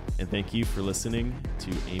BJ. And thank you for listening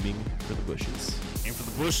to Aiming for the Bushes. Aim for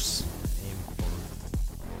the bushes.